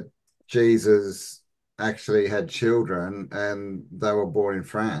that Jesus actually had children and they were born in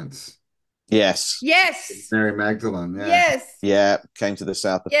France. yes. Yes. Mary Magdalene, yeah. Yes. Yeah, came to the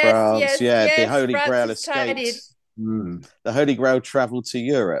south of Yes, France. yes, Yeah, the yes. Holy Grail Francis escaped. tided. Mm, The Holy Grail travelled to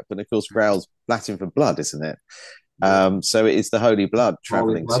Europe, and of course, Grail's Latin for blood, isn't it? yeah. So it is the Holy Blood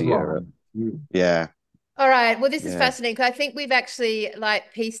Holy travelling to Europe. bloodline. Mm. Yeah, All right. Well, this is yeah, fascinating because I think we've actually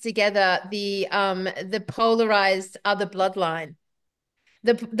like pieced together the polarized other bloodline.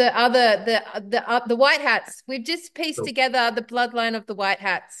 The white hats. We've just pieced So, together the bloodline of the white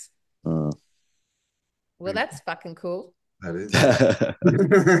hats. mm. Well, that's fucking cool. that is,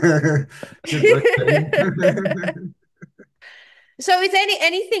 yeah. Good work, team. So is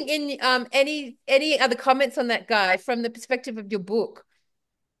anything in any other comments on that guy from the perspective of your book?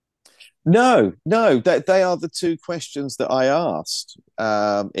 No, no, they are the two questions that I asked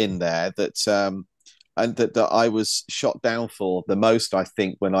in there that I was shot down for the most. I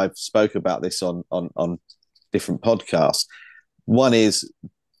think when I've spoke about this on different podcasts. One is,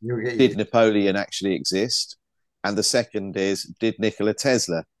 You'll get did you. Napoleon actually exist? And the second is, did Nikola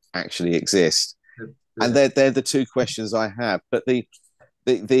Tesla actually exist? And Yeah. they're the two questions I have. But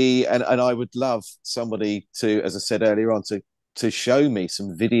and I would love somebody to, as I said earlier on, to show me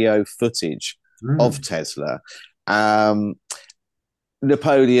some video footage of Mm. Tesla. Um,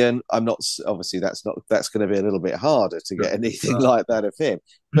 Napoleon, I'm not, obviously that's going to be a little bit harder to get anything like that of him.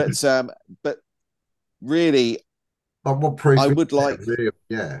 But really, But what proof I is would there, like, really?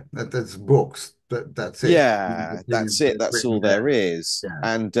 Yeah, that's books. That's it. yeah, that's Opinions it. get That's written all there down. is. Yeah.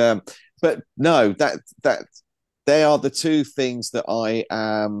 And but no, that they are the two things that I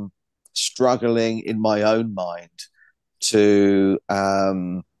am struggling in my own mind to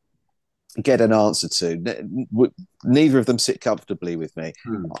get an answer to. Neither of them sit comfortably with me.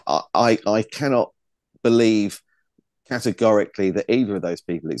 Hmm. I cannot believe categorically that either of those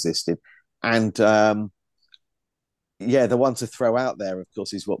people existed. And yeah, the one to throw out there, of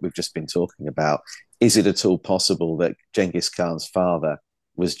course, is what we've just been talking about. is it at all possible that Genghis Khan's father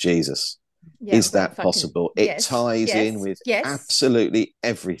was Jesus? Yeah, Is well, that fucking possible? It yes, ties in yes, with yes, absolutely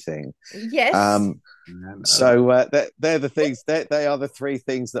everything. yes. Um, And, so they're the things. They are the three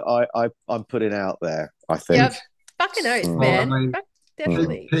things that I'm putting out there. I think. Yep. Fucking oath, well, I Mm, man. mean, Fuck,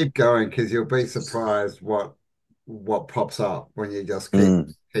 mm, definitely. keep going because you'll be surprised what pops up when you just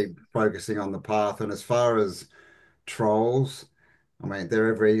mm, keep focusing on the path. And as far as trolls, I mean, they're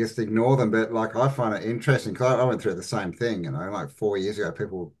every just ignore them. But like, I find it interesting because I went through the same thing. Like 4 years ago,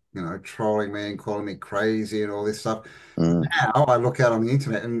 people trolling me and calling me crazy and all this stuff. mm. Now I look out on the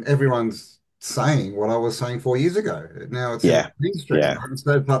internet and everyone's saying what I was saying 4 years ago. Now it's in the Yeah, mainstream, yeah, right?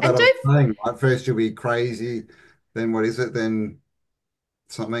 So it's like that And old don't saying, right? First you'll be crazy, then what is it? Then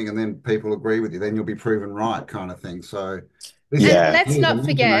something, and then people agree with you. Then you'll be proven right, kind of thing. So this is and yeah, let's the not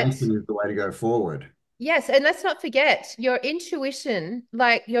forget. imagination is the way to go forward. Yes, and let's not forget your intuition,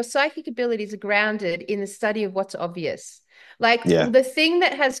 like your psychic abilities are grounded in the study of what's obvious. Like yeah. the thing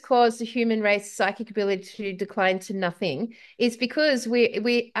that has caused the human race psychic ability to decline to nothing is because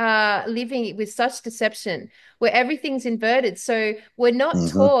we are living with such deception where everything's inverted. So we're not Hmm.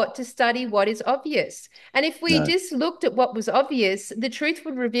 taught to study what is obvious. And if we No, just looked at what was obvious, the truth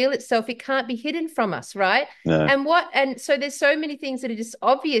would reveal itself. It can't be hidden from us, right? no, And so there's so many things that are just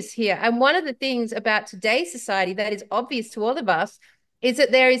obvious here. And one of the things about today's society that is obvious to all of us is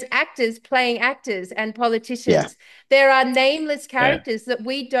that there is actors playing actors and yeah, politicians. There are nameless yeah, characters that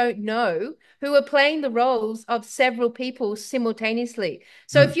we don't know who are playing the roles of several people simultaneously.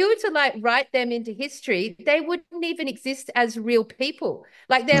 So Mm, if you were to like write them into history, they wouldn't even exist as real people.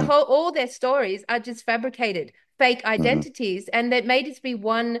 Like mm, all their stories are just fabricated, fake hmm, identities, and that may just be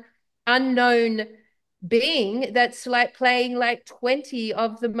one unknown being that's like playing like 20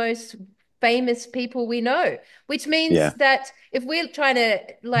 of the most famous people we know, which means yeah, that if we're trying to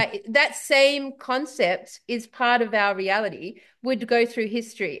like that same concept is part of our reality would go through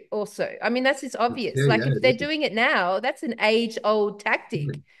history also. I mean, that's just obvious. yeah, Like yeah, if they're it is. doing it now, that's an age old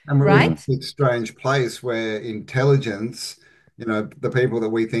tactic, And we're in mm, right? this strange place where intelligence, the people that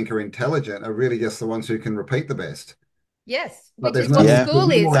we think are intelligent are really just the ones who can repeat the best. Yes, But which is what there's yeah. school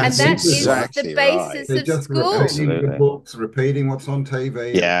no is. more And That's that inventors, is right? the exactly right. basis They're of just school. repeating the Absolutely. books, repeating what's on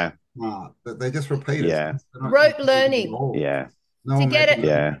TV, and Yeah, smart. They just repeat it. yeah, They're not Rote intelligent at learning. all. yeah, No To get it. imagination.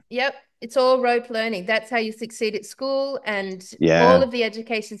 yeah, Yep, it's all rote learning. That's how you succeed at school and all yeah. of the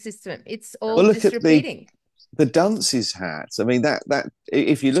education system. It's all Well, look just at repeating. the dunce's hat. I mean, that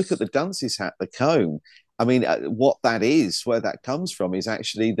if you look at the dunce's hat, the comb. I mean, what that is, where that comes from, is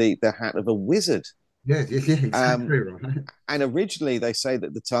actually the hat of a wizard. Yeah, yeah, yeah, Um, exactly right. and originally, they say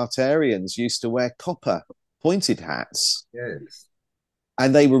that the Tartarians used to wear copper pointed hats, Yes.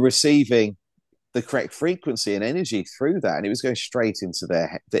 and they were receiving the correct frequency and energy through that, and it was going straight into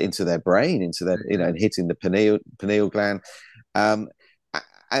their brain, into their Yeah, and hitting the pineal gland. Um,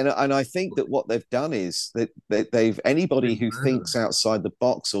 and I think that what they've done is that they've anybody who yeah. thinks outside the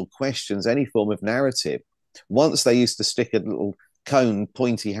box or questions any form of narrative. Once they used to stick a little cone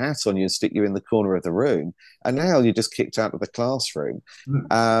pointy hat on you and stick you in the corner of the room, and now you're just kicked out of the classroom,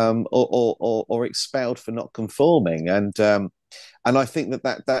 Mm. or expelled for not conforming. And I think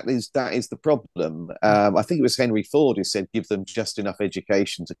that is the problem. I think it was Henry Ford who said, "Give them just enough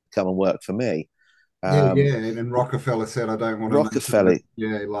education to come and work for me." Yeah, Um, yeah. And Rockefeller said, I don't want a nation Rockefeller, of,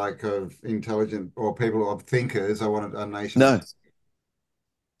 yeah, like of intelligent or people of thinkers. I want a nation of no,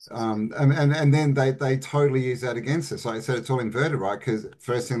 and then they totally use that against us. Like I said, it's all inverted, right? Because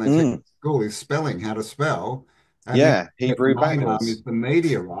first thing they teach mm, in school is spelling, how to spell. And then yeah, the Hebrew main arm is backwards. the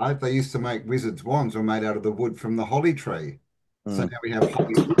media, right? They used to make wizards' wands were made out of the wood from the holly tree. So Mm. now we have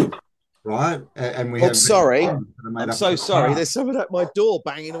holly wood, right? And we Oh, have these sorry, wands that are made I'm up of so the sorry. plant. There's someone at my door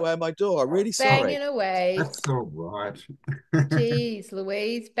banging away at my door. I'm really sorry. Banging away. That's all right. Jeez,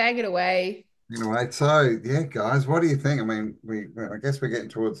 Louise, bang it away. Anyway, so yeah, guys, what do you think? I mean, I guess we're getting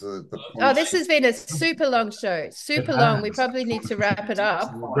towards the Oh, point. this has been a super long show. It Super long. We has. probably need to wrap it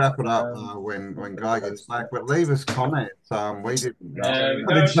up. We'll wrap it up when Guy gets back. But leave us comments. I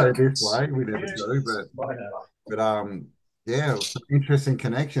didn't go this way. We never do, but yeah, some interesting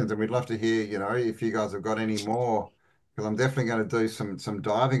connections, and we'd love to hear. If you guys have got any more, because I'm definitely going to do some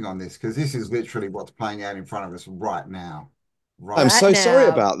diving on this because this is literally what's playing out in front of us right now. I'm Right. Right so sorry now.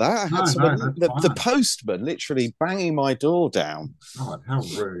 about that. I had No, no, someone, that's the fine. postman, literally banging my door down. God, how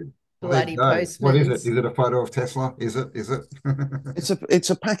rude. Well, there you Bloody go. What is it? postmans. Is it a photo of Tesla? Is it? Is it? It's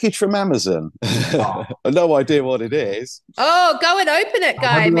a package from Amazon. Oh, No idea what it is. Oh, go and open it, I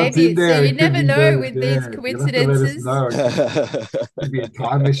guy. wonder what's Maybe in it's there. you It could never be know good. with these Yeah, you'll have to let us coincidences. know. Could be a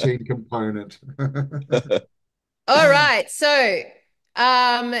time machine component. All right. So,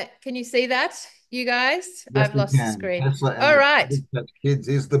 can you see that? you guys? Yes, I've we lost the can. screen. Tesla and All the right. Cabbage Patch Kids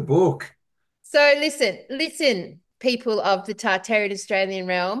is the book. So listen, people of the Tartarian Australian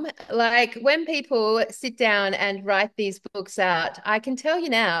realm. Like when people sit down and write these books out, I can tell you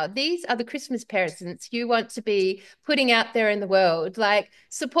now, these are the Christmas presents you want to be putting out there in the world. Like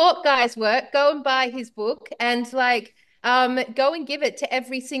support Guy's work, go and buy his book and like go and give it to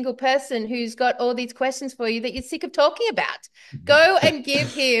every single person who's got all these questions for you that you're sick of talking about. Go and give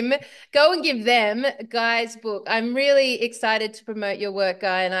him Go and give them Guy's book. I'm really excited to promote your work,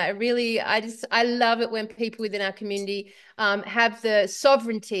 Guy, and I love it when people within our community have the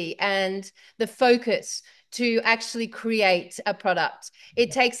sovereignty and the focus to actually create a product.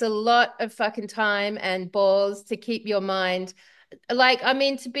 It takes a lot of fucking time and balls to keep your mind like, I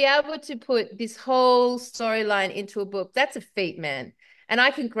mean, to be able to put this whole storyline into a book, that's a feat, man. And I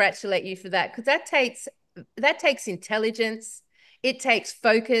congratulate you for that because that takes intelligence, it takes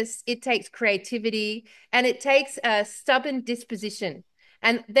focus, it takes creativity, and it takes a stubborn disposition.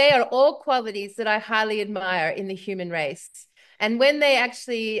 And they are all qualities that I highly admire in the human race. And when they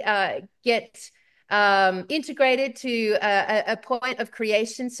actually get integrated to a point of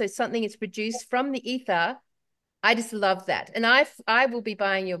creation, so something is produced from the ether, I just love that. And I will be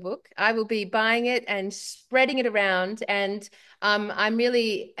buying your book. I will be buying it and spreading it around. And I'm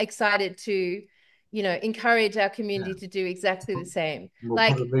really excited to, encourage our Yeah. community to do exactly the same. We'll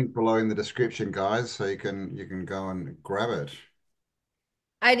put a Like link below in the description, guys, so you can go and grab it.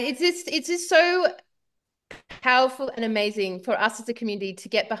 it's just so powerful and amazing for us as a community to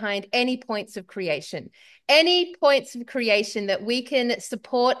get behind any points of creation that we can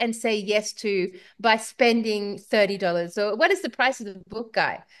support and say yes to by spending $30. So what is the price of the book,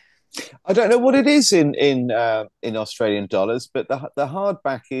 Guy? I don't know what it is in Australian dollars, but the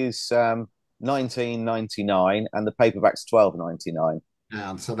hardback is 19.99 and the paperback's 12.99.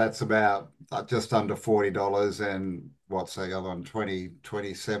 And so that's about just under $40, and what's the other one,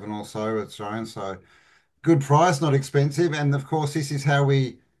 27 or so Australian. So good price, not expensive. And of course, this is how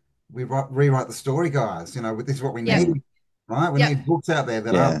we rewrite the story, guys. This is what we Yep. need, right? We Yep. need books out there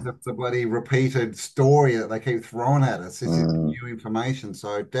that Yeah. aren't just the bloody repeated story that they keep throwing at us. This is Mm. new information.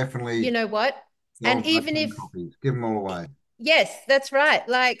 So You definitely know what? sell And buy even 10 if copies, give them all away. Yes, that's right.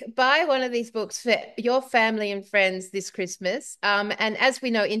 Like buy one of these books for your family and friends this Christmas. And as we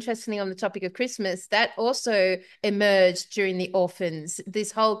know, interestingly, on the topic of Christmas, that also emerged during the orphans.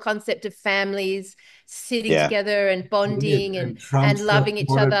 This whole concept of families sitting Yeah. together and Did. bonding and And Trump and still loving each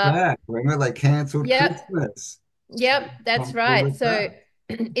brought it other. back. Remember, they cancelled Yep. Christmas. Yep, that's Trump brought right. it back.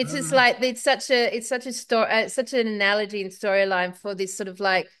 So it's just like it's such a story, such an analogy and storyline for this sort of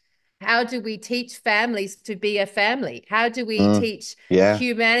like, how do we teach families to be a family? How do we Mm. teach Yeah.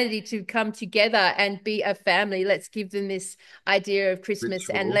 humanity to come together and be a family? Let's give them this idea of Christmas,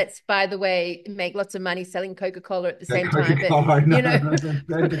 and Ritual. let's, by the way, make lots of money selling Coca-Cola at the Yeah, same time. But Coca-Cola. No, you know, no,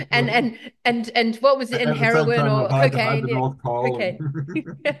 that's and tentacle. and and what was it? And At the same heroin time, or I had cocaine? the Yeah, North Pole. cocaine.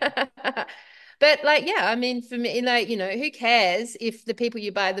 But like, yeah, I mean, for me, like, who cares if the people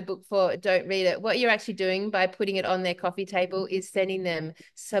you buy the book for don't read it? What you're actually doing by putting it on their coffee table is sending them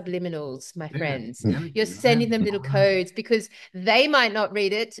subliminals, my Yeah, friends. the You're energy, sending man. them little codes because they might not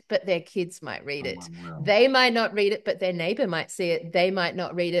read it, but their kids might read it. Someone will. They might not read it, but their neighbor might see it. They might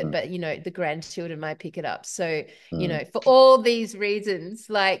not read it, Mm. but the grandchildren might pick it up. So, Mm. for all these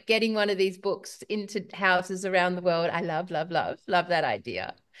reasons, like getting one of these books into houses around the world, I love, love, love, love that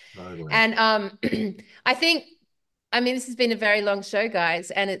idea. Totally. And I think, I mean, this has been a very long show,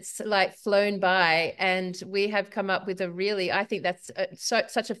 guys, and it's like flown by. And we have come up with I think that's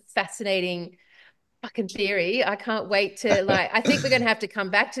such a fascinating fucking theory. I can't wait to I think we're going to have to come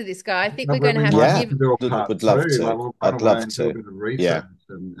back to this guy. I think No, we're going to we have to might Yeah. have give, to do a part Would two. love Like to. we'll run I'd away love and do a to. bit of Yeah. research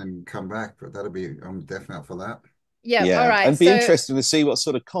and come back. But I'm definitely up for that. yeah, all Yeah. right. And be So, interesting to see what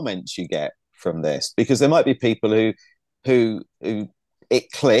sort of comments you get from this, because there might be people who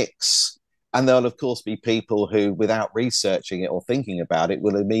it clicks, and there'll of course be people who, without researching it or thinking about it,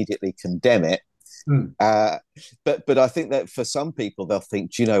 will immediately condemn it. Hmm. Uh, but I think that for some people they'll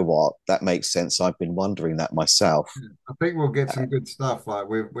think, do you know what? That makes sense. I've been wondering that myself. I think we'll get Uh, some good stuff. Like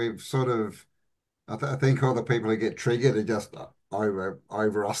we've sort of I think all the people who get triggered are just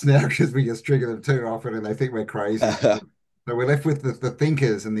over us now because we just trigger them too often and they think we're crazy. So we're left with the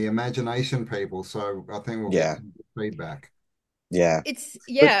thinkers and the imagination people. So I think we'll get yeah, some good feedback. yeah, it's but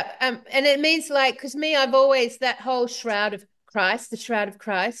yeah, and it means like because me, I've always that whole shroud of Christ, the shroud of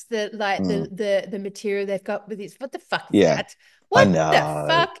Christ, the like mm, the material they've got with this. What the fuck is yeah, that? What the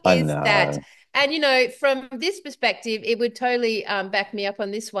fuck I is that? know. And from this perspective, it would totally back me up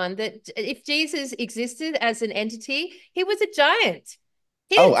on this one that if Jesus existed as an entity, he was a giant.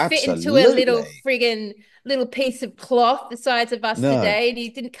 He Oh, didn't fit into a little absolutely. friggin' little piece of cloth the size of us No. today, and he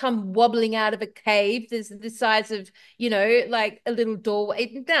didn't come wobbling out of a cave. There's the size of, like a little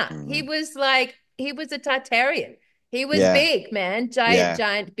doorway. Nah, Mm. he was a Tartarian. He was Yeah. big, man, giant, Yeah.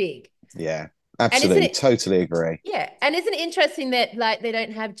 giant big. Yeah. And isn't Absolutely. it Totally agree. yeah, and isn't it interesting that like they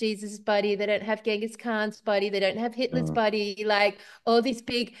don't have Jesus' body, they don't have Genghis Khan's body, they don't have Hitler's Mm. body, like all these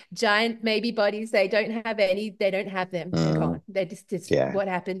big giant maybe bodies, they don't have them. They're Mm. gone. They're just Yeah. what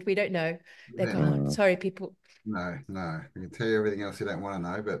happened. We don't know. They're Yeah, no, gone. Mm. Sorry, people. no, no. We can tell you everything else you don't want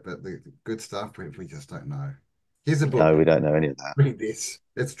to know, but the good stuff we just don't know. Here's a book. No, we don't know any of that. Read this.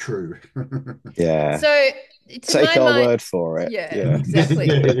 It's true. Yeah. So to Take my our mind, word for it. yeah, Yeah.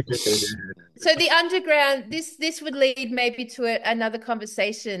 exactly. So the underground, this would lead maybe to another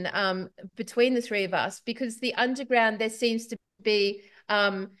conversation between the three of us, because the underground there seems to be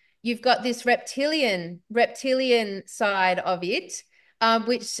you've got this reptilian side of it,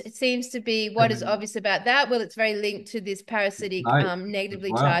 which seems to be what And is then obvious about that. Well, it's very linked to this parasitic snake as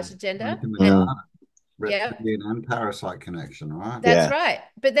negatively well. charged agenda. Snake in the And Mm. garden. yeah, Reptilian and parasite connection, right? that's Yeah. right.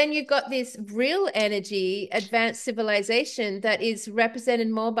 But then you've got this real energy, advanced civilization that is represented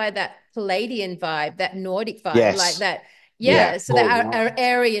more by that Palladian vibe, that Nordic vibe, like Yes. that. Yeah. Yeah. So Oh, that right. our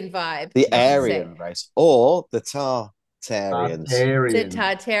Aryan vibe, The we should say. Aryan race or the Tartarians. The Artarian.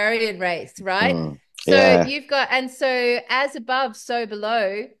 Tartarian race, right? Mm. So Yeah. you've got, and so as above, so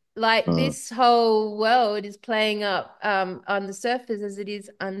below, like Mm. this whole world is playing up on the surface as it is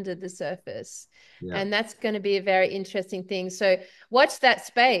under the surface. Yeah. And that's going to be a very interesting thing. So watch that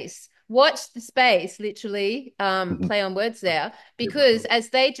space. Watch the space, literally, Mhm. play on words there, Yeah. because as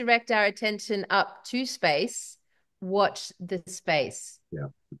they direct our attention up to space, watch the space. Yeah.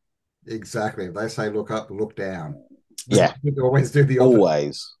 Exactly. If they say look up, look down. Yeah. Always do the opposite.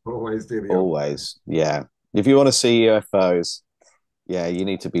 Always. Always do the opposite. Always. Yeah. If you want to see UFOs, yeah, you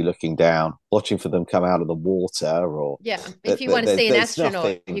need to be looking down, watching for them come out of the water, or Yeah. If you want to see an there's astronaut,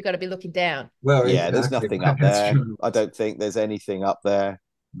 nothing. you got to be looking down. Well, Yeah, there's exactly. nothing up That's there. true. I don't think there's anything up there.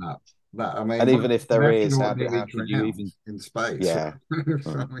 No. No. I And mean, even if an there is, astronaut nearly how could you drowns even? in space. Yeah. I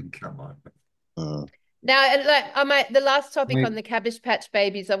Mm, mean, come on. mm, Now, and like the last I topic on mean, the Cabbage Patch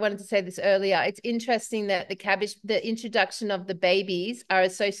Babies, I wanted to say this earlier. It's interesting that the introduction of the babies are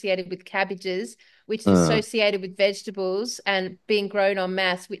associated with cabbages, which is mm, associated with vegetables and being grown en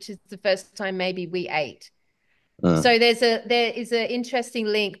masse, which is the first time maybe we ate. mm, So there is an interesting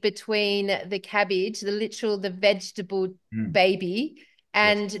link between the cabbage, the vegetable mm, baby, yes,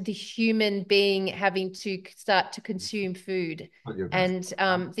 and the human being having to start to consume food. what you're going to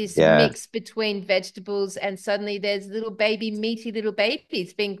And this yeah. mix between vegetables, and suddenly there's meaty little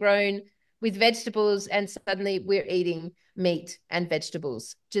babies being grown with vegetables, and suddenly we're eating meat and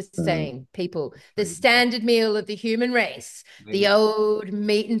vegetables. Just Mm, saying, people, the say. standard meal of the human race, the Meat. old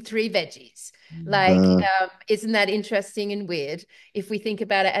meat and three veggies. Mm. Like, mm, isn't that interesting and weird if we think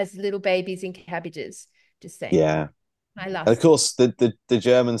about it as little babies in cabbages? Just saying. yeah. I And of lost course, the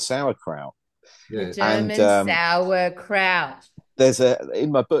German sauerkraut. the Yeah. And German sauerkraut. there's a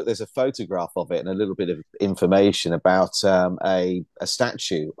in my book there's a photograph of it and a little bit of information about a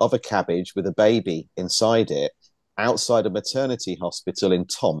statue of a cabbage with a baby inside it outside a maternity hospital in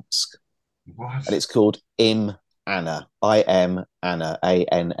Tomsk, and What? it's called Im Anna, I-M Anna,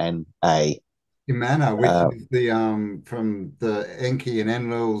 Anna. Imana, which is the from the Enki and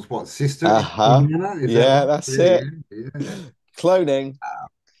Enlil's what sister? Uh-huh. Imana? Is that Yeah, right? that's Yeah, it. yeah, yeah. Cloning.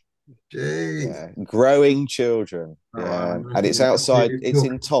 Jeez. Yeah, growing children. All right, Yeah, I'm gonna have and to it's get a copy of outside. your It's book.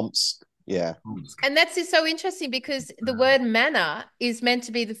 in Tomsk. Yeah. And that's just so interesting because the word manna is meant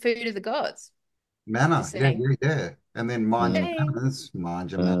to be the food of the gods. Manna, Just yeah, saying. yeah, yeah. And then mind your Mm, Hey. manners,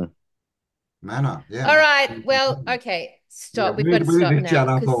 mind your mm. manner. Yeah, All man. right. Well, okay. Yeah, Stop. We've got to we need stop to shut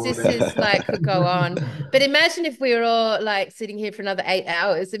now up because over this is like could go on. there. But imagine if we were all like sitting here for another 8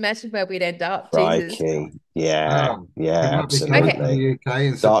 hours. Imagine where we'd end up. Jesus. Crikey. Yeah. We Yeah. might be coming to the Absolutely. UK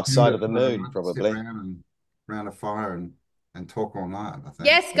in Dark side September of the for a moon, night to sit probably. around and around a fire and talk all night, I think.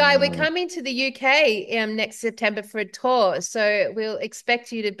 Yes, Guy, we're Mm, coming to the UK next September for a tour. So we'll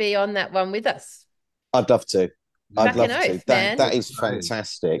expect you to be on that one with us. I'd love to. I'd Fucking love to. oath, That man. Yes, is please.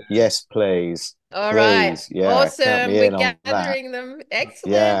 fantastic. Yeah. Yes, please. All right. Please. Yeah. Count Awesome. me We're in on that. gathering them.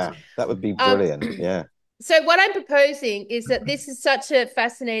 Excellent. Yeah. That would be Um, brilliant. Yeah. so what I'm proposing is that this is such a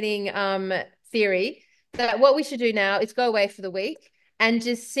fascinating theory that what we should do now is go away for the week and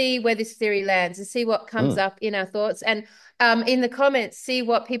just see where this theory lands and see what comes Mm, up in our thoughts, and in the comments see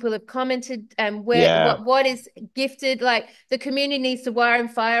what people have commented and where yeah. what is gifted. Like the community needs to wire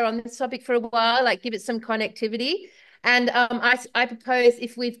and fire on this topic for a while, like give it some connectivity. And I propose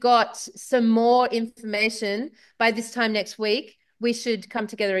if we've got some more information by this time next week, we should come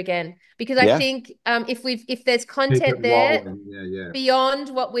together again because I Yeah. think if there's Keep it content there rolling. Yeah, yeah. beyond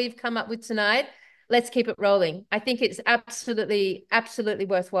what we've come up with tonight, let's keep it rolling. I think it's absolutely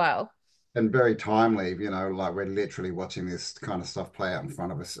worthwhile. And very timely, like we're literally watching this kind of stuff play out in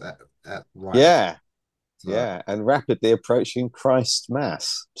front of us at right now. Yeah. So, Yeah. And rapidly approaching Christ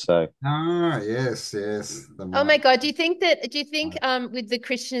Mass. So, yes, yes. The Oh might. my God, do you think with the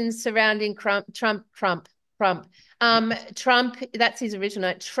Christians surrounding Trump, that's his original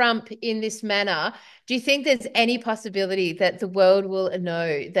name, Trump in this manner, do you think there's any possibility that the world will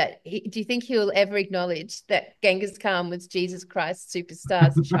know do you think he'll ever acknowledge that Genghis Khan was Jesus Christ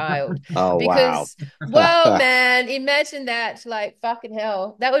superstar's child? oh, wow. Because, whoa, man, imagine that, like fucking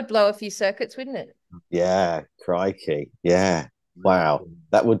hell. That would blow a few circuits, wouldn't it? Yeah. Crikey. Yeah. Wow.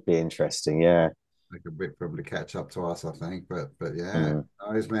 That would be interesting. Yeah. Like a bit probably catch up to us, I think. But yeah, Mm.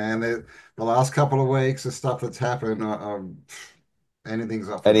 those man, the last couple of weeks, the stuff that's happened, anything's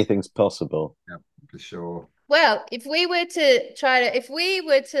up for Anything's possible. yeah, for sure. Well, if we were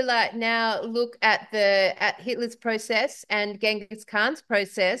to like now look at Hitler's process and Genghis Khan's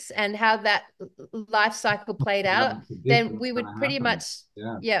process and how that life cycle played We out, don't predict then what's we going would to pretty happen. much,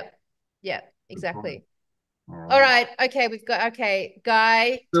 Yeah, yeah, yeah, good point. exactly. All All right. right, okay,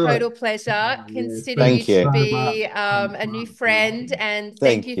 Guy, Do it. total pleasure. Yeah, Consider thank you Thank you to you. so be much. Fun, a new fun. It's been friend, awesome. and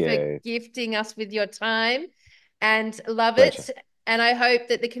thank Thank you for you. gifting us with your time, and love Pleasure. it. And I hope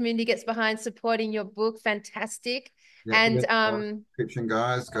that the community gets behind supporting your book. Fantastic. Yep, And yep. Description,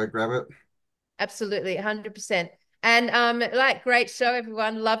 guys, go grab it. absolutely 100%. And like great show,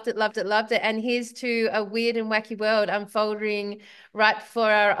 everyone. Loved it, loved it, loved it. And here's to a weird and wacky world unfolding right before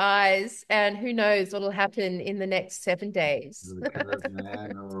our eyes. And who knows what'll happen in the next 7 days. Really good,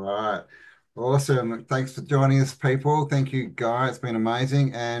 man. All right. Awesome. Thanks for joining us, people. Thank you, Guy. It's been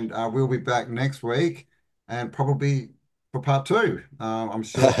amazing. And we'll be back next week and probably for part two. I'm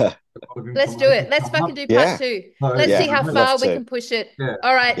sure a lot of Let's do it. information Let's come fucking up. do part yeah. two. So, Let's you see Yeah. how know, Love far we to. can push it. yeah.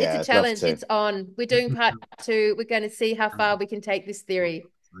 All right, it's a Yeah. I'd love challenge. to. It's on. We're doing part two. We're going to see how far we can take this theory.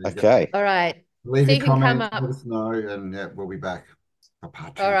 There you go. Okay. All right. Leave See your if we can come comments, let up. us know, and yeah, we'll be back for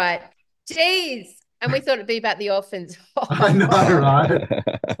part All two. right. Jeez. And we thought it'd be about the orphans. I know, right?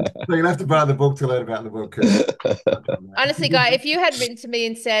 So you'll have to buy the book to learn about the book because Honestly, Guy, if you had written to me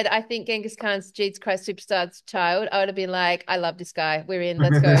and said, I think Genghis Khan's Jesus Christ Superstar's child, I would have been like, I love this guy. We're in.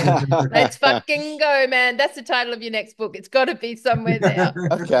 Let's go. Let's fucking go, man. That's the title of your next book. It's got to be somewhere there.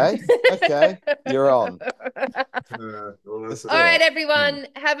 okay. Okay. You're on. Well, Let's All do right, it. everyone.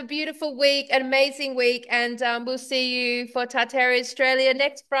 Have a beautiful week, an amazing week. And we'll see you for Tartaria Australia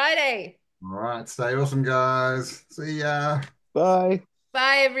next Friday. all right, stay awesome, guys. See ya. Bye.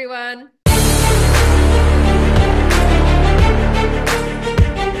 Bye, everyone.